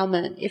like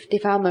defilement. If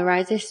defilement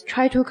rises,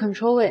 try to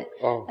control it,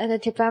 and the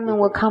defilement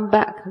will come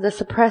back. The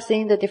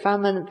suppressing the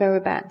defilement very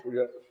bad.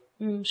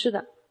 是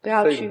的，不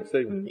要去，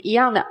一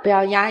样的，不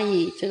要压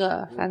抑这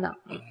个烦恼。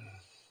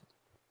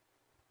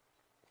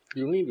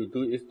You need to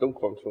do is don't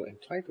control and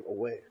try to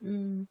aware.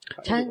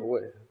 Try to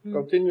aware.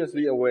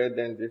 Continuously aware,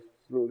 then this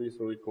slowly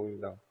going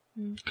down.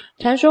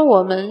 禅说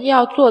我们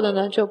要做的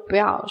呢，就不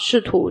要试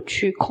图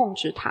去控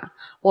制它，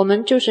我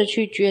们就是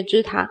去觉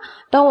知它。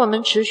当我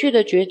们持续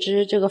的觉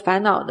知这个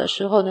烦恼的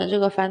时候呢，这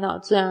个烦恼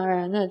自然而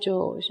然的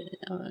就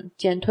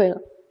减退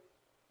了。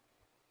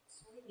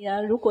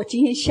如果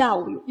今天下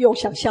午又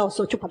想笑的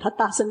时候，就把它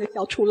大声的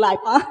笑出来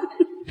吧。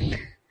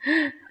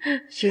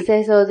She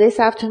says, so this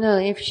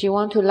afternoon, if she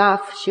want to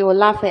laugh, she will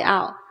laugh it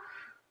out.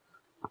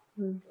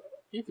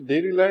 If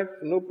daily life,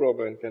 no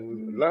problem,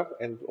 can laugh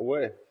and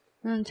aware.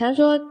 禅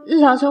说日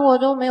常生活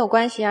中没有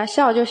关系啊，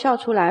笑就笑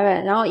出来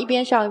呗，然后一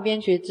边笑一边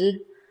觉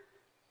知。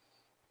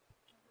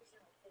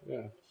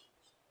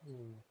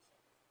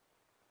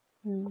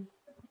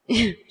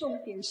重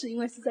点是因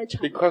为是在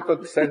禅。Because of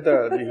the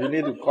center, you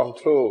need to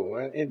control.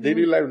 In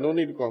daily life, no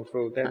need to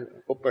control. Then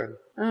open.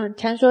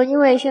 禅说因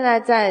为现在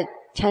在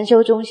禅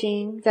修中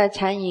心，在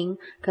禅营，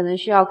可能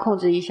需要控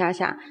制一下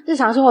下。日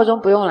常生活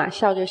中不用啦，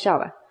笑就笑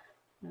吧。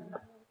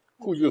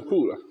哭就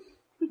哭了。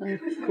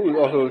哭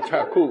also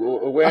哭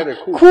aware 的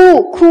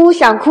哭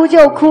想哭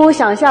就哭，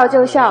想笑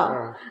就笑。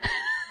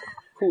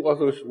哭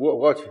also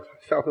watch，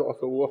 笑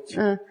also watch。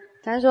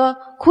咱说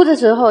哭的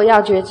时候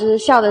要觉知，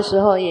笑的时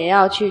候也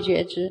要去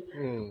觉知。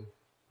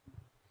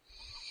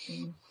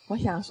我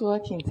想说，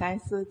请禅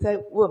师再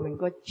为我们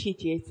个七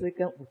觉知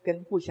跟五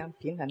根互相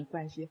平衡的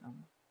关系好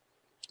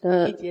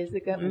吗？七觉知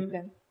跟五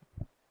根，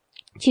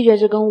七觉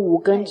知跟五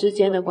根之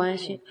间的关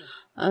系。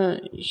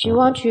She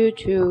wants you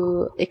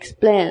to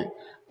explain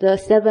the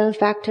 7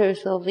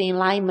 factors of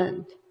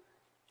enlightenment.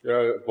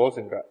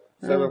 Bodhika,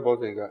 7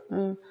 bodhika.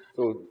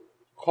 So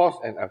cause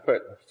and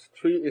effect.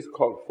 3 is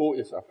cause, 4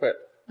 is effect.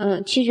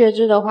 七觉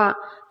知的话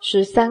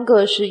是3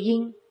个是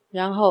因，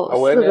然后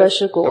4个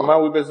是果。Awareness,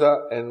 Dhamma,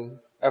 Vipassa, and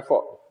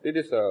effort. It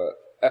is a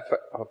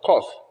effect, a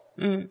cause.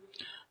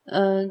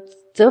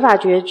 责法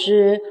觉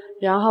知，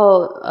然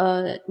后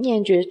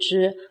念觉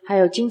知，还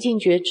有精进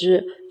觉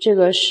知，这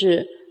个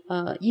是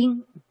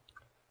因。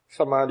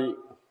Samadhi,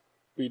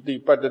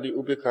 Piti, Paddati,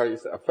 Upekkha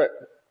is effect.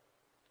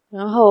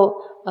 然后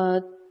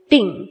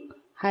定，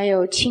还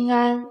有清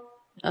安，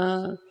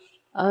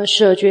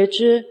舍觉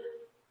知，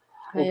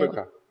还有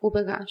乌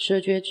贝卡舍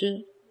觉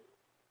知，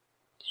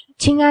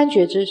清安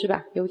觉知是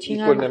吧？有清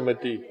安吗？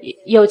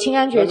有清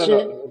安觉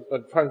知。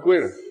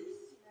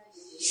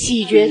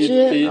喜觉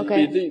知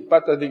 ，OK。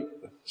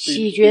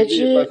喜觉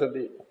知，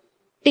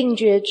定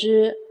觉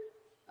知，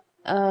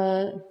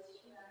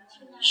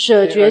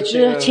舍觉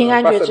知，清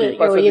安觉知，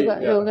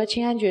有一个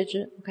清安觉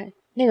知 ，OK，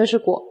 那个是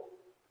果。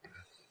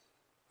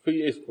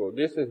Three is for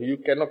this is you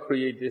cannot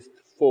create this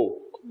four.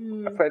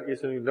 Effect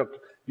is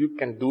you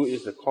can do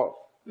is the cause.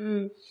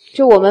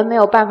 就我们没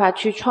有办法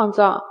去创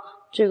造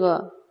这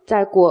个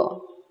在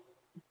果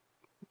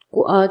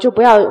就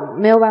不要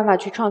没有办法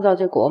去创造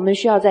这果，我们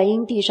需要在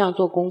因地上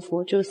做功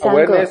夫，就三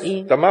个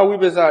因。Dhamma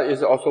Vipassa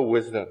is also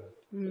wisdom.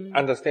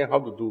 Understand how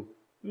to do.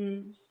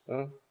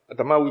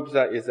 Dhamma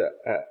Vipassa is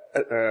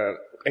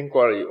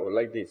inquiry or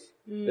like this.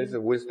 This is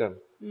wisdom.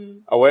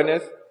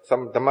 Awareness,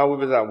 some Dhamma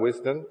Vipassa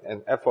wisdom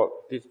and effort.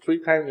 These three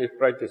kinds is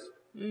practice.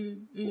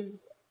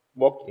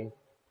 Walking.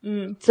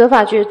 责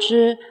法觉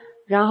知，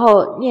然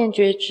后念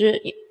觉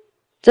知，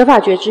责法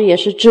觉知也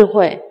是智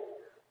慧，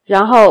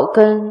然后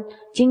跟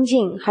精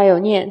进还有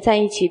念在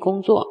一起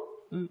工作。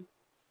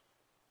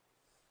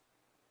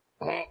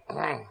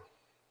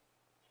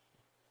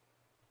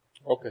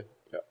OK，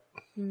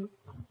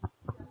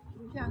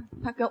 像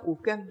他跟五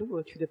根如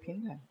果取得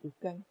平衡，五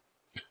根。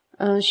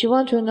She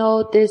want to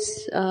know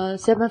this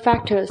 7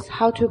 factors,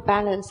 how to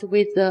balance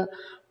with the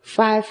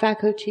 5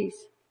 faculties.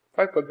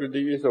 5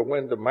 faculties is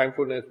when the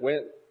mindfulness is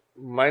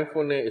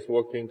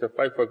working, the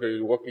 5 faculties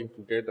is working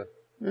together.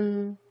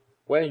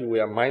 When you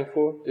are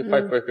mindful, the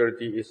 5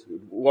 faculties is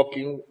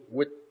working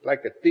with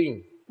like a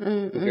team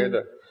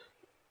together.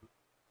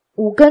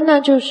 五根呢，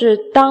就是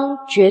当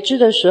觉知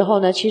的时候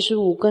呢，其实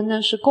五根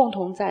呢是共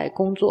同在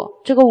工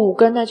作。这个五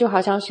根呢，就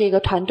好像是一个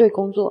团队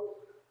工作，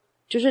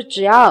就是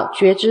只要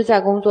觉知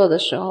在工作的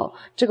时候，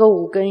这个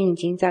五根已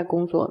经在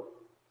工作。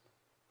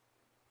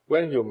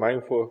When you're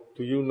mindful,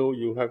 do you know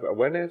you have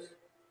awareness?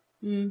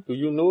 Do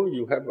you know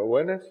you have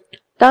awareness?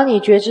 当你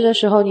觉知的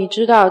时候，你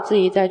知道自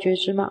己在觉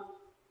知吗？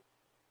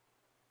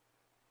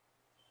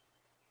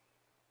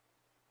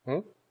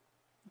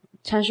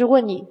禅师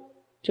问你，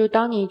就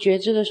当你觉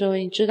知的时候，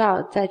你知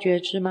道在觉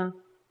知吗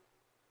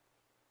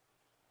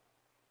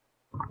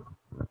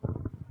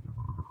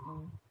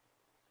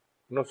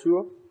？Not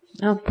sure.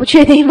 不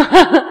确定吗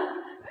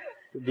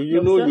 ？Do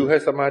you know you have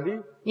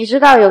samadhi? 你知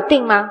道有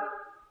定吗？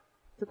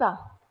知道。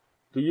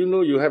Do you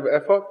know you have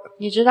effort?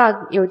 你知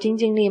道有精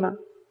进力吗？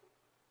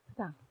知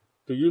道。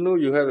Do you know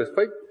you have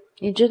faith?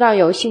 你知道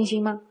有信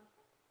心吗？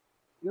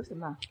有什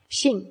么？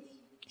信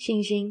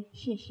心。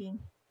信心。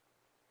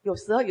有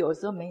时候有，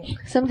时候没有。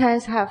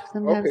Sometimes have,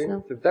 sometimes okay,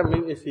 no. So that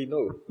means he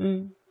knows.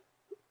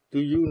 Do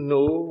you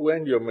know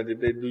when you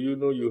meditate? Do you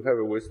know you have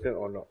a wisdom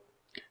or not?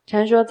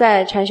 禅说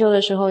在禅修的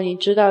时候，你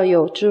知道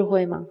有智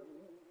慧吗？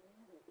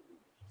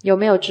有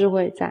没有智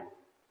慧在？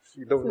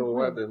 You don't know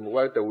what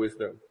the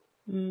wisdom.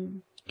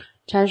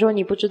 禅说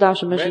你不知道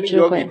什么是智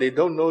慧。Many yogis, they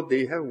don't know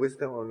they have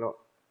wisdom or not.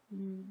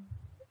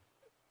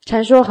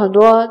 禅说很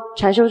多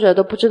禅修者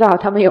都不知道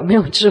他们有没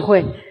有智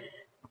慧。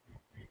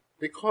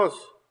Because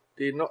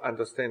they're not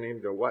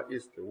understanding what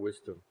is the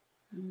wisdom.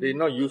 They're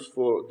not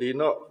useful. They're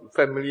not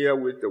familiar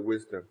with the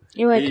wisdom.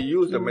 They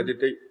use the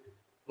meditate.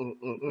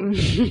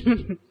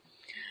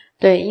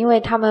 对，因为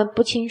他们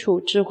不清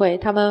楚智慧，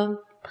他们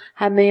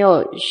还没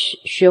有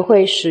学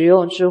会使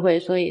用智慧，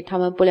所以他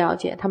们不了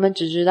解，他们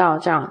只知道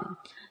这样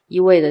一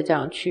味的这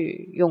样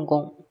去用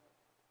功。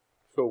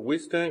So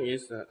wisdom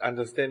is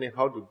understanding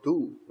how to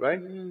do,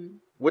 right?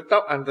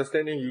 Without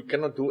understanding, you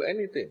cannot do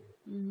anything.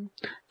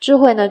 智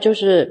慧呢，就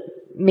是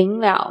明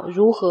了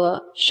如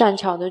何善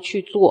巧的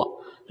去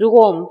做。如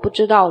果我们不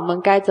知道我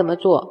们该怎么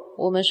做，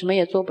我们什么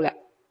也做不了。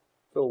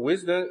So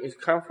wisdom is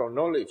come from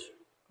knowledge.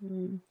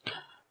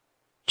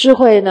 智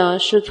慧呢，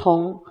是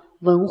从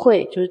闻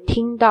慧，就是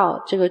听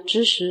到这个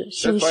知识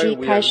信息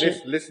开始。That's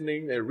why we are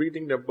listening and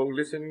reading the book,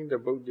 listening the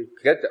book to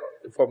get the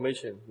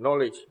information,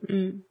 knowledge.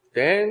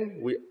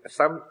 Then we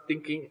start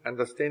thinking,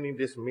 understanding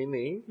this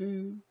meaning.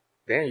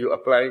 Then you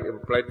apply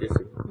and practice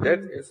it. That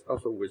is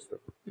also wisdom.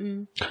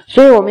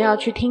 所以我们要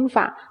去听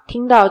法，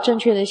听到正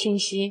确的信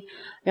息，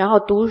然后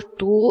读书，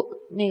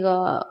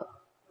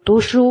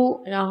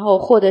然后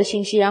获得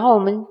信息，然后我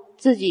们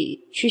自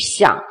己去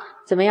想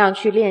怎么样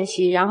去练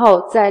习，然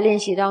后在练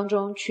习当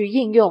中去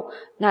应用，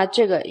那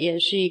这个也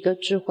是一个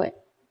智慧。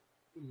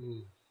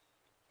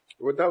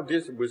Without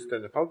this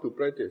wisdom, how to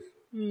practice?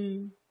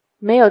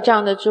 没有这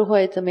样的智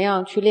慧，怎么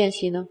样去练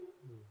习呢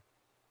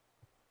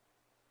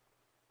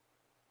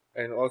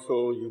？And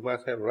also, you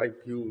must have right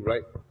view,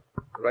 right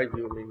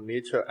view means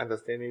nature,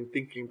 understanding,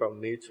 thinking about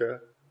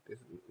nature. There's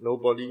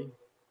nobody,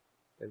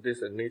 and this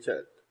is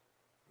nature,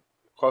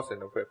 cause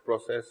and effect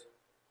process.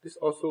 This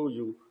also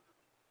you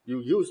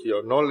use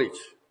your knowledge,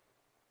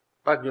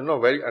 but you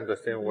not very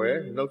understand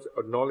where. You know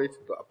knowledge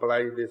to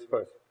apply this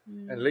first,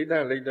 and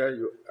later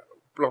you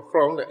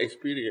from the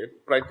experience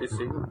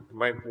practicing,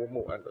 might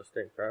more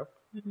understand.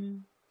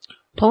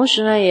 同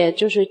时呢，也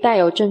就是带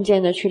有正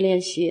见的去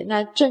练习。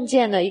那正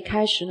见呢，一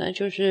开始呢，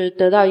就是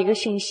得到一个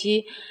信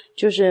息，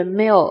就是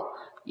没有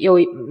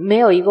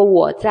一个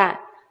我在，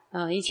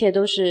一切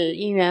都是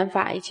因缘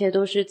法，一切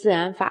都是自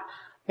然法。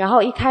然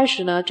后一开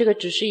始呢，这个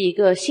只是一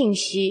个信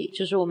息，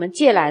就是我们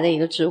借来的一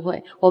个智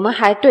慧，我们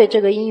还对这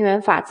个因缘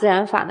法、自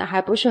然法呢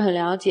还不是很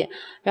了解。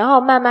然后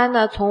慢慢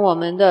呢，从我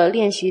们的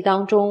练习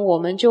当中，我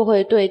们就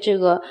会对这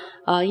个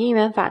因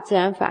缘法、自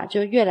然法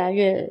就越来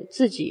越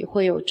自己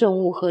会有证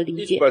悟和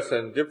理解。Each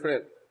person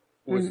different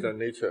with the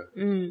nature.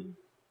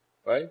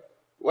 Right?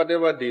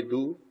 Whatever they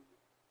do,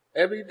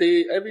 every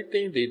day,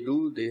 everything they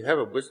do, they have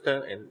a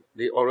wisdom and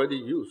they already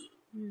use.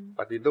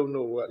 but they don't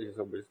know what is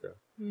a wisdom.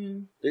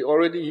 They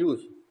already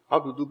use how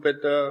to do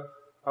better,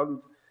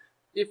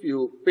 if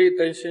you pay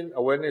attention,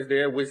 awareness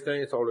there,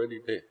 wisdom is already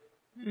there.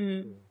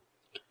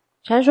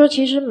 传说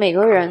其实每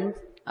个人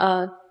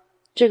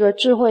这个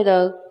智慧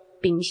的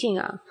秉性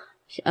啊，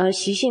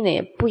习性呢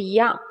也不一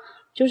样。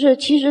就是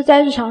其实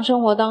在日常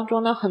生活当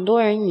中呢，很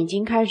多人已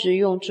经开始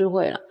用智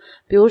慧了。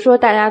比如说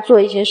大家做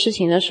一些事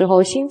情的时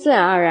候，心自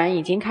然而然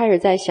已经开始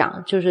在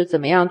想，就是怎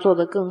么样做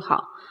得更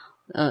好。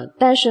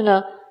但是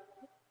呢，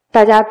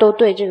大家都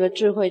对这个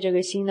智慧这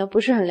个心呢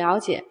不是很了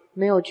解，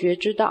没有觉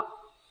知到。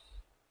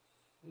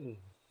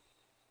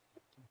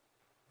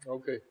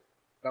Okay,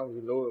 now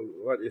you know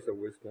what is a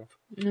wisdom.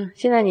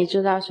 现在你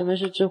知道什么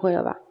是智慧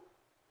了吧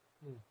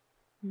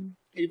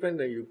？Even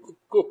when you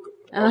cook,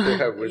 also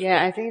have wisdom. Yeah,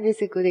 I think this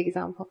is a good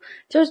example.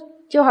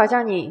 就好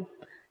像你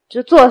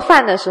就做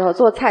饭的时候，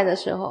做菜的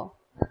时候，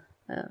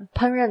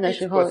烹饪的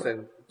时候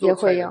也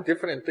会有。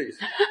Different taste.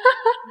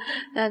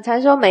 才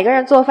说每个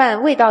人做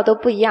饭味道都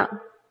不一样。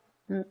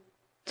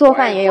做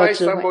饭也有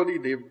智慧。Why somebody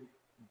they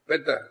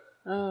better?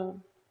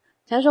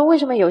 才说为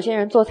什么有些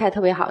人做菜特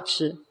别好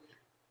吃？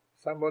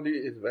 Somebody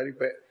is very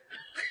bad.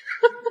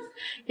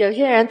 有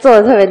些人做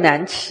的特别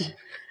难吃，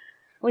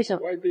为什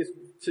么 ？Why this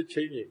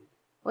changing?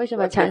 为什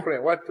么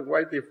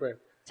Why different?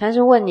 禅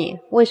师问你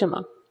为什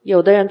么？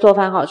有的人做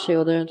饭好吃，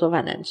有的人做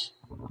饭难吃。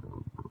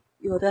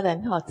有的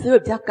人智慧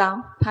比较高，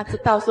他知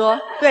道说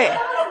对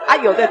啊，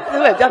有的智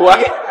慧比较低，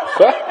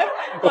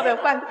做的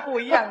饭不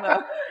一样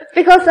了。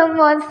Because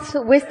someone's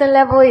wisdom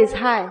level is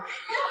high.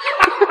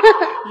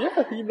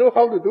 Yeah, he know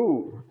how to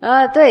do.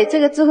 对，这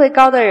个智慧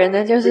高的人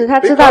呢，就是他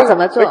知道怎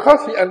么做。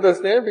Because he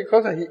understand,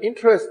 because he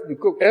interest to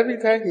cook. Every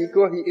time he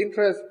go, he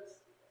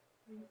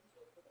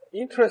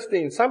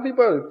interesting. Some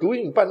people are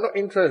doing but not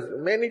interest.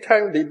 Many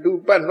times they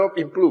do but not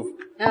improve.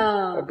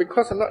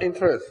 Because not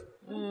interest.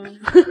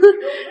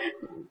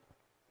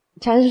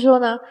 禅师说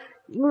呢，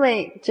因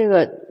为这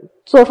个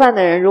做饭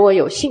的人如果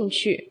有兴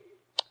趣，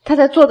他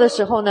在做的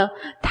时候呢，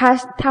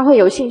他会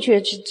有兴趣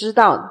的去知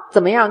道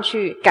怎么样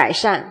去改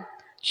善、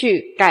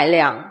去改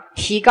良、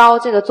提高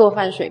这个做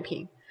饭水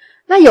平。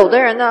那有的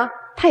人呢，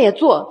他也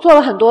做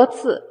了很多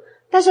次，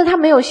但是他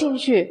没有兴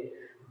趣，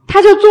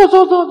他就做，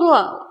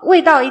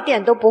味道一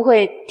点都不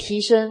会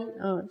提升。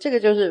这个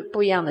就是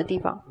不一样的地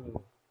方。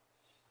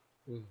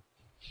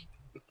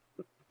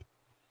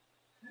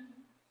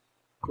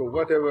So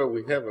whatever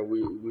we have, we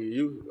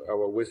use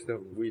our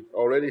wisdom. We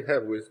already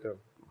have wisdom.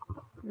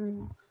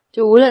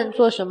 就无论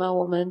做什么，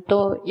我们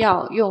都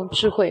要用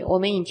智慧。我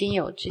们已经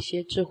有这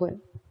些智慧。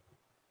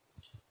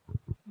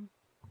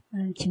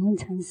请问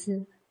禅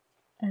师，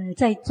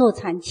在坐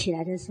禅起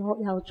来的时候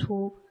要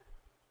出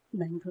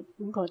门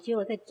口，结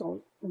果在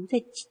走，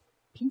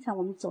平常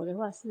我们走的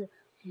话是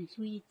很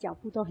注意脚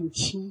步都很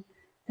轻，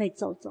在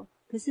走。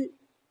可是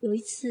有一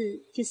次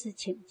就是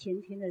前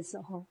天的时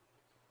候，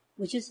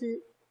我就是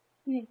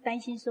因为担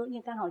心说，因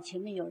为刚好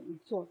前面有人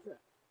坐着，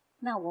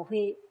那我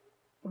会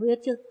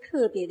就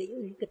特别的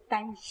有一个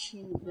担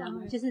心，你知道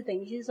吗？就是等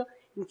于就是说，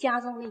你加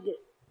重那个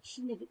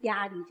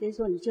压力，就是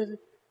说你就是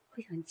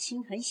会很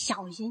轻很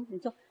小心，你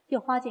就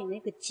发现你那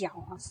个脚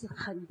是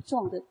很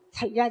重的，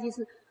踩下去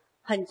是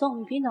很重。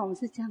你平常我们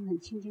是这样很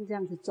轻轻这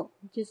样子走，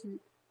就是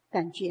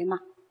感觉嘛，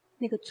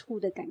那个触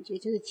的感觉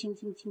就是轻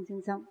轻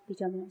这样比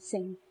较没有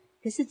声音。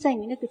可是在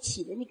你那个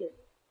起的那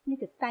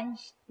个担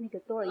心，那个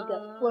多了一个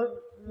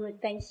我会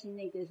担心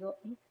那个说，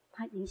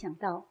它影响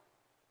到。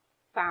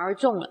反而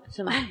重了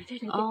是吗？对，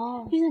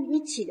就是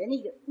你起的那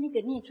个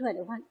念出来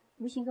的话，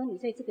无形中你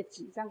在这个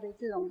紧张的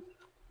这种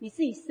你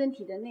自己身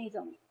体的那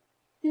种，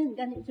就是你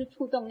刚才就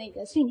触动那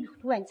个，所以你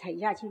突然踩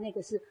下去，那个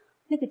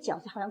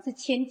脚好像是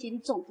千斤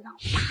重，然后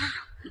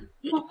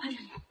啪，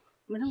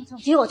没那么重。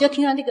结果我就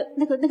听到那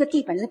个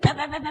地板是啪，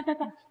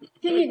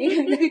就是你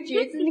那个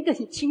觉知那个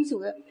很清楚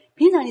的，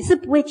平常你是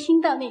不会听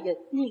到那个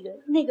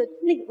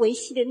微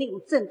细的那种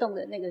震动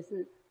的那个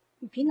是，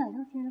你平常都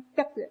听到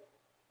啪的。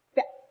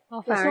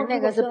反而那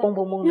个是嘣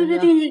的。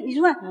对，你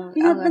突然，你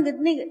说那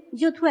个，你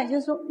就突然就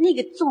是说那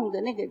个重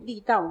的那个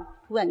力道，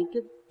突然你就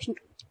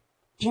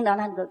听到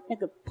那个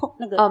碰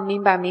那个。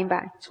明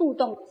白。触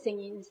动声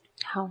音。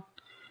好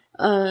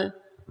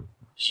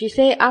，she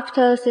say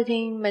after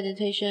sitting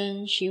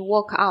meditation, she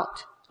walk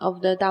out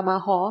of the Dharma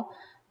hall,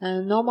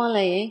 and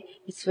normally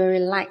it's very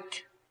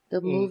light,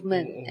 the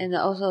movement and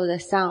also the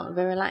sound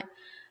very light.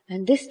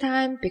 And this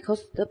time,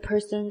 because the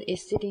person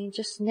is sitting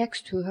just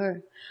next to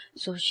her,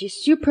 so she's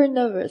super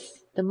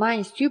nervous. The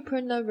mind is super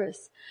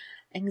nervous.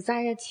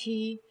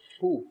 Anxiety.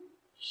 Who?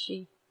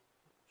 She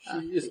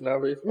is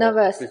nervous.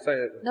 Nervous.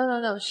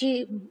 No.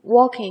 She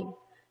walking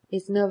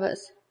is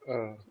nervous.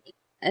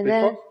 And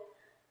then,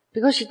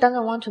 because she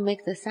doesn't want to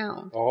make the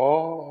sound.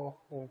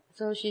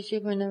 So she's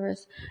super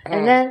nervous.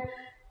 And then,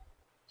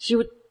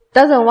 she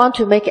doesn't want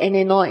to make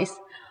any noise.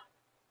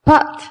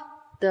 But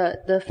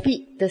the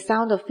feet, the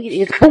sound of feet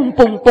is boom,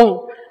 boom,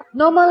 boom.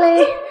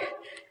 Normally,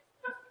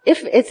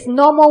 if it's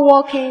normal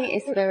walking,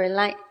 it's very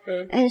light.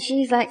 And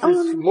she's like,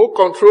 more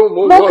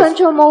control, more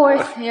control, more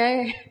words.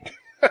 Yeah.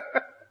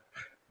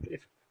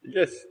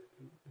 Yes.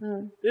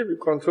 If you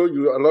control,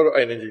 you a lot of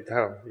energy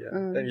down,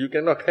 then you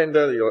cannot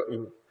handle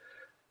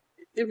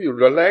if you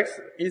relax,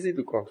 easy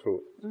to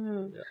control.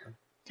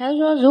 他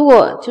说，如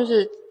果就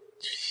是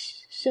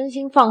身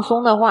心放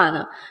松的话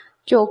呢，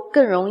就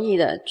更容易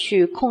的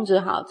去控制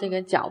好这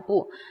个脚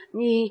步。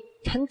你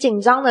很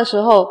紧张的时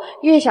候，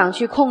越想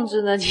去控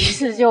制呢，其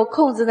实就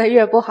控制的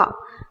越不好。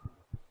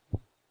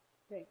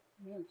对，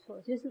没有错，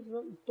就是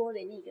说你多了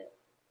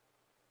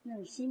那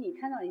种心里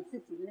看到你自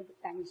己的那个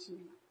担心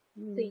嘛，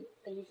所以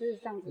等于是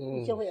这样子，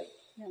你就会有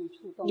那种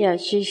触动。Yeah,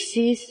 she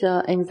sees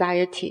the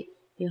anxiety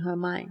in her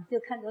mind. 就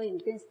看到你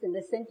跟整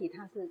个身体，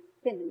它是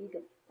变成一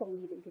个动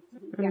力的一个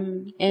力量。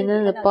And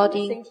then the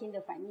body, 身心的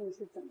反应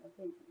是怎么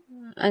变成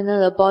and then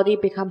the body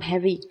become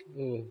heavy.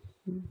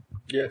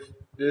 Yes,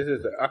 this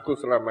is the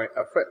akusala mind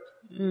effect.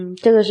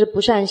 这个是不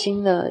善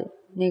心的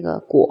那个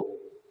果。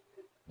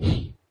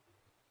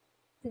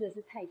这个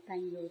是太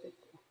担忧的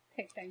果，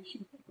太担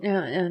心。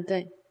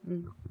对，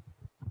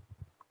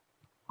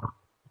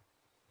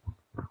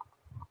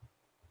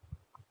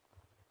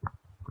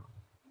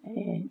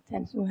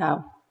禅师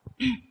好，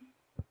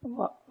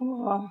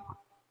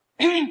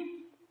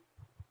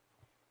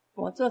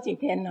我这几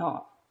天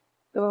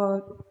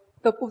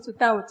都不知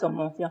道怎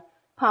么就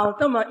跑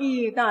这么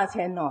一大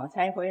圈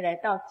才回来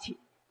到起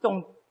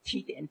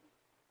点。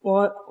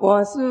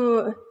我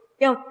是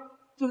要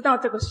知道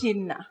这个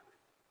心呐，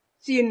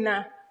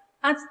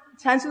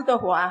禅师的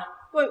话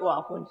对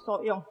我很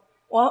受用。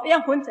我要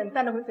很简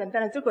单的，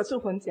这个是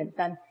很简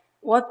单。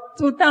我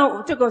知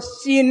道这个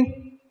心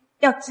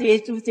要接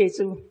住。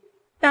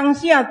当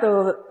下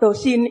的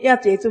心要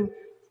接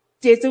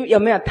住有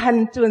没有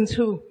贪嗔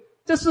痴，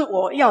这是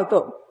我要的。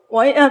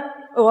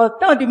我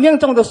到底命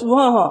中的时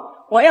候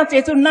我要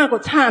接住那个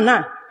刹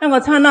那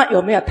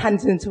有没有贪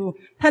嗔痴？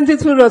贪嗔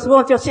痴的时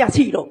候就下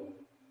去了。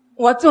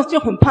我就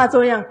很怕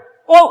这样。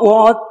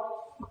我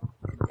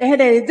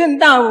认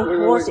到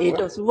我学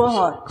的时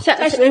候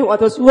在学我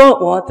的时候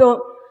我就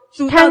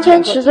贪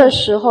嗔痴的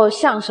时候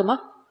像什么？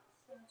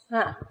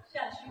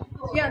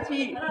下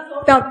去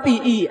到地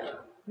狱。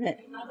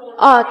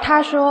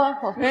他说，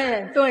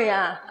对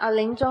呀，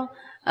临终，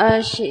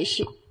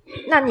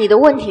那你的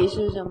问题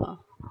是什么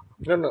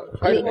No,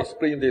 try to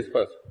explain this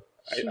first.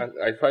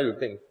 I try to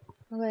think.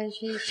 Okay,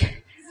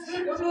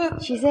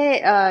 she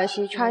said,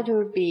 she tried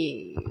to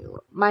be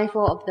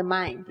mindful of the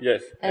mind.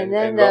 Yes. And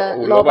then the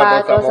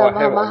loba dosa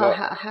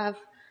have,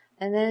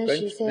 and then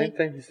she said.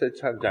 Then he said,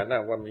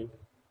 Tejaniya, what mean?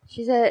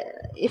 She said,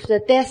 if the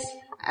death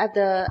at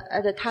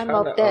the time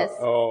of death.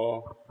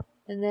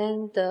 And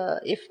then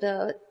if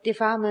the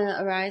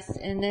defilement arises,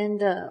 and then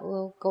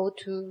will go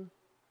to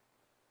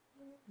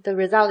the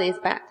result is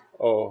bad.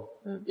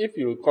 If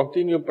you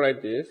continue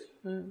practice,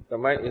 the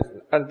mind is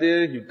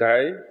until you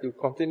die, you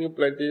continue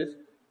practice.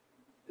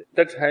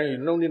 That time you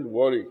don't need to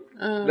worry.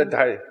 That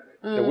time,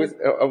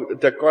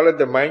 the quality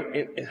the mind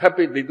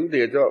happy they do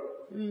their job.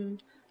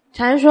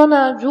 禅说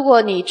呢，如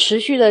果你持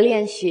续的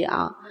练习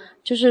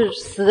就是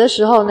死的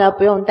时候呢，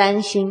不用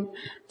担心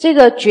这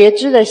个觉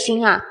知的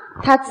心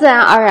它自然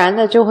而然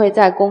的就会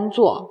在工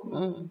作，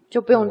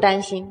就不用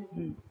担心。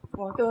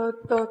我都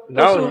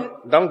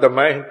Now the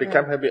mind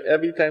become happy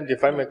every time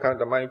defilement comes.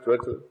 The mind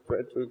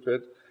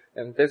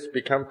and this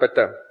become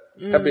better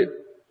habit.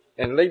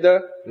 And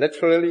later,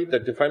 naturally, the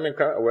defilement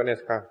comes,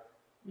 awareness comes.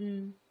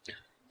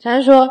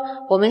 禅说，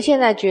我们现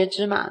在觉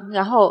知嘛，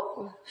然后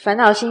烦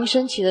恼心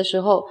升起的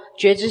时候，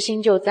觉知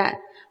心就在。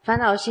烦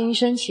恼心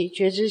升起，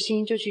觉知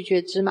心就去觉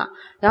知嘛，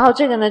然后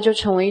这个呢就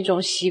成为一种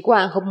习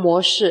惯和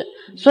模式。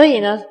所以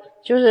呢，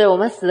就是我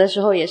们死的时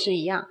候也是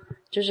一样，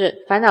就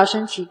是烦恼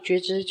升起，觉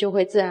知就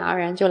会自然而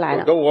然就来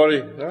了。Don't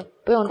worry,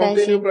 不用担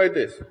心，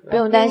不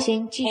用担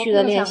心，继续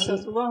的练习。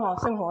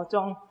生活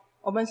中，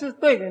我们是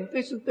对人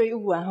对事对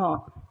物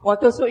我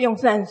都是用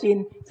善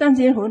心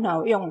很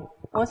好用。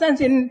我善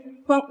心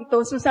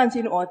都是善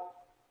心，我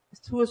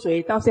出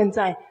水到现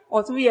在，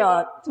我只有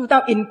知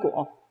道因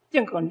果，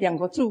这个2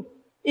个字。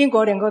因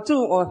果2个字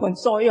我很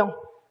受用，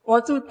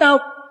我知道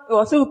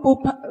我是不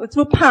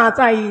怕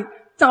在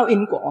造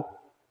因果，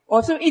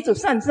我是一直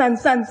善，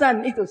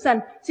一直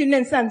善，训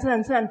练善，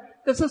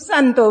可是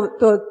善的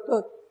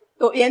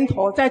源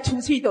头在出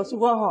去的时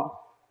候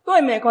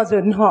对每个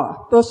人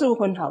都是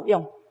很好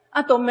用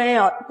都没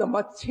有怎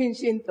么轻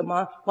心，怎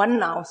么烦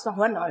恼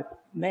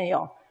没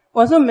有，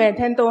我是每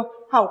天都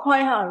好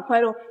快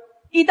乐。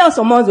遇到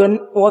什么人，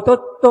我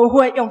都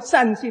会用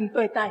善心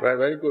对待。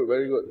Very good.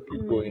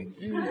 Keep going.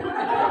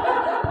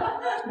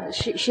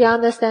 She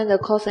understands the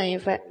cause and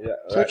effect. Yeah,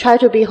 so try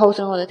to be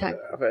wholesome all the time.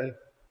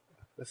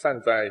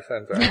 善哉。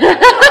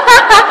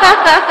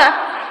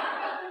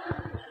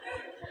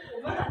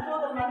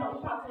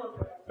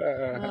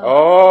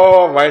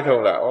埋头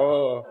了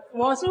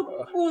我是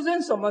不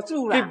认什么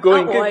住了。 Keep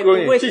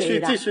going.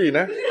 继续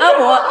呢？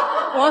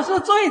我是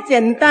最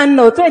简单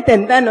的就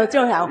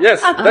好。Yes,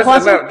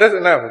 that's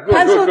enough.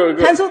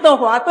 禅师的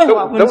话对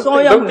我很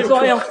受用。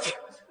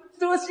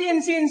就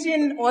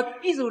心，我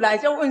一入来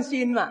就问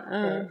心嘛，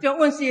就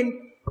问心，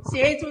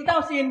谁知道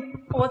心？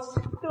我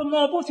都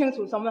摸不清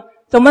楚什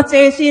么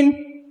接心。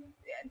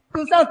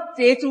都是要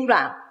接住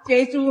啦，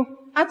接住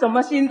啊，怎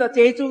么新的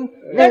接住？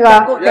那个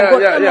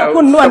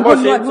混乱，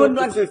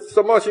是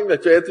什么新的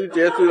接住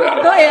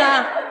啊？对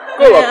啊，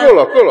够了。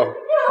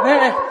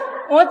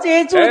我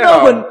接住都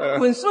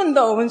很顺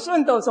的，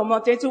什么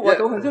接住我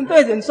都很顺，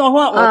对人说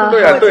话我都不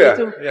会接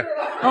住。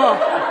哦，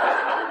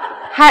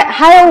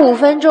还有5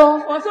分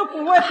钟。我说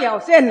不会表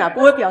现啦，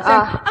不会表现。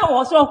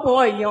我说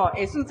国语哦，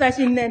也是在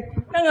训练。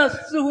那个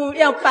师傅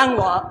要帮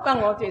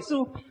我结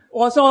束，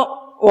我说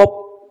我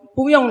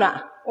不用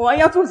了，我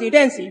要自己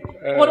练习。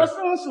我的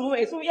声属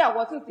也是要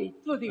我自己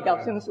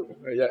的声属。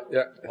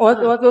我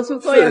都是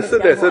这样的想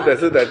法。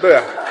是的，对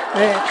啊。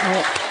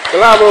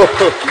Bravo。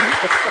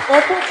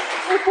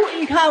我不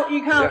依靠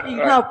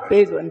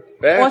别人，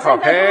我现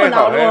在这么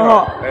老了哈，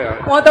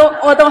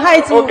我都害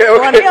羞，我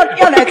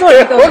要来做你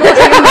的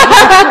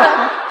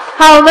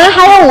好，我们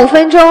还有5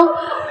分钟，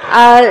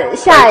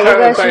下一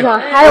个师兄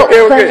还有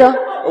5分钟。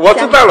我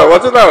知道了。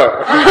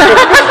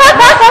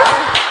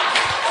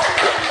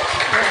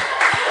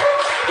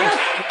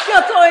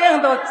要这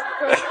样的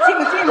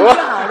静就好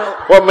了。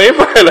我明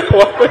白了。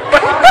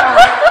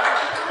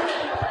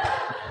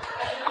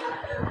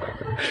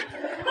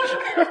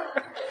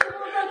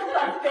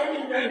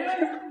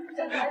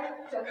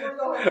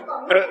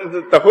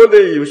等会儿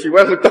有习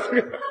惯是到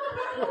的，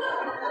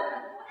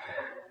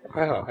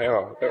还好。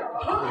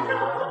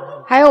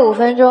还有5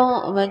分钟，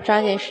我们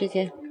抓紧时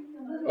间。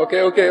OK。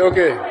You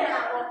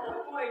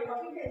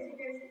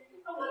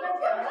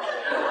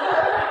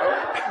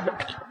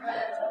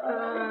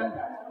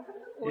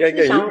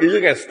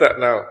can start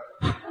now。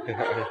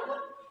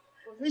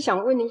我是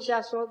想问一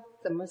下，说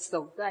怎么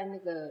守在那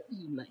个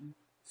义门？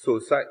守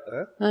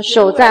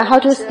在 How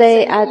to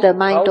stay at the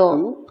mind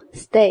door?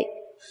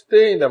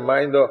 Stay in the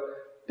mind door.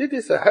 This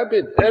is a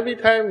habit. Every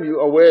time you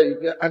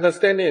aware,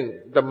 understanding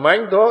the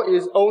mind door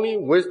is only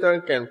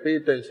wisdom can pay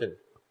attention.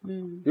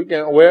 You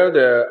can aware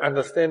the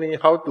understanding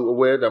how to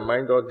aware the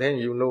mind door, then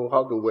you know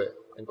how to aware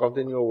and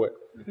continue aware.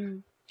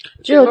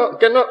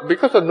 Cannot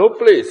because of no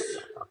place.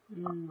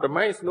 The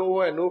mind is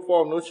nowhere, no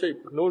form, no shape,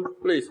 no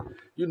place.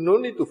 You no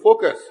need to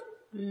focus.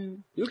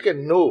 You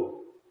can know.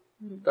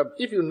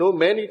 If you know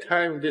many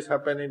times this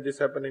happening,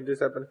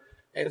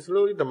 and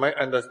slowly the mind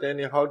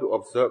understanding how to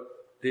observe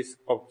this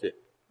object.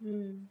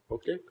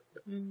 OK?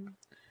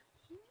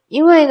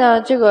 因为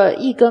呢，这个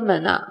一根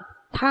门啊，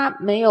它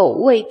没有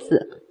位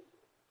字，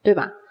对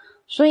吧？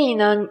所以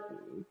呢，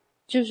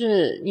就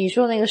是你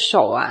说那个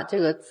手啊，这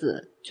个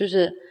字就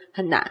是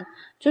很难，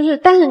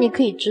但是你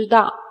可以知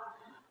道，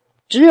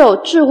只有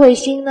智慧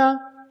心呢，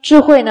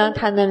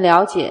它能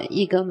了解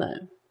一根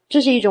门，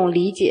这是一种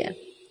理解。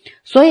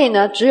所以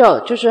呢，只有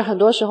就是很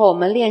多时候我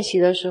们练习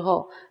的时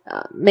候，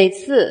每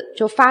次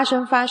就发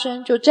生，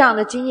就这样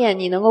的经验，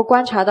你能够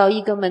观察到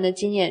一根门的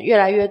经验越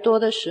来越多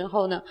的时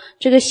候呢，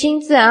这个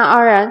心自然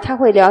而然它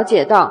会了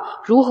解到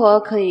如何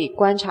可以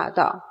观察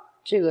到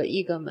这个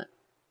一根门。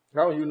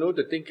Now you know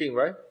the thinking,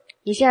 right?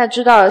 你现在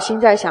知道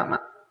心在想吗？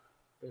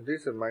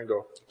 This is mind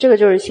door. 这个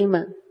就是心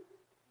门。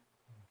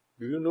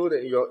Do you know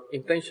that your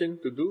intention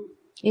to do?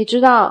 你知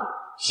道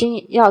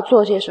心要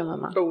做些什么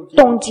吗？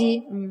动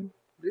机。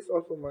This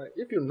also mind.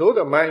 If you know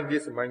the mind,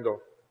 this is mind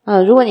door.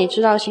 如果你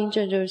知道心，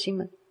这就是心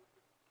门。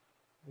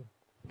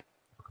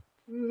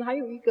还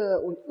有一个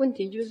问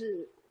题就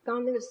是，刚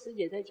刚那个师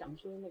姐在讲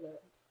说那个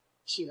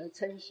起了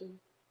嗔心，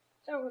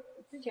像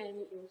之前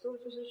有时候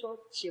就是说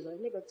起了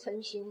那个嗔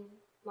心，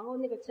然后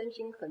那个嗔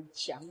心很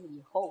强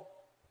以后，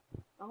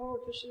然后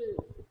就是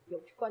有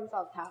去关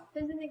照它，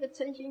但是那个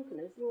嗔心可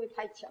能是因为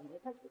太强了，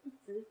它就一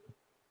直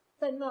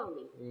在那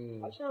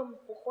里，好像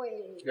不会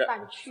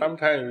淡去。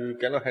Sometimes you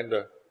cannot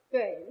handle.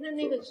 对，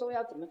那个时候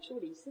要怎么处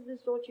理？是不是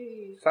说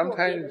去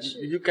 ？Sometimes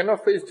you cannot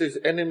face this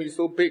enemy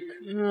so big.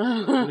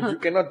 You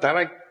cannot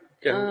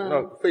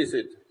cannot face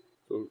it.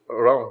 So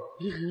around,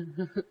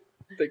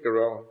 take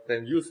around,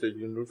 then use the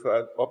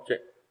universal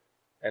object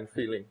and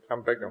feeling,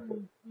 come back and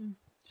forth.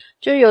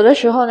 就是有的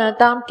时候呢，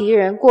当敌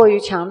人过于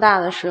强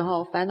大的时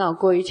候，烦恼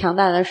过于强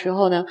大的时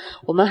候呢，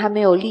我们还没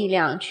有力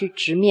量去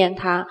直面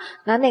它。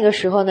那个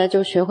时候呢，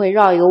就学会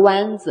绕一个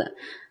弯子。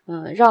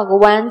绕个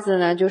弯子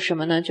呢，就什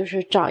么呢？就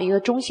是找一个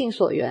中性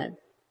所缘。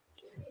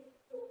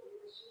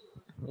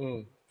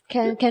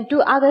Can do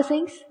other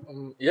things?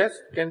 Yes,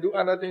 can do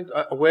other things.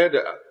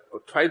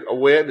 Try to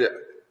aware the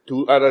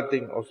do other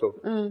things also.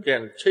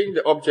 Can change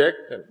the object,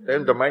 and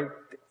then the mind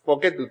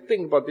forget to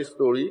think about this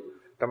story.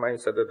 The mind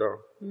settle down.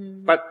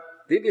 But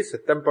this is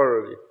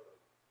temporary.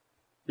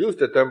 Use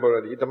the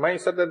temporary. The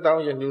mind settle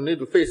down, and you need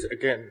to face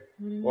again.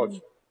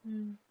 Watch.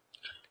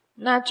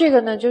 那这个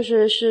呢，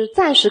是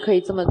暂时可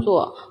以这么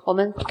做，我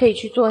们可以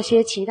去做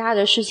些其他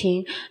的事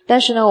情，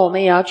但是呢，我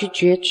们也要去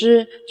觉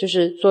知，就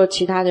是做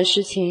其他的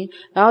事情。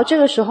然后这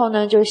个时候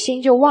呢，就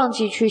心就忘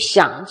记去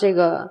想这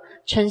个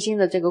嗔心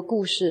的这个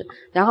故事，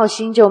然后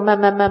心就慢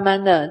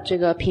慢的这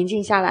个平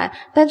静下来。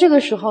但这个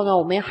时候呢，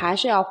我们还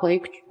是要回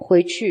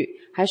去，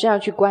还是要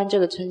去观这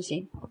个嗔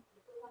心。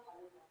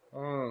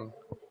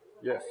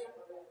Yes.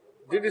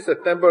 This is a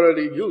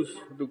temporary use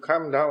to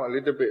calm down a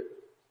little bit.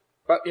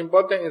 But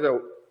important is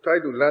try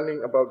to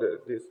learning about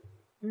this.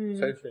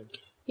 tension.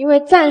 因为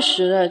暂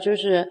时的就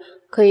是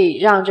可以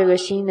让这个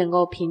心能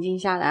够平静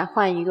下来，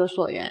换一个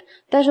所缘。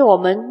但是我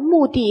们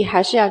目的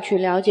还是要去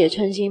了解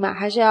嗔心嘛，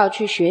还是要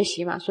去学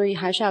习嘛，所以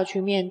还是要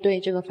去面对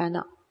这个烦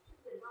恼。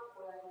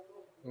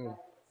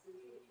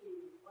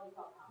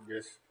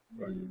Yes,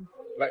 right.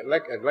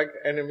 Like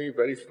enemy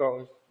very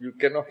strong. You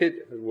cannot hit.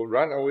 You will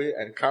run away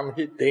and come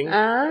hit thing.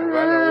 And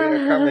run away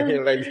and come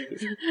hit like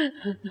this.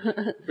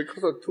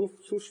 Because of too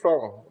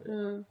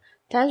strong.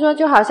 他说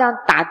就好像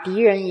打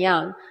敌人一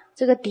样，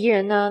这个敌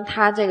人呢，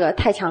他这个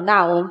太强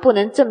大，我们不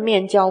能正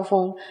面交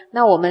锋，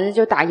那我们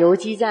就打游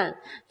击战，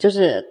就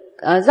是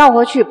绕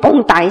回去，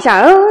嘣打一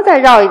下，再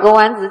绕一个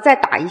弯子，再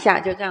打一下，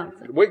就这样子。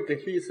Wait till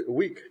he is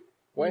weak.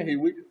 When he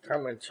weak,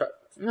 come and charge.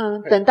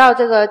 等到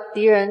这个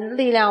敌人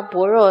力量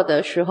薄弱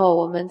的时候，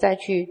我们再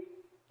去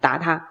打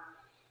他。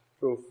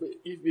So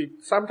if you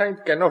sometimes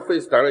cannot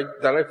face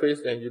direct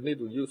face, then you need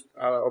to use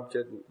other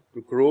object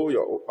to grow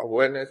your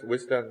awareness,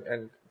 wisdom,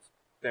 and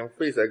then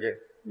face again.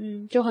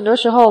 就很多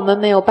时候我们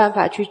没有办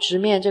法去直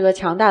面这个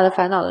强大的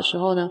烦恼的时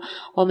候呢，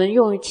我们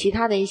用其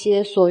他的一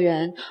些所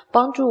缘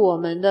帮助我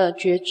们的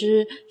觉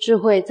知智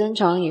慧增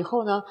长以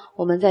后呢，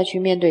我们再去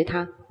面对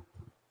它。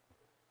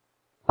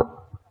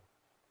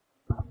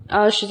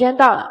时间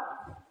到了。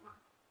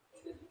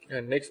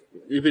And next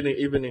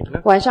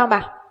evening, 晚上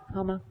吧，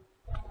好吗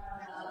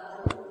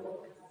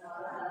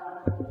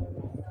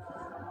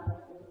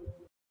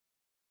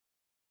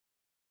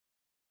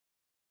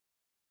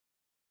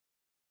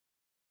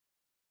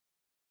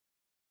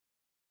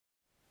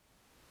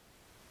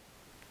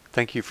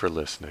？Thank you for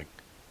listening.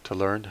 To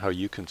learn how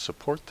you can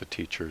support the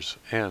teachers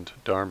and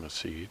Dharma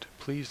Seed,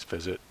 please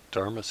visit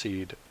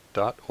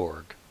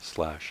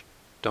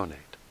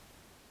dharmaseed.org/donate.